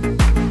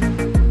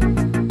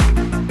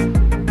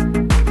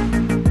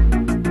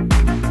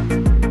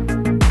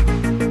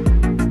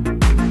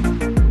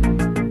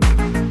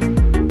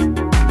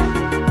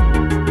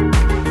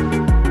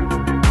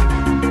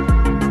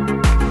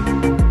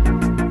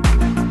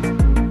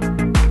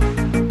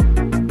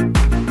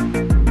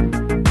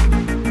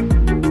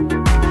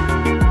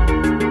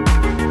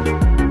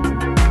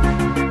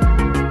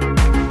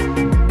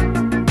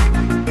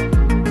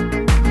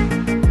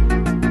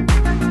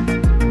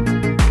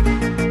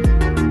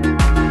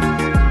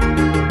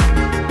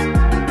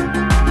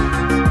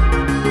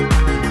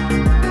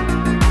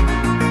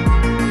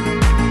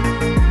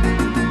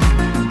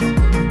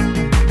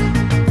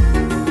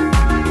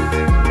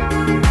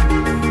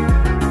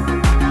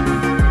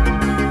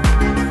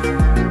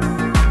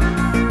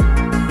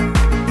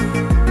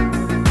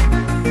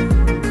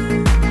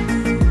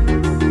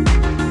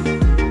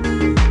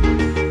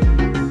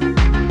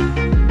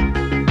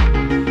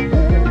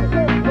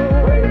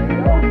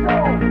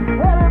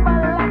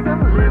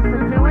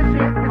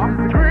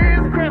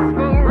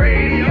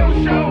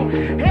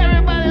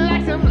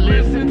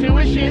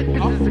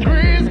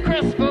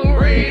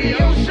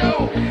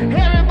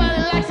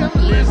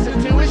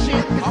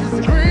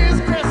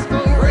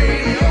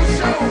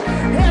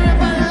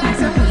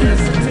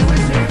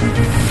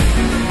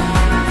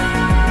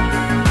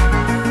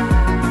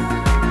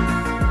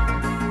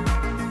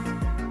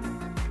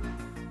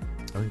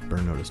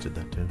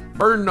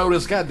 Burn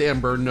Notice, goddamn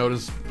Burn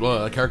Notice.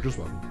 Characters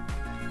Welcome.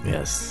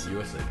 Yes.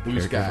 USA. Blue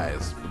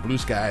Skies. The Blue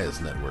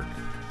Skies Network.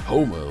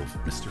 Home of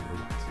Mr.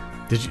 Robot.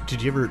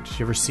 Did you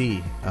ever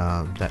see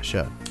that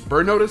show?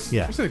 Burn Notice?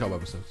 Yeah. I've seen a couple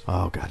episodes.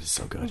 Oh God, it's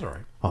so good. It was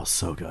alright. Oh,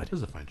 so good. It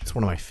was a fine show. It's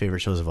one of my favorite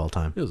shows of all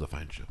time. It was a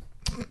fine show.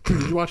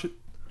 Did you watch it?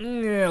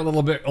 Yeah, a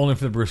little bit. Only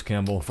for the Bruce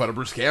Campbell. Fun of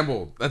Bruce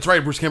Campbell. That's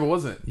right, Bruce Campbell,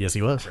 wasn't it? Yes,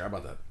 he was. Forgot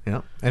about that.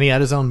 Yeah, and he had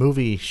his own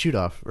movie Shoot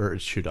Off.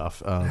 Side.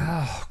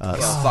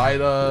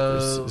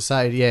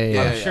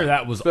 Yeah. I'm sure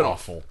that was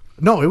awful.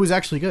 No, it was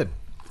actually good.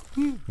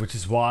 Which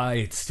is why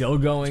it's still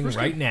going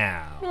right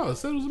now. Oh, I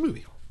said it was a movie.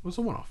 It was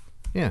a one-off.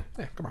 Yeah.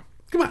 Yeah, come on.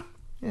 Come on.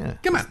 Yeah.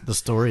 Come on. The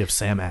story of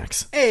Sam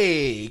Axe.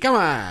 Hey, come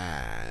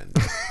on.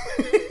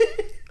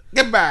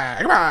 Come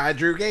on,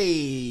 Drew. Hey,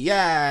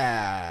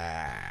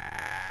 yeah.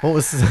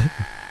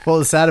 What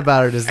was sad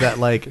about it is that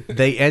like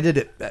they ended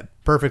it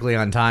perfectly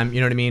on time. You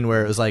know what I mean?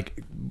 Where it was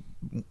like,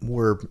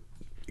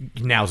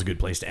 now's a good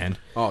place to end.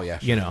 Oh yeah,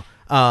 sure. You know.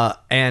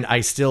 And I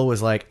still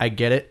was like, I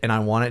get it, and I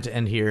want it to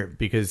end here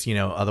because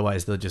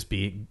otherwise they'll just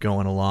be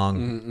going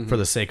along for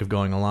the sake of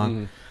going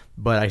along.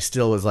 But I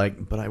still was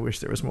like, but I wish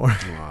there was more.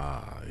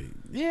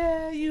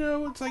 Yeah,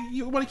 it's like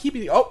you want to keep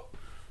it. Oh.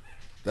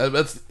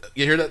 That's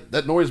you hear that?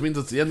 That noise means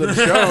it's the end of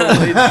the show.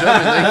 Ladies and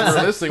gentlemen, thank you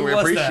for listening. We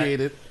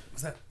appreciate it.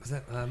 Was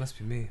that must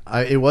be me.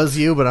 It was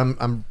you, but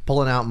I'm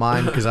pulling out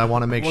mine because I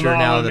want to make sure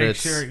now that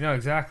it's no,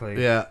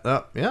 exactly. Yeah,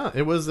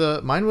 it was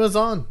mine was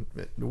on.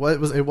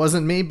 It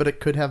wasn't me, but it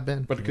could have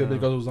been. But it could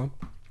have because it was on.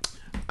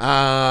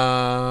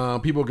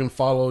 People can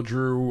follow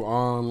Drew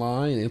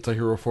online,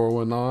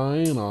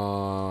 Antihero419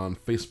 on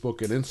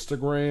Facebook and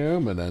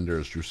Instagram, and then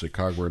there's Drew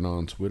Cogburn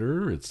on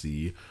Twitter. It's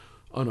the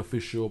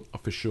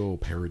official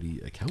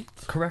parody account.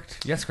 Correct.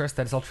 Yes, Chris,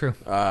 that is all true.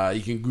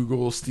 You can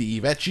Google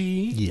Steve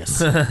Etchy. Yes.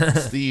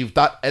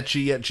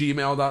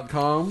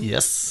 Steve.etchy@gmail.com.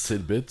 Yes.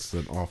 Tidbits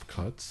and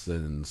offcuts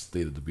and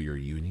State of the Beer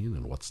Union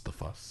and What's the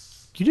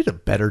Fuss. You did a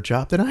better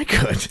job than I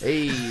could.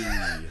 Hey.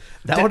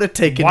 That would have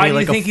taken Why me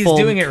like do you think a full...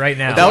 he's doing it right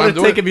now? That would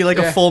have taken me like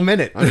a full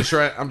minute. I'm just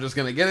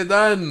going to get it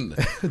done.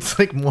 It's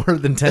like more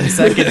than 10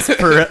 seconds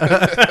per...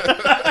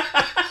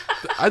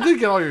 I did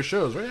get all your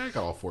shows, right? I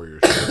got all 4 of your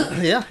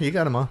shows. Yeah, you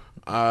got them all.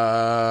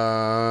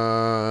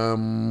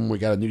 We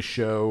got a new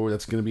show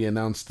that's going to be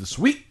announced this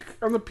week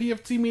on the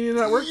PFT Media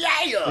Network.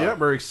 Yeah,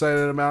 we're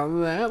excited about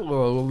that.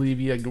 We'll leave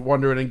you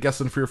wondering and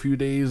guessing for a few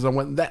days on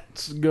what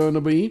that's going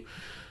to be.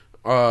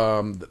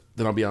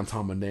 Then I'll be on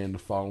Tom and Dan the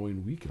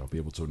following week, and I'll be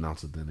able to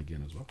announce it then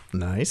again as well.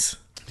 Nice.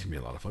 It's going to be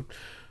a lot of fun.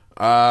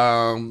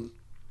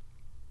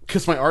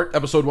 Kiss My Art,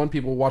 episode 1.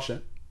 People watch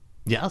that.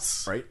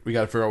 Yes. Right? We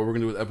got to figure out what we're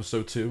going to do with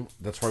episode 2.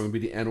 That's probably going to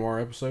be the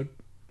Anwar episode,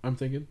 I'm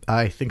thinking.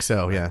 I think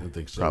so, yeah. I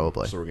think so.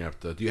 Probably. So we're going to have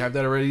to... Do you have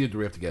that already, or do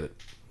we have to get it?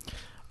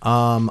 We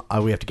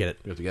have to get it.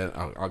 We have to get it?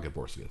 I'll get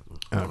Boris to get it.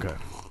 Okay.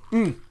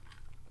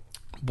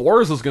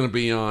 Boris is going to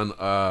be on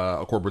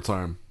A Corporate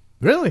Time.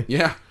 Really?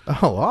 Yeah. Oh,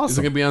 He's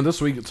awesome. going to be on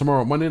this week,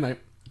 tomorrow, Monday night.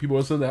 People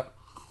listen to that.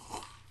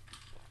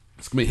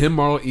 It's going to be him,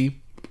 Marlo E.,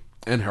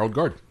 and Harold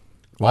Guard.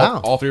 Wow.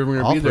 All 3 of them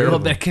are going to be A there little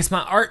bit of Kiss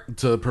My Art.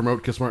 to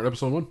promote Kiss My Art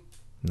episode 1.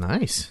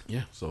 Nice.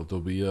 Yeah, so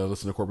they'll be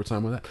listening to Corporate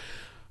Time with that.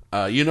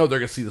 They're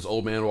going to see this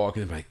old man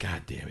walking and be like,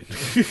 God damn it.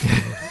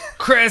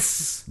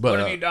 Chris, But, what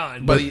have you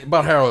done?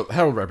 But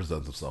Harold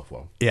represents himself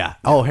well. Yeah.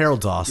 Oh,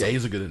 Harold's awesome. Yeah,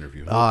 he's a good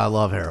interview. Oh, I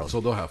love Harold.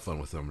 So they'll have fun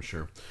with them, I'm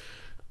sure.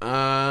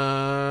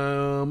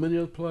 Any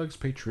other plugs?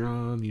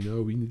 Patreon,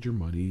 we need your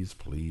monies,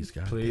 please.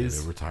 God Please.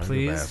 damn it, we're tired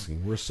Please. of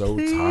asking. We're so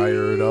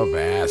tired of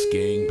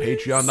asking.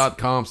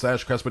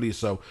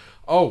 Patreon.com/Crespediso.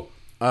 Oh,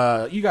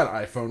 you got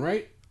an iPhone,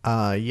 right?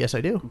 Yes, I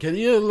do. Can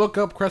you look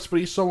up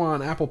Crespediso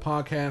on Apple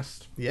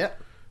Podcast Yeah.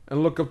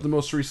 and look up the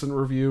most recent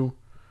review?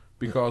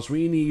 Because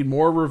we need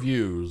more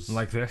reviews.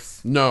 Like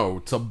this? No,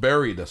 to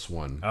bury this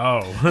one.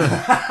 Oh.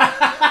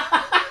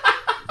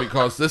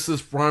 Because this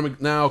is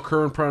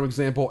current prime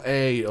example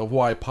A of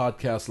why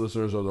podcast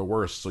listeners are the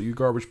worst. So you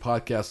garbage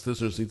podcast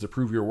listeners need to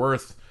prove your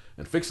worth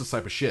and fix this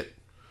type of shit.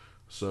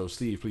 So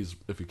Steve, please,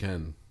 if you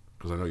can,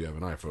 because I know you have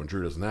an iPhone.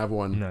 Drew doesn't have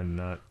one. No,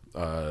 not.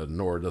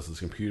 Nor does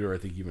his computer. I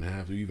think you even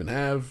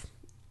have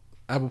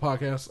Apple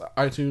Podcasts,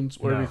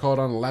 iTunes, whatever you call it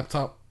on a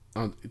laptop.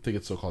 I think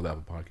it's still called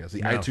Apple Podcasts.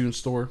 The iTunes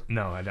store.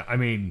 No, I don't. I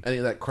mean, any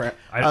of that crap.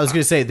 I was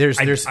going to say there's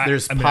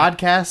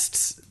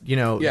podcasts,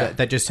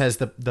 that just has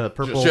the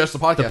purple just the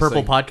podcast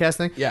purple thing. podcast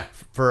thing. Yeah.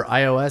 For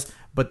iOS,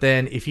 but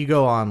then if you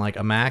go on like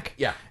a Mac,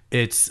 Yeah.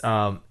 it's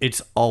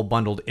all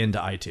bundled into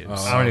iTunes.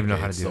 I don't even know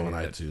how to it's do still it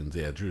on yet. iTunes.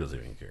 Yeah, Drew doesn't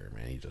even care,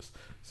 man. He's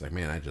like,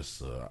 man,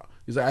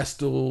 he's like, I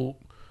still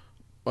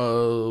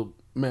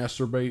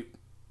masturbate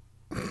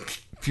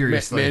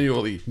Furiously.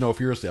 manually. No,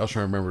 furiously. I was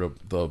trying to remember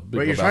the big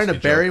Wait, you're trying to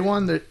Lebowski bury joke.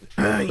 one that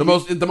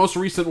the most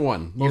recent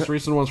one.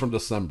 Recent one's from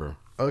December.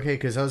 Okay,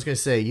 because I was going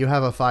to say you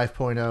have a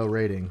 5.0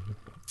 rating.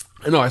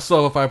 No, I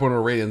still have a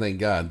 5.0 rating, thank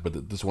God,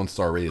 but this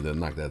 1-star rating didn't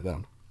knock that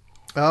down.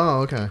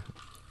 Oh, okay.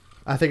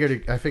 I figured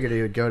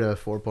it would go to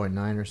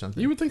 4.9 or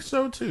something. You would think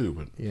so too,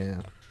 but Yeah.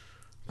 it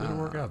didn't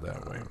work out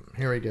that way.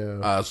 Here we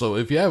go. So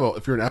if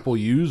you're an Apple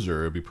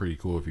user, it'd be pretty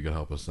cool if you could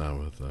help us out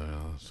with.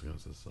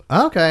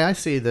 Okay, I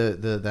see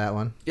the that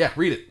one. Yeah,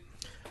 read it.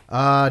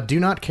 Do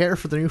not care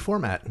for the new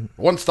format.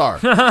 1 star.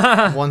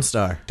 1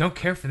 star. Don't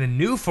care for the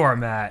new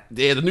format.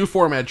 Yeah, the new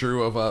format,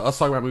 Drew, of us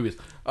talking about movies.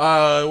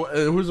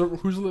 Who's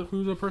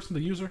the person, the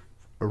user?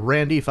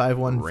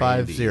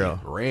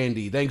 Randy5150.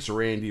 Randy. Thanks,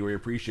 Randy. We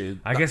appreciate it.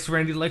 I guess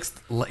Randy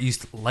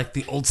used to like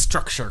the old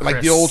structure, Chris.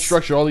 Like the old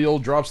structure, all the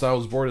old drops that I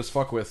was bored as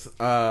fuck with.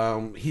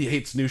 He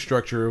hates new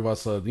structure of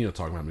us, talking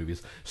about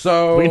movies.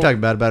 So We can talk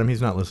bad about him.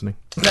 He's not listening.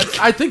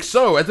 I think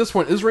so. At this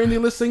point, is Randy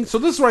listening? So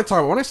this is what I talk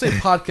about. When I say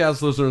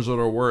podcast listeners are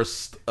the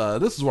worst,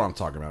 this is what I'm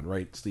talking about,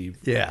 right, Steve?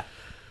 Yeah.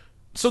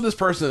 So this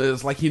person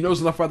is like, he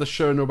knows enough about the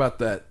show to know about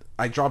that.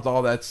 I dropped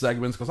all that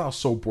segments because I was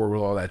so bored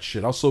with all that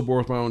shit. I was so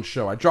bored with my own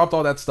show. I dropped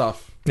all that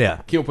stuff.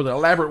 Yeah. Came up with an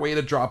elaborate way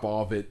to drop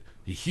all of it.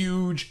 A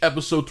huge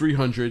episode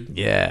 300.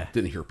 Yeah.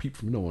 Didn't hear a peep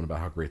from no one about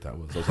how great that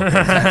was. That was a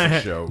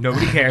fantastic show.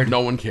 Nobody cared.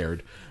 No one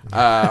cared.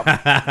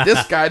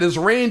 This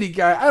Randy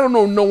guy, I don't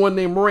know no one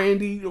named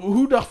Randy.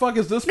 Who the fuck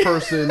is this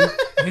person?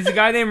 He's a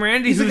guy named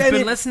Randy who's guy been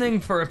named- listening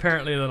for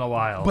apparently a little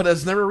while. But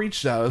has never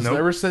reached out. Has Nope.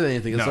 never said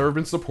anything. Has No. never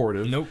been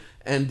supportive. Nope.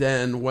 And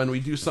then when we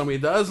do something he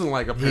doesn't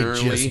like, He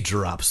apparently just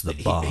drops the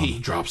bomb. He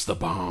drops the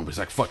bomb. He's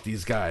like, "Fuck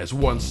these guys."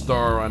 1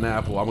 star on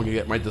Apple. I'm gonna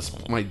get my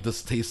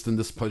distaste and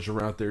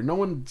displeasure out there. No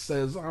one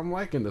says I'm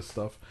liking this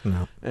stuff.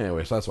 No.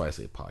 Anyway, so that's why I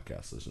say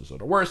podcast listeners are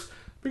the worst,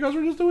 because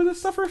we're just doing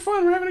this stuff for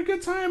fun. We're having a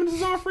good time, and this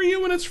is all for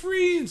you, and it's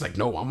free. It's like,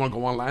 no, I'm gonna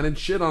go online and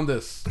shit on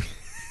this.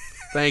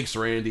 Thanks,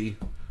 Randy.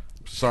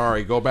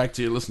 Sorry. Go back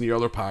to listen to your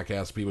other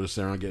podcasts. People just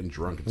sit around getting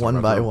drunk and talk One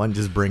about by their- one,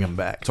 just bring them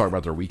back. talk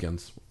about their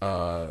weekends.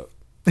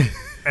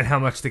 and how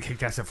much they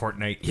kicked ass at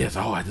Fortnite. Yes.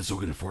 Oh, I did so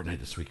good in Fortnite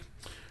this week.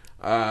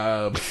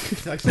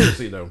 Like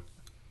seriously though,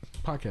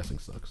 podcasting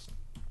sucks.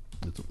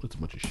 It's a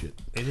bunch of shit.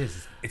 It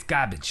is. It's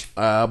garbage.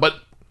 But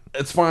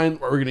it's fine.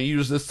 We're going to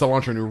use this to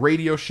launch our new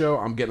radio show.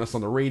 I'm getting us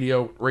on the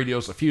radio.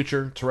 Radio's the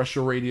future.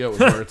 Terrestrial radio is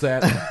where it's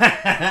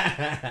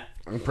at.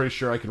 I'm pretty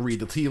sure I can read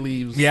the tea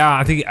leaves. Yeah,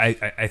 I think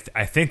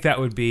I think that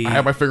would be I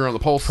have my finger on the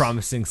pulse.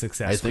 promising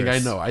success. I think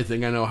Chris.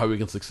 I know how we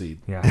can succeed.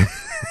 Yeah.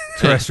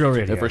 Terrestrial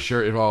radio. It for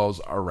sure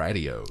involves a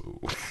radio.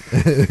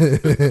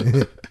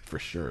 For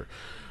sure.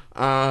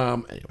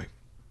 Anyway,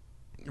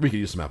 we could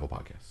use some Apple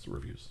Podcasts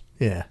reviews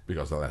Yeah.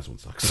 because the last one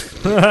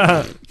sucks.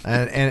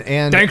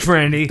 And Thanks,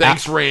 Randy.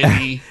 Thanks,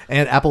 Randy.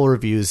 And Apple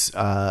reviews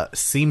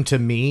seem to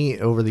me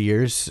over the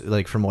years,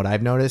 like from what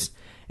I've noticed,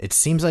 it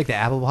seems like the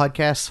Apple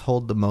podcasts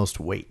hold the most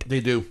weight.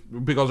 They do,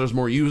 because there's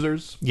more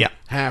users. Yeah.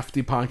 Half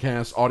the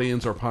podcast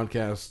audience are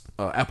podcast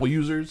Apple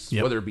users,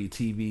 Yep. whether it be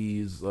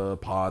TVs,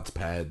 pods,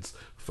 pads,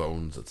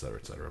 phones, etc.,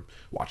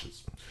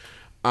 watches.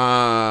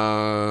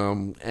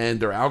 And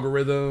their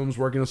algorithms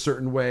work in a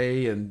certain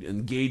way, and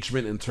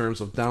engagement in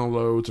terms of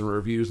downloads and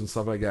reviews and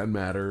stuff like that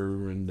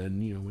matter. And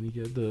then, when you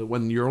get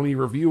when your only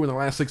review in the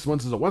last 6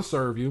 months is a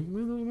 1-star review,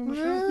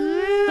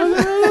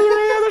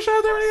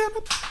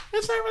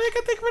 it's not really a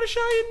good thing for the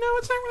show,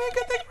 it's not really a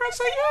good thing for us.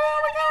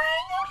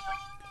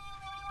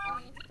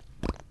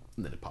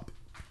 And then it pop.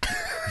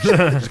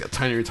 Just got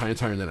tinier and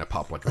tinier, and then it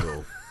pop like a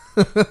little,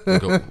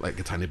 like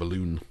a tiny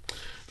balloon.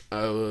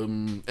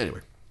 Anyway.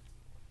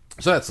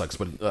 So that sucks,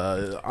 but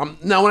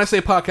now when I say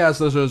podcast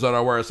listeners are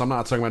the worst, I'm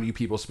not talking about you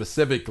people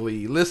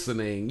specifically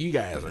listening. You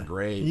guys are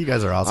great. You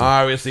guys are awesome.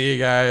 Obviously, you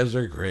guys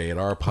are great.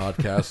 Our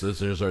podcast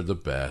listeners are the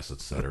best,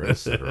 etc.,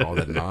 etc. All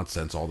that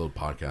nonsense all the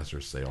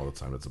podcasters say all the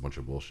time. It's a bunch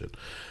of bullshit.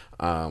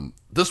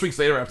 This week's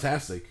Later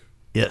Raptastic,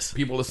 Yes.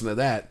 people listen to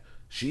that.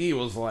 She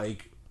was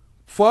like,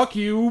 "Fuck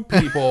you,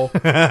 people.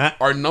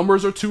 Our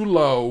numbers are too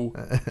low.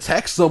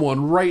 Text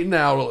someone right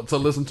now to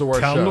listen to our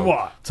Tell show. them to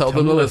watch. Tell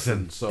them to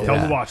listen." So Tell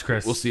them to watch,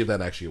 Chris. we'll see if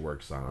that actually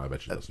works. I don't know. I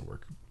bet you it doesn't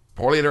work.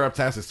 Poor Later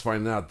Raptastic's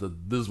finding out the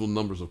dismal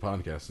numbers of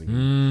podcasting.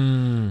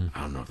 I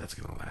don't know if that's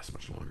going to last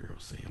much longer. We'll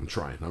see. I'm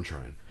trying.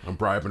 I'm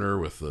bribing her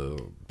with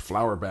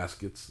flower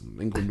baskets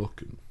and England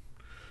Nook and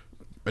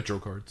Metro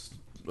cards.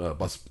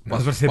 Bus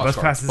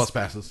passes? Bus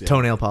passes. Yeah.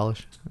 Toenail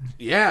polish.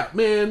 Yeah,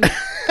 man.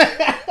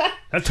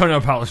 That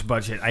toenail polish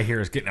budget, I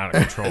hear, is getting out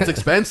of control. It's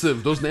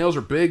expensive. Those nails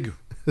are big.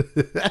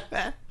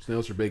 Those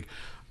nails are big.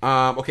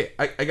 Okay,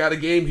 I got a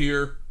game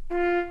here.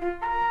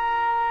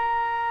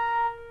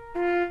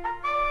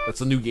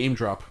 That's a new game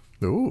drop.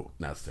 Ooh.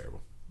 That's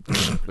terrible.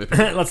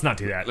 Let's not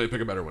do that. Let me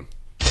pick a better one.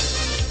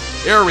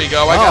 There we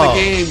go. I got Oh. a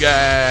game,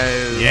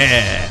 guys.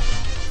 Yeah.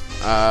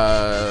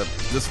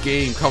 This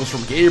game comes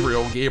from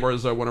Gabriel. Gabriel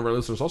is one of our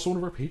listeners, also one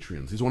of our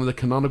patrons. He's one of the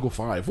Canonical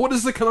Five. What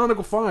is the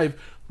Canonical Five?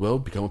 Well,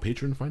 become a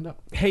patron and find out.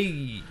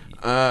 Hey.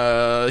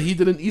 He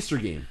did an Easter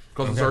game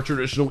because it's our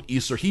traditional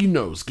Easter. He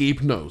knows.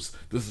 Gabe knows.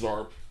 This is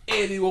our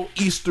annual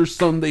Easter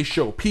Sunday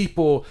show.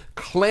 People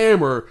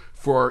clamor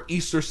for our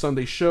Easter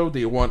Sunday show.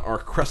 They want our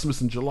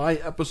Christmas in July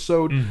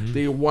episode.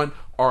 They want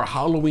our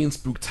Halloween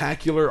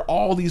Spooktacular.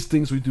 All these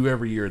things we do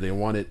every year. They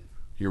want it.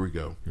 Here we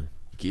go.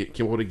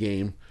 Came up with a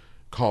game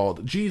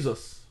called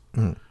Jesus,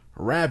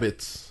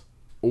 Rabbits,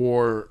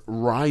 or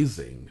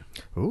Rising.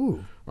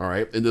 Ooh. All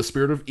right, in the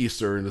spirit of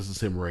Easter, and this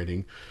is him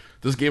writing,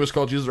 this game is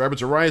called Jesus,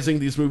 Rabbits Are Rising.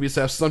 These movies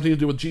have something to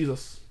do with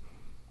Jesus,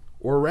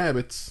 or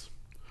rabbits,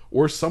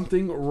 or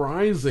something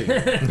rising.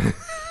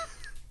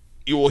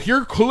 You will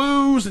hear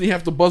clues, and you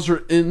have to buzz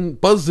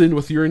in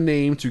with your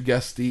name to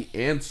guess the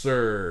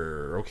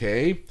answer.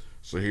 Okay?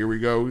 So here we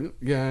go,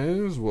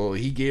 guys. Well,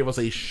 he gave us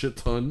a shit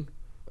ton.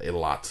 A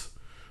lot.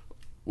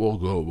 We'll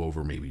go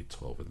over maybe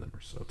 12 of them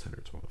or so, 10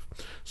 or 12.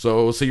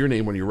 So say your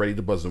name when you're ready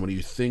to buzz in, when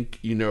you think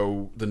you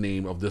know the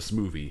name of this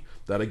movie.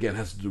 That, again,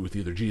 has to do with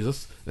either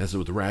Jesus, it has to do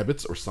with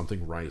rabbits, or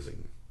something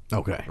rising.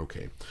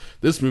 Okay.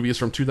 This movie is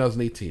from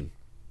 2018.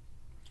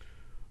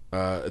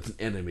 It's an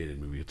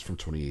animated movie. It's from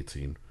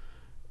 2018.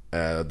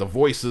 The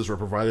voices were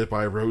provided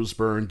by Rose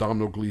Byrne,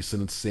 Domhnall Gleeson,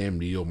 and Sam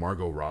Neill,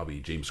 Margot Robbie,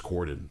 James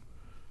Corden.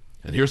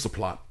 And here's the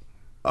plot.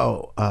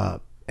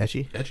 Etchy?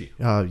 Etchy.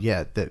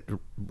 Yeah, the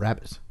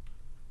rabbits.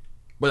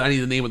 But I need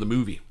the name of the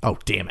movie. Oh,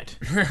 damn it.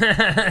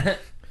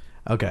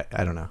 Okay,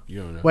 I don't know.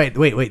 You don't know. Wait.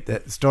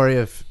 The story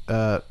of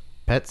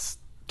Pets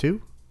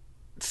 2?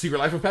 Secret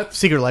Life of Pets?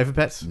 Secret Life of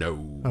Pets?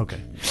 No.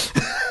 Okay.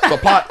 The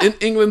plot: in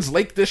England's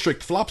Lake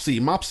District, Flopsy,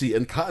 Mopsy,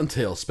 and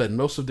Cottontail spend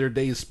most of their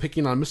days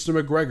picking on Mr.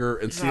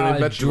 McGregor and stealing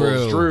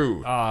vegetables.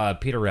 Drew.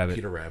 Peter Rabbit.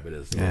 Peter Rabbit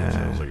is.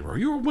 I was like, bro,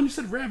 when you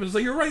said rabbit, it's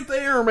like, you're right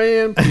there,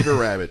 man. Peter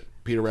Rabbit.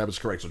 Peter Rabbit's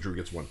correct, so Drew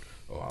gets one.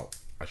 Oh,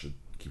 I should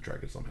keep track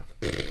of it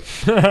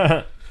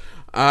somehow.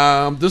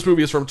 This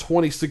movie is from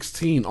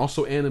 2016,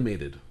 also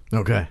animated.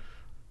 Okay.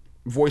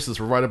 Voices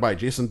provided by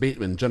Jason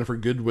Bateman, Jennifer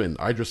Goodwin,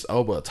 Idris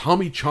Elba,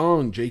 Tommy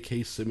Chong,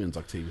 J.K. Simmons,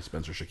 Octavia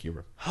Spencer,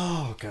 Shakira.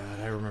 Oh, God,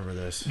 I remember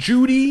this.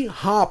 Judy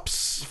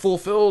Hopps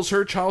fulfills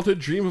her childhood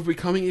dream of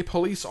becoming a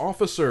police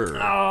officer.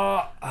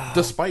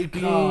 Despite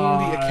being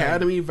the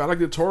Academy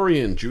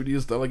valedictorian, Judy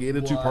is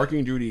delegated to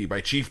parking duty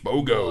by Chief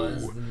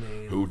Bogo,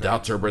 who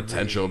doubts her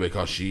potential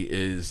because she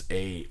is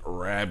a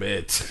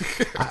rabbit.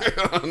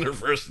 On her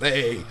first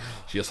day,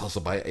 she is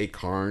hustled by a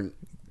con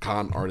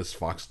artist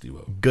Fox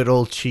duo. Good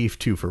old Chief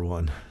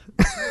 2-for-1.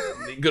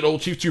 Good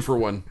old Chief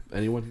 2-for-1.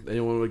 Anyone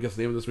want to guess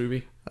the name of this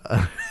movie?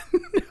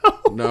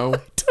 No.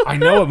 I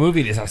know what movie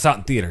it is. I saw it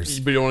in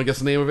theaters. But you don't want to guess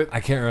the name of it? I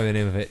can't remember the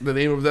name of it. The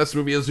name of this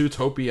movie is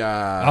Zootopia.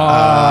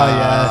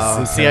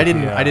 Yes. See, I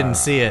didn't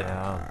see it.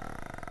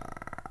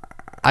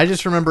 I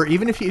just remember,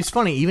 even if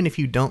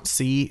you don't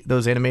see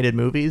those animated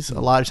movies, a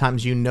lot of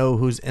times you know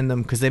who's in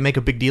them because they make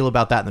a big deal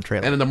about that in the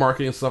trailer. And in the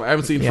marketing and stuff. I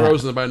haven't seen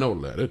Frozen, but I know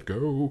Let It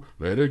Go,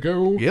 Let It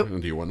Go. Yep.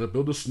 And Do You Want to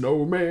Build a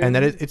Snowman? And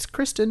that it's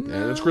Kristen.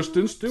 And it's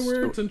Kristen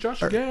Stewart and Josh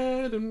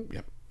Gad. And,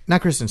 yep.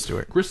 Not Kristen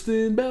Stewart.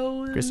 Kristen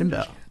Bell. Kristen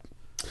Bell.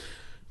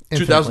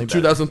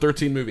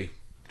 2013 movie.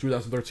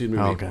 2013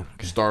 movie. Oh, okay.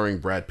 Starring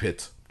Brad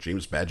Pitt,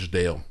 James Badge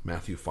Dale,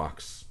 Matthew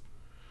Fox,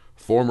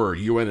 former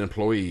UN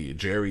employee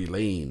Jerry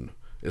Lane,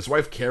 his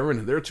wife Karen,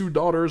 and their two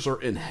daughters are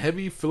in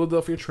heavy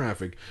Philadelphia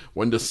traffic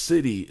when the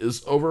city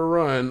is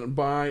overrun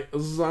by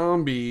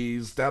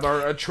zombies that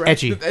are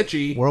attracted.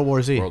 Etchy. World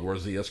War Z. World War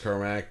Z is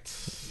correct.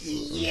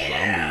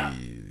 Yeah.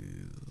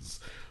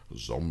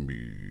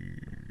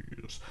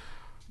 Zombies.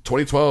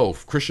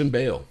 2012, Christian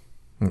Bale.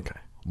 Okay.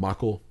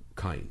 Michael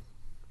Caine.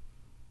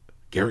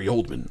 Gary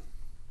Oldman.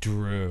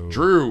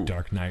 Drew.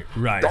 Dark Knight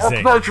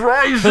Rising. Dark Knight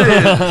Rising.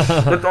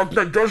 The Dark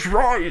Knight does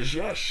rise.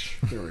 Yes.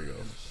 There we go.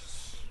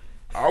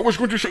 I was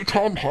going to say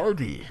Tom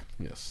Hardy.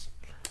 Yes.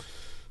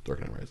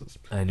 Dark Knight Rises.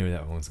 I knew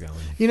that one was going.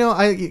 You know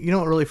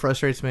what really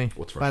frustrates me?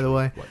 What's by the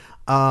way? What?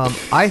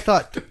 I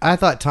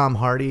thought Tom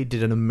Hardy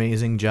did an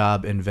amazing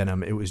job in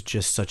Venom. It was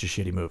just such a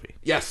shitty movie.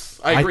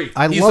 Yes, I agree.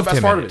 I he's loved the best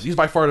him part in of it. it. He's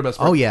by far the best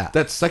part. Oh, yeah.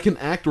 That second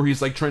act where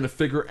he's like trying to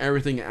figure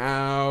everything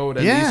out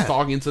and Yeah. he's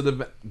talking to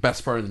the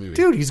best part of the movie.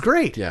 Dude, he's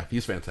great. Yeah,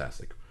 he's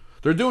fantastic.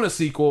 They're doing a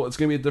sequel. It's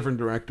going to be a different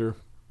director.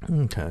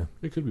 Okay.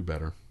 It could be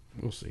better.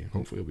 We'll see.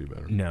 Hopefully it'll be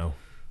better. No.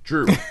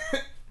 Drew.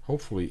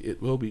 Hopefully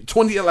it will be.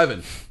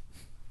 2011.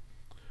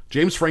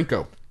 James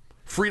Franco,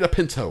 Frida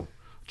Pinto,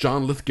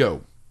 John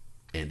Lithgow,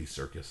 Andy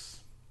Serkis.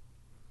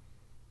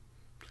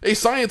 A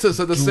scientist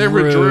at the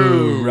Sanford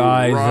Drew.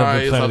 Rise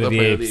of the Planet of the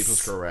Apes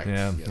is correct.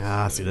 Yeah.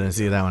 Yes. See, didn't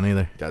see that one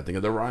either. Gotta think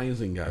of the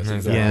Rising, guys. Think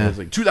of Yeah. the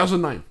Rising.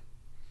 2009.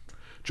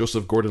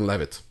 Joseph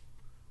Gordon-Levitt,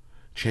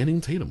 Channing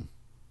Tatum,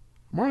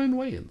 Marlon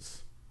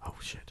Wayans, Oh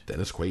shit.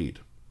 Dennis Quaid.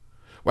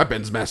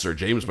 Weapons Master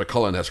James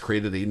McCullen has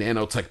created a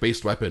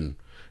nanotech-based weapon,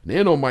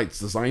 nanomites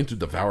designed to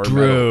devour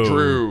metal.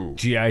 Drew.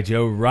 G.I.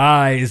 Joe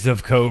Rise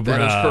of Cobra.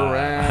 That is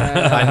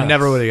correct. I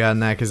never would have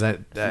gotten that because I You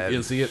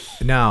didn't see it?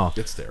 no.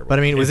 It's terrible. But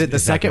I mean, was it the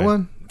It's not second good.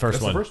 one?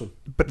 First That's one. the first one.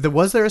 But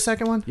was there a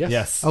second one?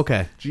 Yes.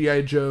 Okay.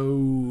 G.I.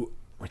 Joe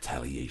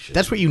Retaliation.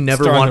 That's what you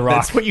never Starring want. The Rock.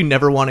 That's what you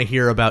never want to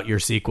hear about your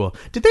sequel.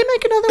 Did they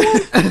make another one?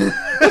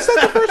 Was that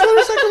the first one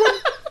or second one?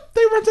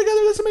 They run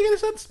together. Doesn't make any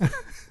sense.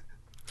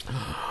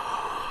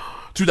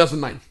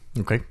 2009.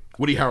 Okay.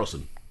 Woody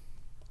Harrelson,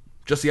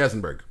 Jesse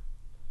Eisenberg,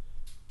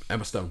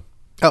 Emma Stone,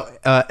 Oh,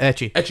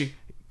 Etchy. Etchy.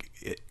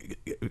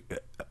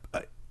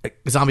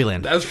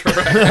 Zombieland. That's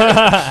correct.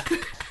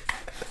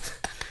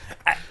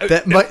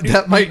 That might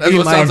That's be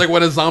what my sounds like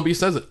when a zombie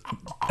says it.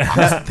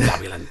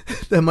 Zombieland.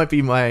 that might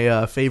be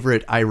my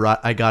favorite.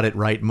 I got it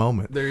right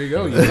moment. There you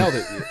go. You nailed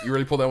it. You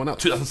really pulled that one out.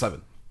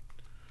 2007.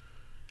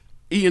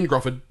 Ian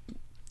Grufford,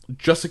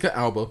 Jessica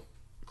Alba,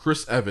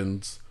 Chris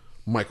Evans,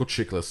 Michael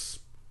Chiklis,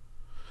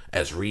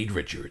 as Reed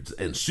Richards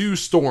and Sue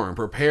Storm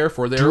prepare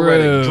for their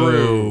wedding.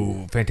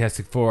 Drew.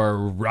 Fantastic Four,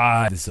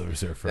 Rod the Silver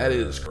Surfer. That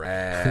is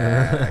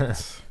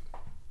correct.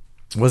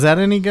 Was that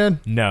any good?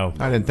 No.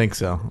 I didn't think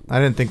so. I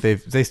didn't think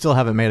they still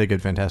haven't made a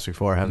good Fantastic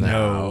Four, have they?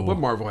 No. But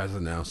Marvel has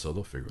it now, so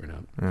they'll figure it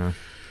out. Yeah.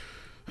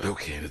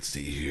 Okay, let's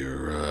see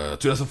here.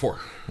 2004.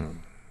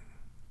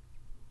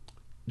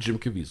 Jim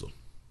Caviezel.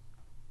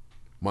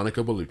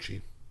 Monica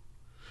Bellucci.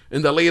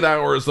 In the late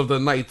hours of the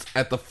night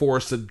at the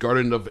forested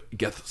Garden of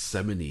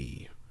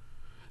Gethsemane,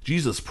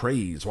 Jesus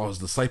prays while his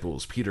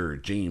disciples, Peter,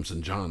 James,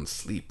 and John,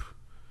 sleep.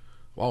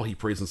 While he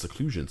prays in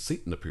seclusion,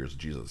 Satan appears to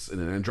Jesus in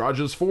an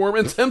androgynous form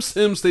and tempts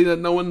him, stating that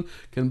no one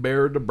can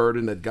bear the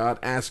burden that God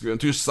asks him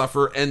to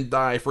suffer and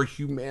die for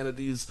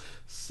humanity's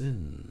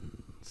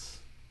sins.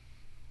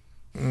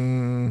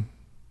 Are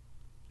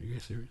you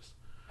guys serious?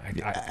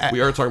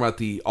 We are talking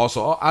about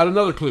also add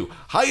another clue.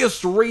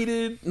 Highest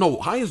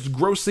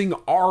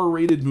grossing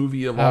R-rated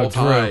movie of all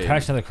time.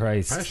 Passion of the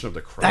Christ. Passion of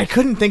the Christ. I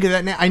couldn't think of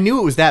that name. I knew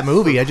it was that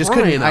movie. I just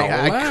couldn't.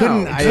 I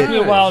couldn't. It took me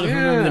a while to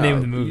remember the name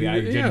of the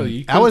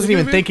movie. I wasn't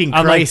even thinking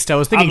Christ. I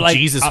was thinking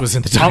Jesus was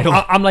in the title.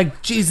 I'm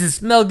like,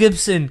 Jesus, Mel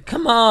Gibson,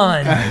 come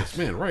on.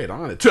 Man, right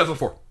on it.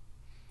 2004.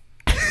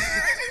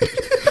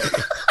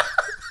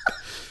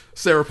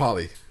 Sarah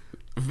Polley.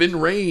 Vin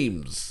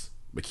Rhames.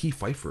 McKee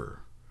Pfeiffer.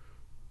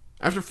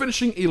 After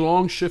finishing a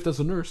long shift as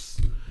a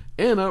nurse,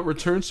 Anna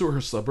returns to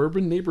her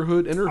suburban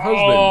neighborhood and her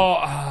husband.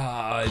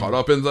 Caught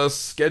up in the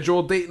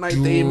scheduled date night,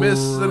 they miss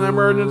an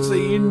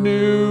emergency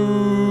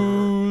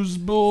news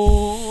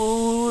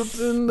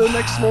bulletin. The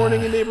next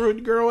morning, a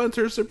neighborhood girl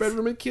enters her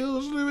bedroom and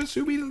kills Lewis,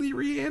 who immediately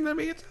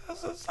reanimates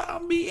as a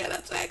zombie and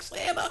attacks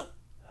Anna.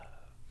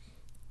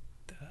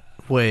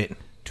 Wait.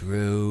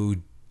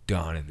 Drew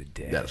Dawn of the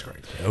Dead. That's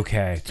correct.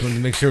 Okay. Just wanted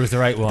to make sure it was the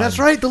right one. That's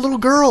right, the little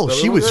girl.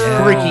 She was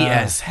freaky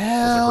as hell.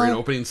 It was a great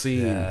opening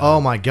scene. Yeah.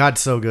 Oh my God,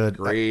 so good.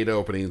 Great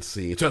opening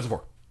scene.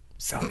 2004.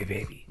 Zombie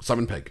Baby.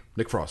 Simon Pegg.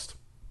 Nick Frost.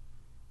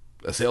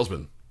 A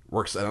salesman.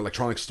 Works at an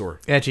electronics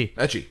store. Etchy.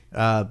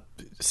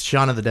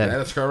 Shaun of the Dead.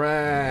 That's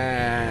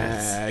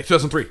correct.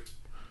 2003.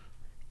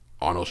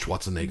 Arnold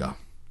Schwarzenegger.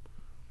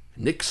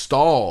 Nick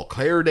Stahl.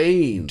 Claire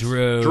Danes.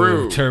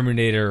 Drew.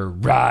 Terminator.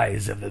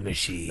 Rise of the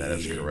Machine. That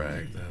is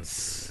correct.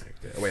 That's...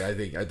 Wait, I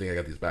think I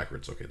got these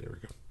backwards. Okay, there we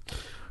go.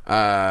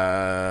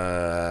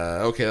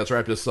 Okay, let's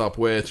wrap this up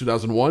with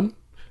 2001.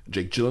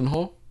 Jake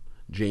Gyllenhaal,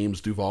 James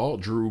Duval,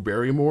 Drew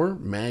Barrymore,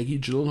 Maggie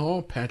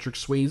Gyllenhaal, Patrick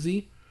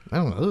Swayze.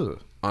 Oh,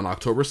 On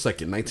October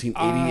 2nd,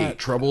 1988,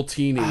 troubled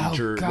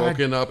teenager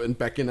woken up and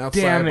beckoned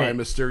outside by a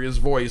mysterious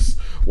voice.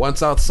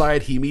 Once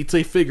outside, he meets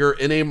a figure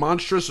in a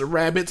monstrous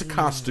rabbit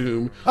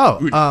costume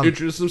who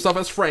introduces himself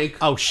as Frank.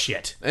 Oh,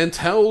 shit. And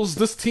tells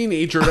this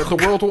teenager that the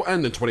world will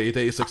end in 28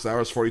 days, 6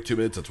 hours, 42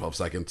 minutes, and 12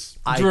 seconds.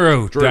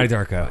 Drew. Donnie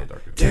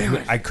Darko. Damn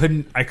it. I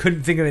couldn't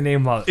think of the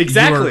name while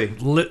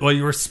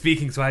you were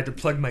speaking, so I had to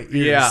plug my ears.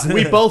 Yeah,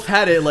 we both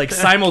had it like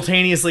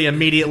simultaneously,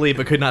 immediately,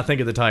 but could not think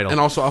of the title. And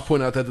also, I'll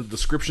point out that the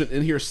description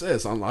in here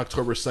says, on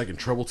October 2nd,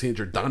 troubled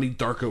teenager Donnie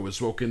Darko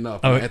is woken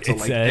up. I had to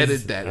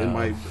edit that in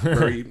my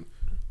very...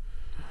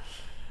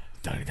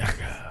 Donnie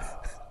Darko.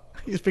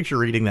 I just picture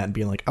reading that and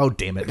being like, oh,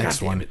 damn it,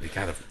 next one.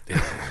 I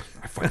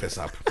fucked this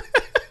up.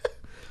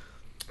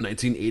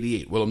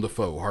 1988, Willem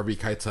Dafoe, Harvey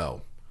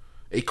Keitel.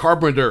 A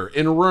carpenter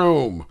in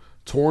Rome,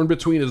 torn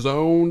between his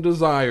own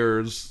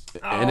desires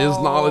and his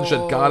knowledge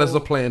that God has a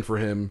plan for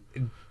him.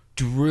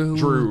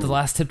 Drew, The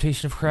Last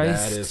Temptation of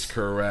Christ. That is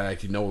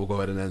correct. We'll go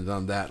ahead and end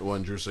on that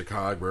one. Drew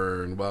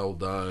Cogburn, well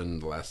done.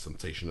 The Last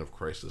Temptation of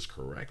Christ is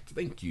correct.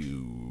 Thank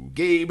you,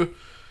 Gabe.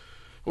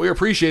 We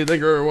appreciate it.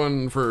 Thank you,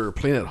 everyone, for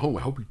playing at home.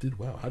 I hope you did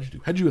well. How'd you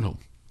do? How'd you do at home?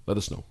 Let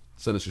us know.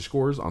 Send us your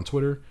scores on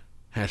Twitter.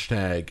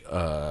 Hashtag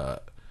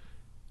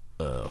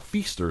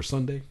Feaster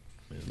Sunday.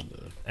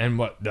 And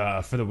what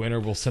for the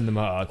winner, we'll send them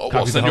a copy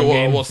we'll of the home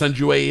game. We'll send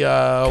you a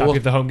copy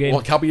of the home game.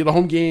 Copy of the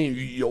home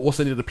game. We'll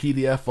send you the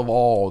PDF of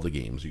all the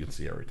games. You can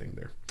see everything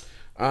there.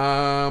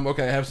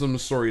 Okay, I have some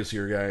stories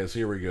here, guys.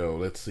 Here we go.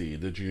 Let's see.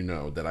 Did you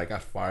know that I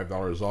got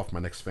 $5 off my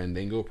next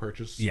Fandango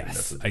purchase?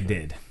 Yes, I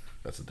did.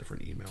 That's a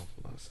different email.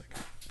 Hold on a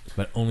second.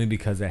 But only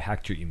because I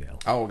hacked your email.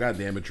 Oh, God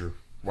damn it, Drew.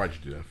 Why'd you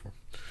do that for?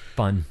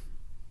 Fun.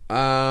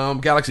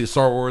 Galaxy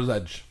Star Wars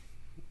Edge.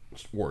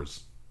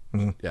 Wars.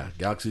 Mm-hmm. Yeah,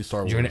 Galaxy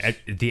Star Wars. You're gonna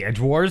the Edge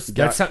Wars?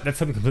 That's something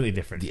completely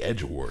different. The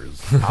Edge Wars.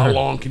 How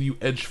long can you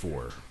edge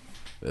for?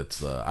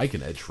 It's I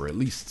can edge for at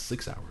least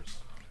 6 hours.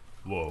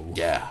 Whoa.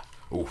 Yeah.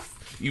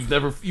 Oof. You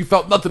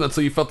felt nothing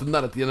until you felt the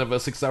nut at the end of a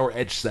 6-hour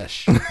edge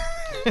sesh.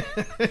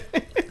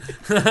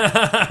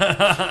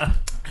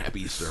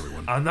 Happy Easter,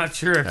 everyone. I'm not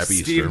sure if Happy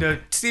Steve Easter. knows.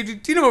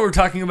 Steve, do you know what we're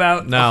talking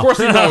about? No. Of course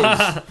he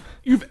knows.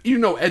 You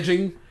know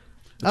edging.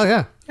 Oh,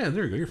 yeah. Yeah,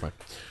 there you go. You're fine.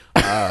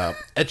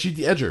 Etchy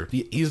the Edger.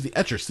 He's the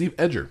Etcher. Steve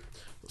Edger.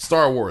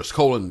 Star Wars,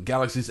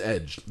 Galaxy's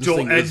Edge.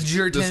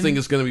 This thing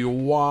is going to be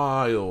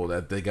wild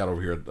that they got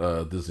over here at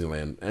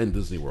Disneyland and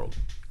Disney World.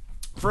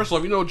 First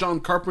off,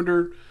 John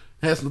Carpenter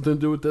has nothing to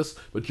do with this,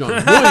 but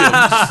John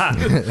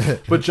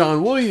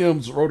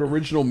Williams wrote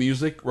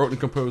and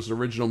composed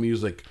original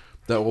music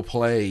that will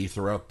play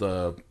throughout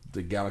the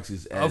the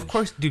Galaxy's Edge. Of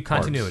course, do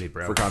continuity,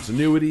 parks bro. For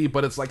continuity,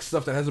 but it's like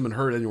stuff that hasn't been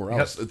heard anywhere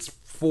else. It's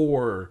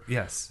for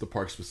the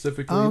park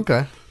specifically. Oh,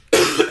 okay.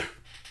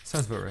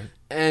 Sounds about right.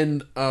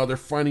 And they're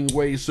finding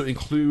ways to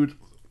include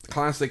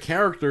classic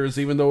characters,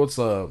 even though it's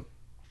a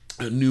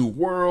new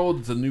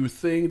world, it's a new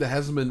thing that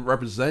hasn't been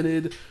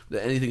represented,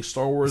 anything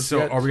Star Wars So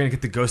yet. are we going to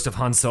get the Ghost of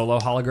Han Solo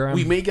hologram?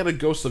 We may get a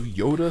Ghost of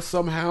Yoda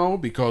somehow,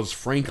 because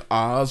Frank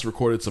Oz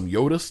recorded some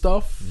Yoda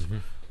stuff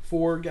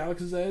for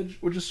Galaxy's Edge,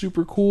 which is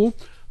super cool.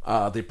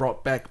 They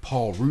brought back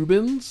Paul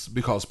Rubens,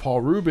 because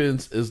Paul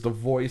Rubens is the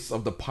voice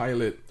of the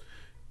pilot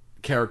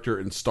character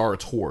in Star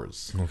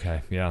Tours.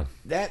 Okay, yeah.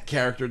 That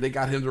character, they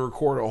got him to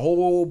record a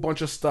whole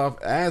bunch of stuff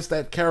as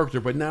that character,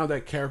 but now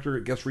that character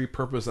gets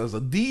repurposed as a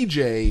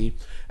DJ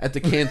at the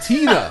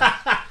cantina.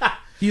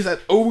 He's at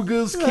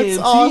Oga's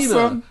Cantina.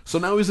 Awesome. So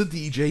now he's a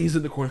DJ. He's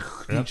in the corner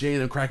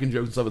DJing and cracking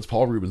jokes and stuff. It's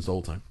Paul Rubens the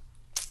whole time.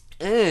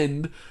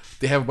 And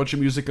they have a bunch of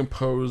music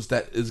composed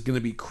that is going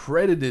to be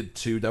credited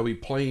to, that we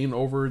playing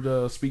over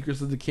the speakers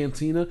of the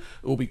cantina. It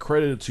will be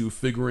credited to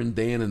Figurin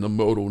Dan and the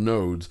Moto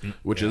Nodes,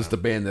 which is the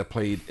band that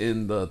played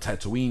in the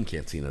Tatooine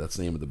cantina. That's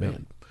the name of the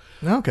band.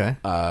 Okay.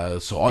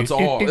 So it's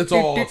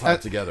all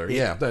tied together.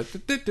 Yeah.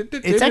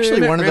 It's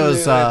actually one of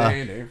those.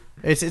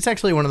 It's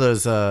actually one of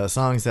those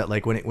songs that,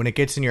 like, when it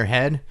gets in your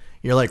head,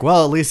 you're like,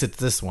 well, at least it's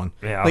this one.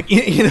 Yeah. Like,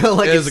 you know,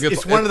 like It is a good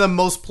it's song. one of the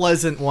most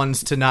pleasant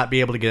ones to not be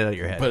able to get out of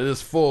your head. But it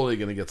is fully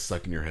going to get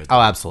stuck in your head.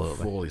 Oh,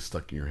 absolutely. Fully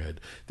stuck in your head.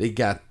 They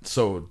got,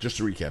 so just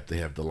to recap, they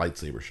have the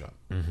lightsaber shop,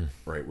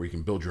 right, where you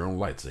can build your own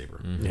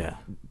lightsaber. Yeah.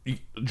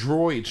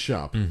 Droid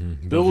shop.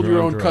 Build your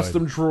own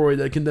custom droid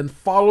that can then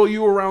follow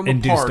you around the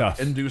And do park stuff.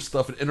 and do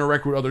stuff and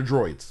interact with other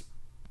droids.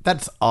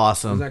 That's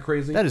awesome. Isn't that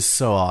crazy? That is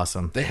so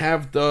awesome. They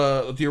have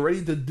the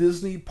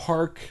Disney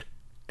Park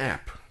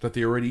app that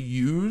they already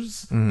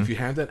use. If you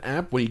have that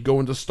app, when you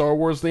go into Star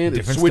Wars Land,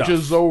 Different it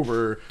switches stuff.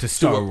 over To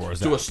Star Wars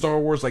to a app. Star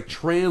Wars like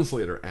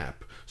translator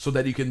app, so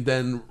that you can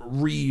then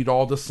read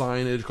all the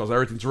signage, because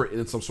everything's written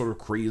in some sort of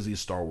crazy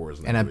Star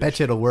Wars. And I bet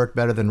you it'll work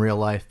better than real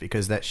life,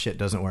 because that shit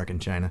doesn't work in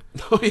China.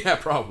 Oh yeah,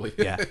 probably.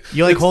 Yeah.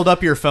 You like hold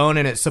up your phone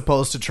and it's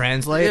supposed to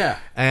translate. Yeah.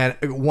 And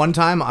one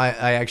time I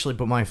actually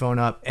put my phone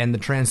up and the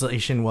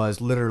translation was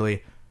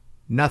literally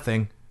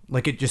nothing.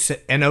 Like it just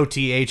said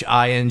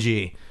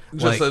NOTHING.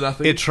 Just said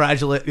nothing? It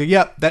translated.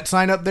 Yep, that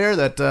sign up there,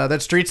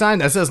 that street sign,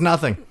 that says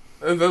nothing.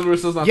 And then it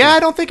says nothing. Yeah, I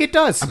don't think it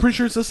does. I'm pretty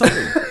sure it says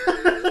something.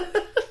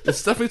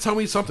 It's definitely telling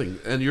me something,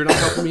 and you're not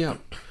helping me out.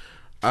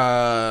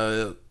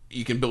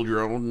 You can build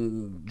your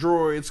own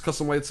droids,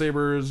 custom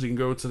lightsabers. You can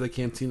go to the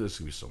cantina. There's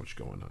gonna be so much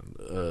going on.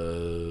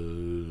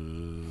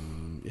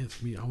 Yeah,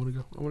 it's me. I want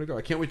to go.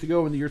 I can't wait to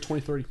go in the year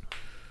 2030.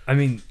 I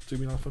mean, It's gonna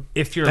be a lot of fun.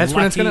 if you're That's lucky,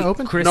 when it's gonna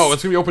open? Chris, No,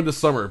 it's gonna be open this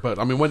summer. But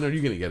I mean, when are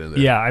you gonna get in there?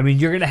 yeah, I mean,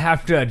 you're going to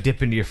have to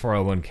dip into your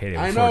 401k.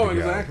 I before know to go.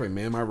 exactly,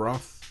 man. My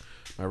Roth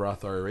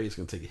IRA is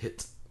gonna take a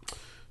hit,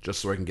 just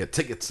so I can get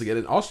tickets to get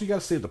in. Also, you got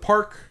to stay at the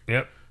park,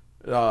 Yep.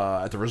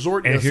 at the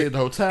resort. You And got to if stay at the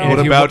hotel. and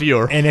if you-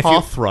 and if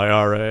you-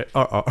 IRA?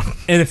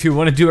 And if you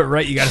want to do it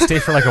right, you got to stay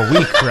for like a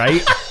week,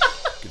 right?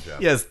 Good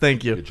job. Yes,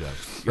 thank you. Good job.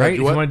 Right? If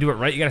you what? want to do it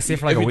right, you got to stay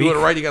for like If a you week. do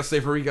it right, you got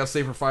to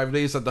stay for 5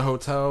 days at the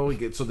hotel. You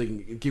get, so they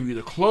can give you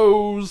the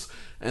clothes,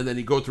 and then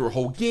you go through a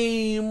whole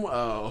game,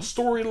 a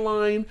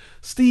storyline.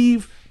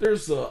 Steve,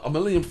 there's a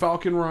Millennium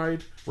Falcon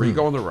ride where you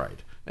go on the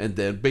ride, and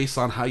then based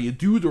on how you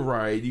do the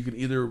ride, you can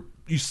either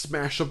you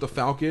smash up the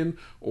Falcon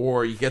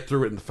or you get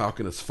through it and the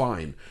Falcon is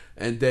fine.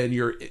 And then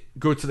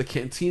go to the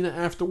cantina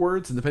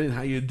afterwards, and depending on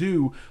how you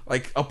do,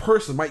 like a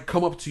person might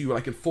come up to you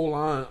like in full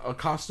on a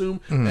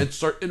costume and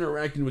start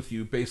interacting with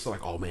you based on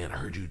like, oh man, I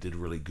heard you did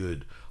really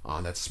good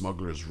on that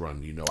smuggler's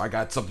run. You know, I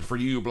got something for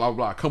you. Blah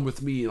blah. Come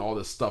with me and all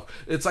this stuff.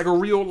 It's like a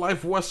real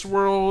life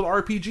Westworld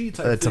RPG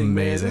type. That's thing,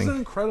 amazing. Man. Isn't that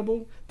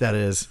incredible? That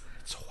is.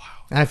 It's wild.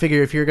 And I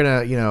figure if you're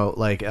gonna,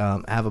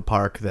 have a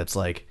park that's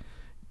like,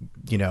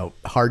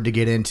 hard to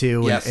get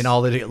into, Yes. and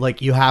all that,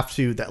 like you have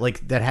to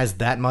that has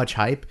that much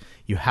hype,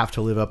 you have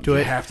to live up to You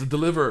it, have to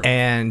deliver.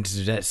 and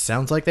that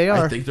sounds like they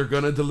are. I think they're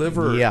gonna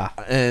deliver. Yeah.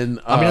 And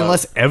I mean,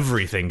 unless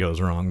everything goes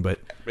wrong, but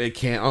it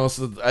can't.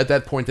 Also, at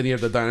that point, then you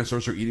have the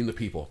dinosaurs are eating the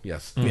people.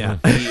 Yes. yeah.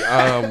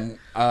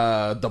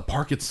 The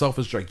park itself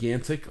is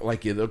gigantic.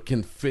 Like it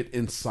can fit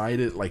inside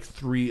it like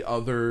 3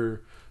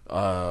 other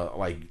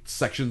like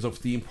sections of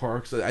theme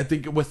parks. I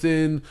think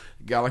within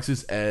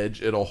Galaxy's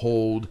Edge, it'll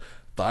hold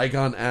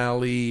Diagon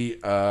Alley,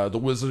 the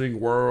Wizarding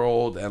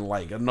World, and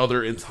like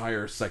another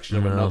entire section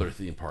of another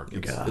theme park.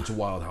 It's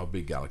wild how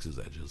big Galaxy's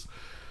Edge is.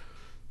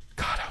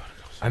 God, I want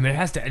to go. I mean, it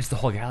has to edge the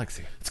whole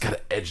galaxy. It's got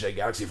to edge that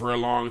galaxy for a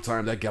long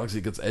time. That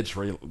galaxy gets edged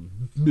for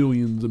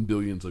millions and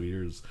billions of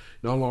years.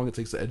 You know how long it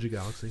takes to edge a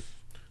galaxy?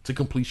 To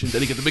completion.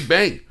 Then you get the Big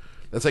Bang.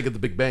 That's how you get the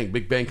Big Bang.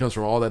 Big Bang comes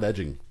from all that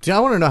edging. See, I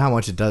want to know how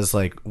much it does,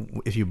 like,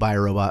 if you buy a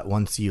robot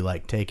once you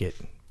like take it.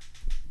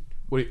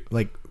 What do you,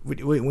 Like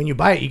when you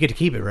buy it, you get to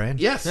keep it, right?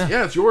 yes,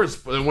 yeah, it's yours.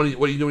 But then what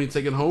do you do when you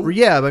take it home?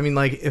 Yeah, but I mean,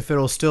 like, if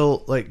it'll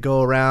still like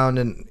go around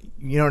and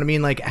You know what I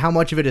mean? Like, how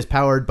much of it is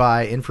powered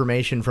by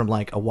information from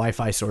like a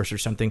Wi-Fi source or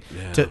something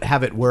to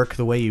have it work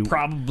the way you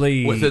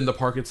Probably within the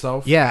park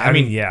itself. Yeah, I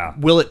mean, yeah.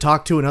 Will it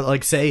talk to another?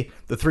 Like, say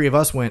the three of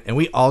us went and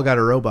we all got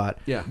a robot.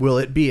 Yeah. Will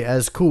it be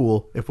as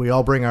cool if we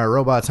all bring our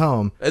robots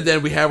home And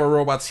then we have our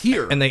robots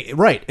here. and they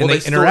Still-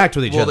 interact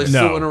with each will other? they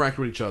still No. interact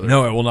with each other?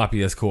 No, it will not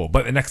be as cool.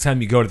 But the next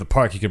time you go to the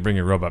park, you can bring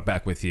your robot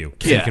back with you.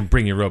 So Yeah. you can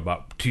bring your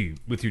robot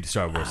with you to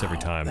Star Wars every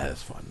time. That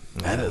is fun.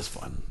 That is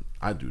fun.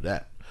 I do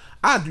that.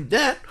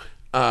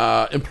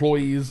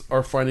 Employees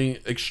are finding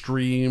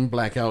extreme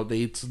blackout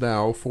dates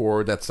now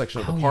for that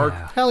section of the park.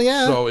 yeah. Hell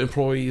yeah. So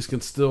employees can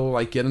still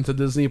like get into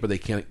Disney, but they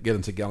can't get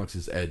into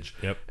Galaxy's Edge.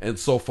 Yep. And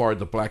so far,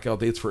 the blackout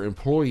dates for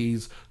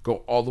employees go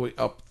all the way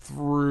up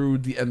through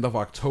the end of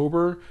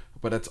October.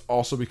 But that's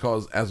also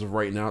because, as of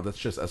right now, that's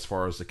just as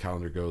far as the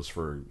calendar goes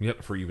for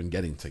even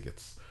getting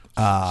tickets.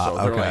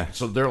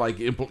 They're like,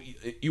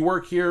 you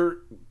work here.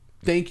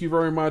 Thank you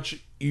very much.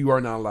 You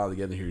are not allowed to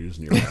get in here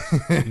using your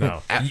pass.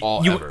 No. At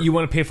all, You, ever. you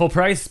want to pay full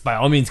price? By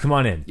all means, come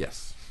on in.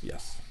 Yes.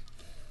 Yes.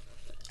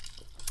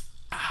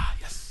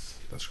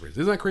 That's crazy.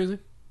 Isn't that crazy?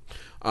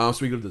 So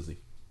we go to Disney.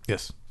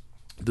 Yes.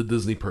 The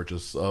Disney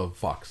purchase of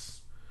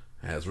Fox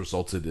has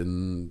resulted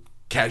in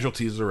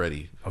casualties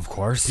already. Of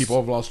course. People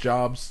have lost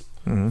jobs.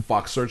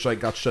 Fox Searchlight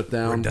got shut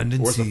down. Redundancies.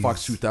 Or was the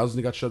Fox 2000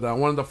 that got shut down?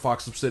 One of the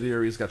Fox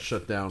subsidiaries got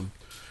shut down.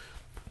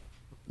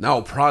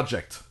 Now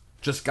Project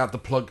just got the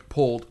plug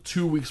pulled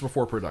 2 weeks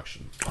before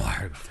production. Oh, I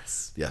heard about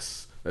this.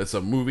 Yes, it's a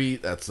movie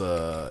that's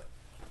a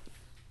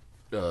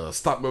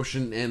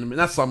motion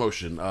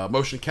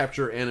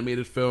capture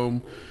animated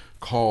film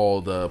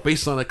called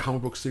based on a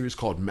comic book series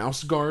called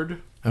Mouse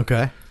Guard.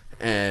 Okay.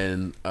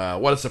 And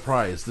what a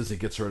surprise! Disney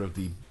gets rid of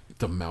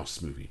the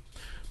Mouse movie.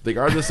 They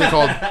got this thing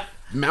called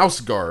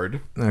Mouse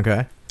Guard.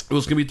 Okay. It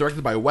was going to be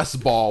directed by Wes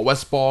Ball.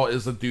 Wes Ball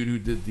is the dude who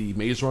did the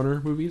Maze Runner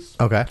movies.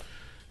 Okay.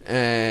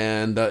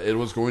 And it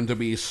was going to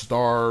be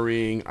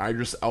starring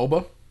Idris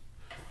Elba,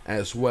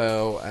 as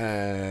well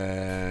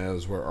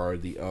as, where are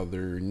the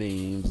other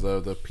names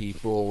of the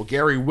people?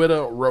 Gary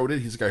Whitta wrote it.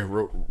 He's the guy who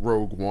wrote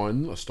Rogue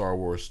One, a Star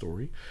Wars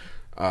story.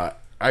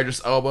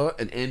 Idris Elba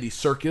and Andy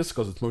Serkis,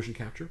 because it's motion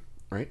capture,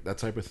 right? That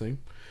type of thing.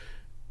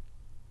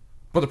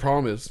 But the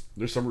problem is,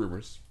 there's some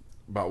rumors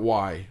about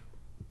why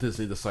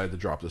Disney decided to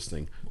drop this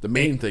thing. The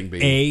main thing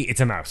being...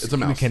 it's a mouse. It's a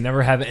mouse. We can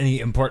never have any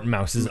important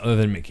mouses other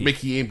than Mickey.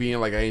 Mickey ain't being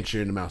like, I ain't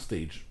sharing the mouse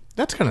stage.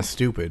 That's kind of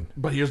stupid.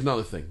 But here's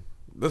another thing.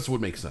 This would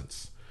make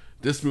sense.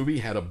 This movie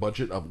had a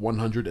budget of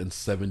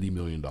 $170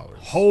 million.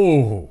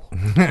 Oh,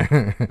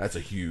 That's a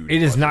huge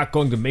it is budget. not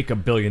going to make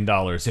 $1 billion.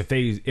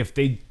 If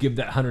they give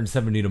that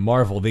 170 to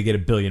Marvel, they get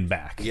 $1 billion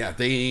back. Yeah,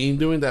 they ain't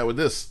doing that with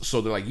this. So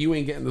they're like, you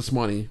ain't getting this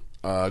money.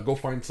 Go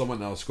find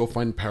someone else. Go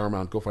find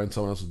Paramount. Go find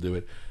someone else to do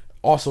it.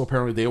 Also,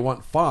 apparently, they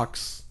want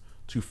Fox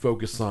to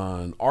focus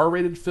on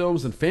R-rated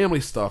films and family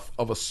stuff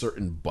of a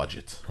certain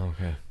budget.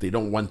 Okay. They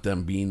don't want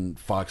them being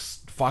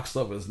Fox. Fox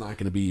stuff is not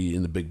going to be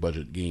in the big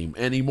budget game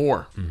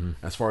anymore,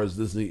 as far as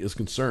Disney is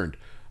concerned.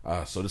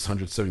 So this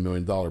 $170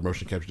 million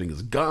motion capture thing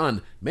is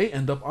gone. May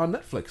end up on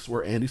Netflix,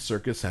 where Andy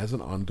Serkis has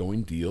an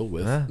ongoing deal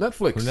with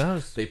Netflix. Who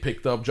knows? They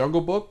picked up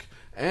Jungle Book,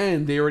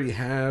 and they already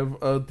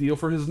have a deal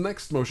for his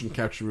next motion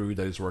capture movie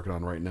that he's working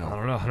on right now. I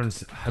don't know.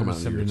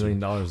 $170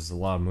 million is a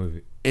lot of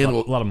movie. A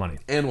lot of money.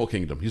 Animal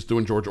Kingdom. He's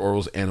doing George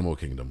Orwell's Animal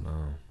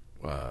Kingdom.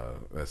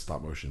 That's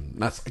stop motion.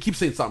 I keep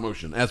saying stop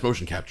motion. As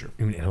motion capture.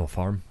 You mean Animal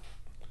Farm?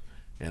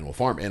 Animal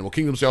Farm. Animal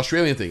Kingdom's the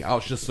Australian thing. I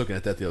was just looking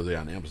at that the other day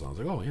on Amazon. I was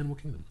like, oh, Animal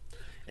Kingdom.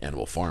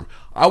 Animal Farm.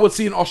 I would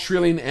see an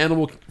Australian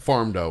Animal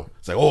Farm, though.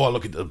 It's like, oh,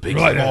 look at the pigs.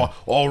 Right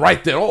all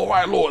right there. All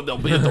right, Lord.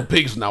 The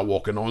pigs now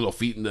walking on their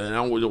feet. And then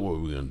what are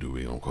we going to do?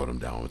 We're going to cut them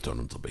down and turn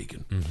them to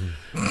bacon.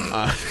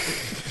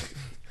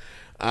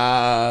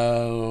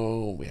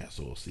 Yeah,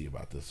 so we'll see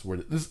about this.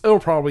 It's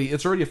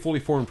already a fully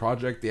formed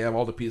project. They have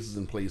all the pieces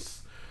in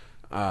place.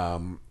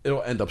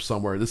 It'll end up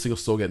somewhere. This thing will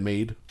still get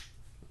made,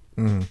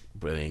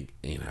 but it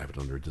ain't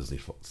happening under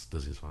Disney's Fox.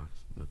 That's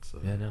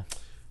no.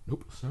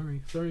 Nope.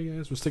 Sorry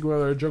guys. We're sticking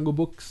with our Jungle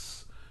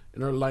Books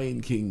and our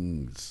Lion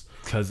Kings.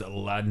 Because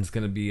Aladdin's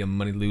going to be a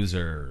money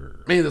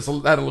loser. Man, this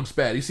Aladdin looks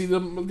bad. You see the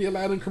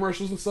Aladdin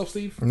commercials and stuff,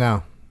 Steve?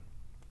 No.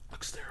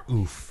 Looks terrible.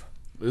 Oof.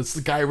 It's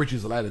the Guy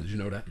Ritchie's Aladdin. Did you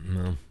know that?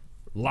 No.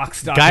 Lock,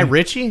 stock, Guy and,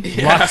 Ritchie?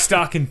 Lock,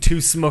 stock, and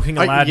two smoking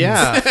Aladdins.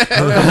 Yeah.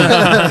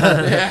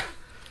 Yeah.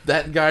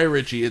 That Guy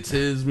Ritchie. It's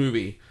his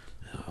movie.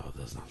 Oh, it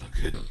does not look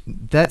good.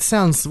 That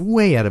sounds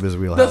way out of his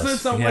wheelhouse. Doesn't it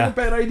sound Yeah. like a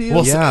bad idea?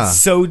 Well, Yeah.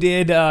 so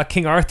did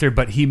King Arthur,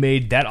 but he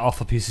made that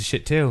awful piece of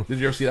shit too. Did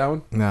you ever see that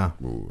one? No.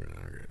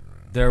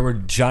 There were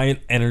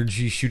giant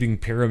energy shooting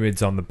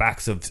pyramids on the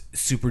backs of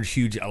super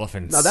huge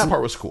elephants. Now that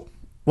part was cool.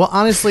 Well,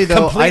 honestly,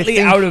 though, Completely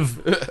out of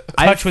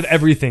touch with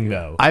everything,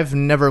 though. I've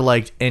never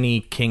liked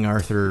any King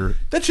Arthur.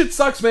 That shit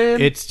sucks,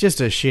 man. It's just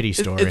a shitty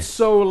story. It's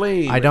so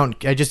lame. I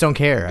just don't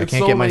care. I It's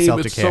can't so get myself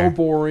lame, to it's care. so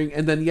boring,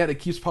 and then yet it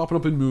keeps popping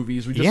up in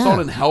movies. We just Yeah. saw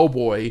it in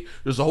Hellboy.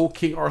 There's a whole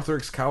King Arthur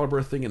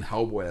Excalibur thing in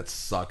Hellboy that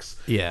sucks.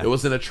 Yeah. It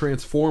was in a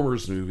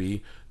Transformers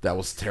movie that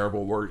was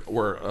terrible,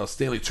 where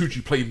Stanley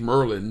Tucci played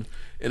Merlin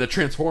in a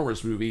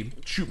Transformers movie.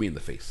 Shoot me in the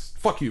face.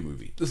 Fuck you,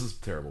 movie. This is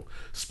terrible.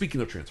 Speaking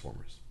of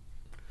Transformers,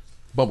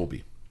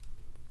 Bumblebee.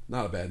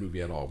 Not a bad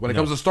movie at all. When it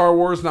comes to Star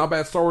Wars, not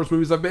bad Star Wars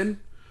movies I've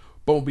been,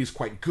 Bumblebee's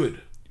quite good.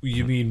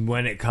 You mean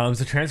when it comes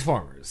to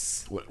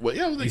Transformers? Well,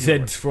 yeah, You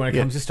said when it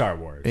comes to Star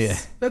Wars. Yeah.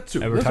 that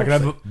too. And we're That's talking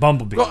what I'm about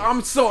Bumblebee. Well,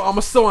 I'm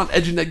still on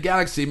Edge of that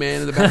Galaxy,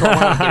 man. In the back of my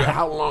mind,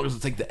 how long does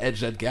it take to edge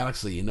that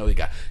galaxy? You know, you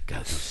got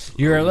to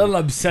You're a little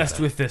obsessed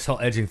with this whole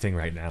edging thing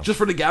right now. just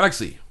for the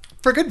galaxy.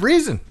 For good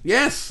reason.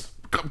 Yes,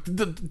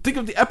 think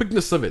of the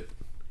epicness of it.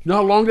 You know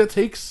how long that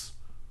takes.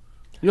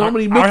 You know how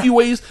many Milky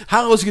Ways?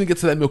 How else are you gonna get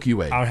to that Milky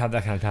Way? I don't have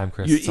that kind of time,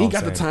 Chris. You That's all ain't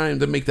got I'm the saying. time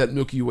to make that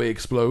Milky Way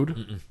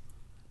explode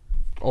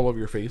all over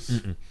your face.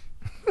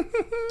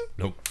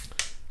 Nope.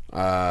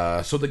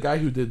 So the guy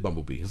who did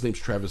Bumblebee, his name's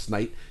Travis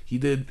Knight. He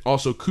did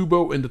also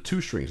Kubo and the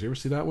Two Strings. You ever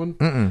see that one?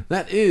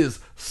 That is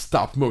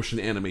stop motion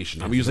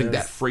animation. I'm using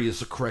that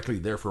phrase correctly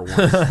there for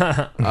once.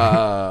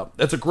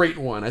 That's a great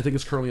one. I think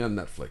it's currently on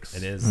Netflix.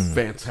 It is.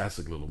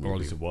 Fantastic little movie. Or at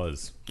least it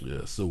was.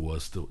 Yeah, still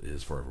was, still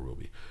is, forever will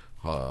be.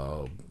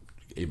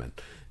 Amen.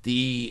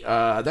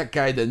 That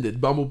guy then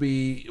did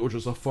Bumblebee, which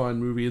was a fun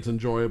movie. It's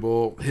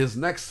enjoyable. His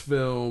next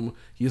film,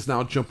 he is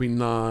now jumping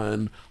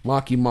on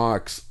Marky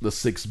Mark's The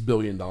 $6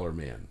 Billion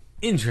Man.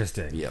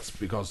 Interesting. Yes,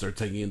 because they're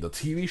taking the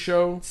TV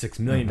show $6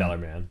 million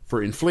man.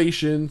 for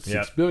inflation, $6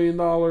 Yep.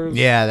 billion.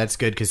 Yeah, that's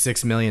good because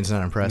 $6 million's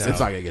not impressive. It's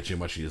not gonna get you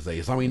much these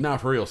days. I mean,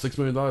 not for real. $6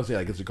 million, yeah,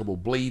 it gets you a couple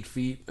blade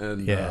feet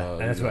and Yeah, and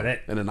that's about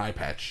it. and an eye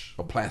patch,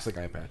 a plastic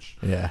eye patch.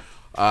 Yeah.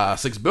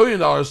 $6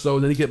 billion. So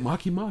then you get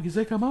Marky Mark. He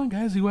said, "Come on,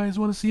 guys, you guys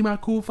want to see my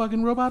cool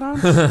fucking robot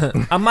arms?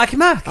 I'm Marky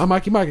Mark. I'm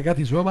Marky Mark. I got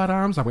these robot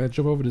arms. I'm gonna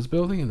jump over this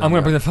building, and I'm going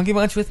to bring the Funky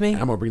Bunch with me. I'm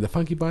gonna bring the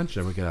Funky Bunch,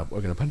 and we're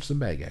gonna punch some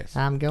bad guys.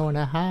 I'm going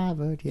to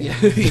Harvard. Yeah.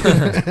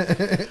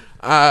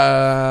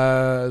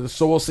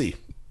 So we'll see.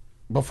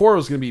 Before it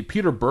was gonna be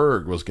Peter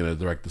Berg was gonna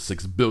direct the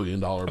 $6 billion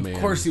Man. Of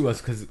course he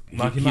was, because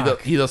Marky He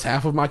Mark. does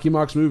half of Marky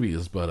Mark's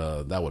movies,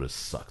 but that would have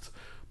sucked.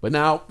 But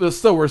now we're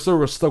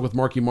still stuck with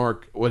Marky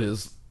Mark. What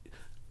is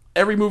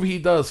every movie he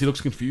does, he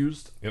looks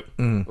confused. Yep.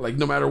 Like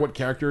no matter what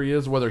character he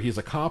is, whether he's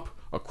a cop,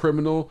 a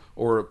criminal,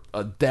 or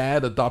a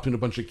dad adopting a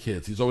bunch of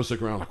kids, he's always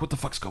looking around like, "What the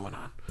fuck's going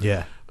on?"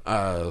 Yeah.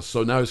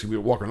 So now he's gonna be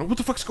walking around. What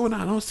the fuck's going on?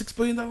 I'm a $6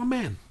 billion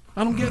man.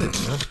 I don't get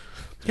it,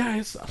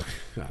 guys. I don't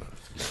know.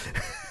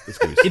 It's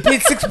gonna be It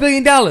paid $6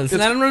 billion,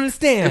 and I don't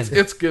understand.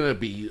 it's gonna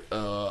be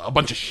a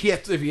bunch of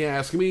shit if you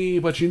ask me.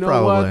 But you know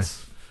Probably.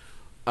 what?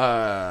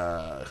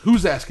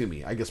 Who's asking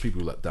me? I guess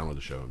people who download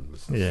the show. And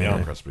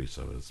Yeah. Press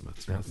so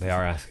They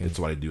are asking. It's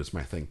what I do. It's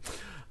my thing.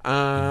 All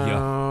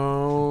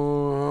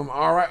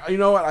right. You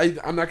know what?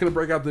 I'm not going to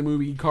break out the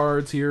movie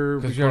cards here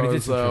because we already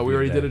did some trivia we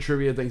already did today. a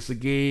trivia. Thanks to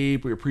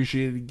Gabe. We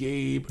appreciated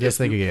Gabe. Yes,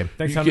 thank you, Gabe.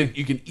 Thanks, you Tommy.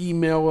 can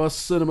email us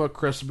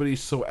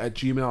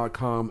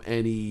cinemacrespediso@gmail.com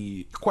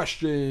any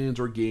questions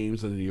or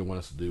games that you want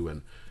us to do,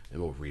 and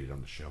we'll read it on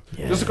the show.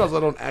 Just because I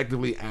don't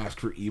actively ask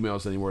for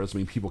emails anymore doesn't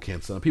mean people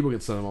can't send them. People can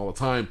send them all the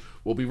time.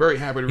 We'll be very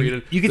happy to read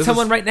it. You can This send is-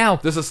 one right now.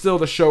 This is still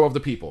the show of the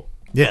people.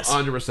 Yes.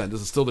 100%. This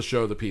is still the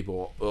show of the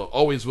people.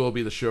 Always will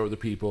be the show of the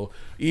people.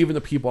 Even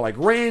the people like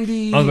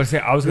Randy. I was going to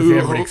say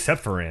everybody except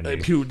for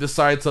Randy. Who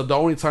decides that the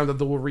only time that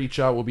they will reach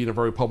out will be in a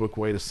very public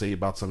way to say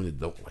about something they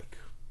don't like.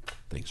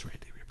 Thanks,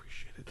 Randy. We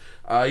appreciate it.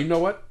 You know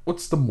what?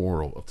 What's the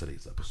moral of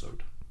today's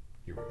episode?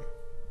 Here we go.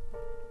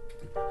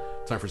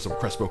 Time for some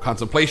Crespo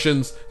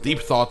contemplations. Deep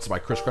thoughts by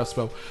Chris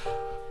Crespo.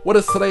 What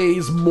is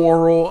today's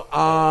moral?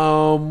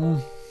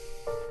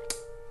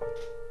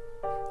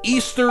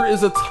 Easter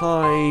is a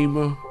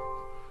time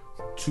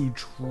to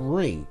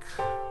drink,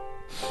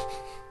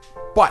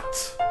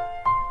 but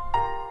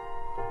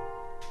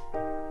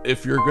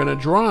if you're gonna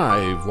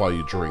drive while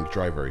you drink,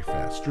 drive very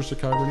fast. Drew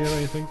Chicago, do you have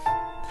anything?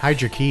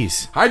 Hide your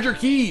keys. Hide your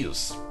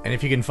keys. And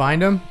if you can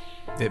find them,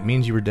 it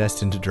means you were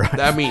destined to drive.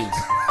 That means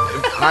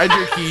hide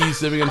your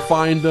keys. If you can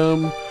find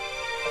them,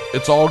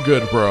 it's all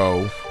good,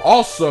 bro.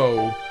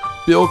 Also,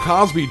 Bill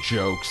Cosby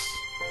jokes.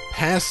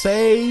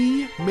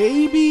 Passe,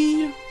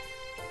 maybe?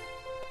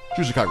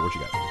 Drew Chicago, what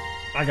you got?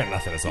 I got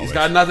nothing as always. He's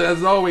got nothing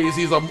as always.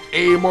 He's a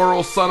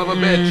amoral son of a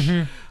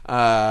bitch.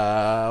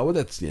 Well,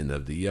 that's the end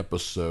of the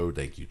episode.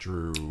 Thank you,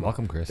 Drew.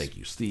 Welcome, Chris. Thank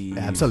you, Steve.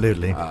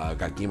 Absolutely.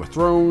 Got Game of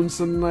Thrones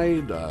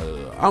tonight.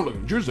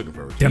 Drew's looking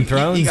forward to it. Dem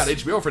Thrones? He got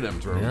HBO for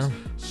Dem Thrones. Yeah.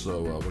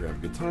 So we're going to have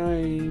a good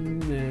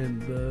time.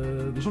 And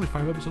there's only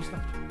 5 episodes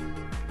left.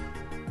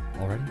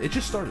 Already? It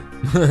just started.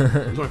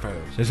 There's only 5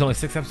 episodes. There's only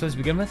 6 episodes to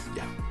begin with?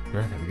 Yeah.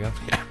 There we go.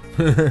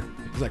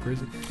 Is that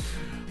crazy?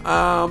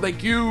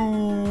 Thank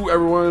you,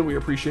 everyone. We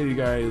appreciate you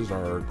guys.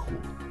 Are cool.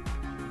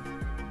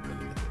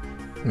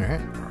 All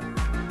right.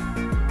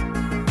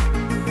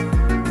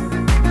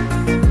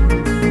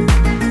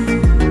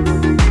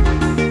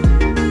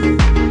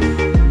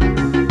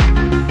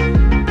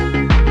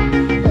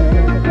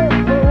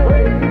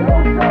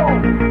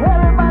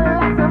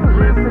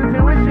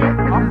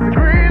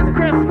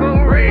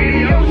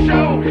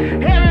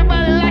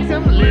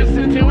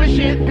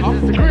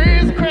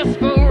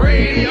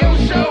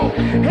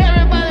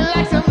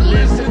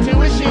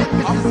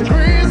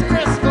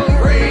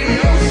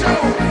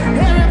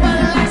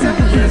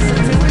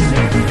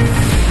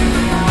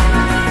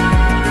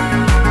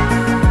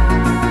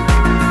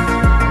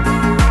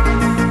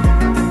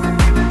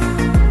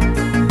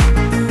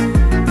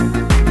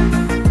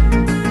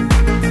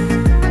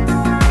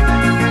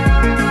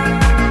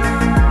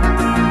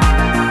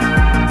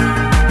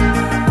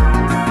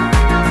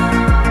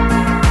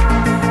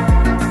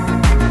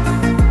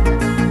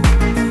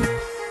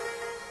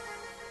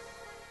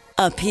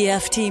 A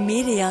PFT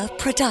Media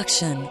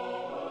production.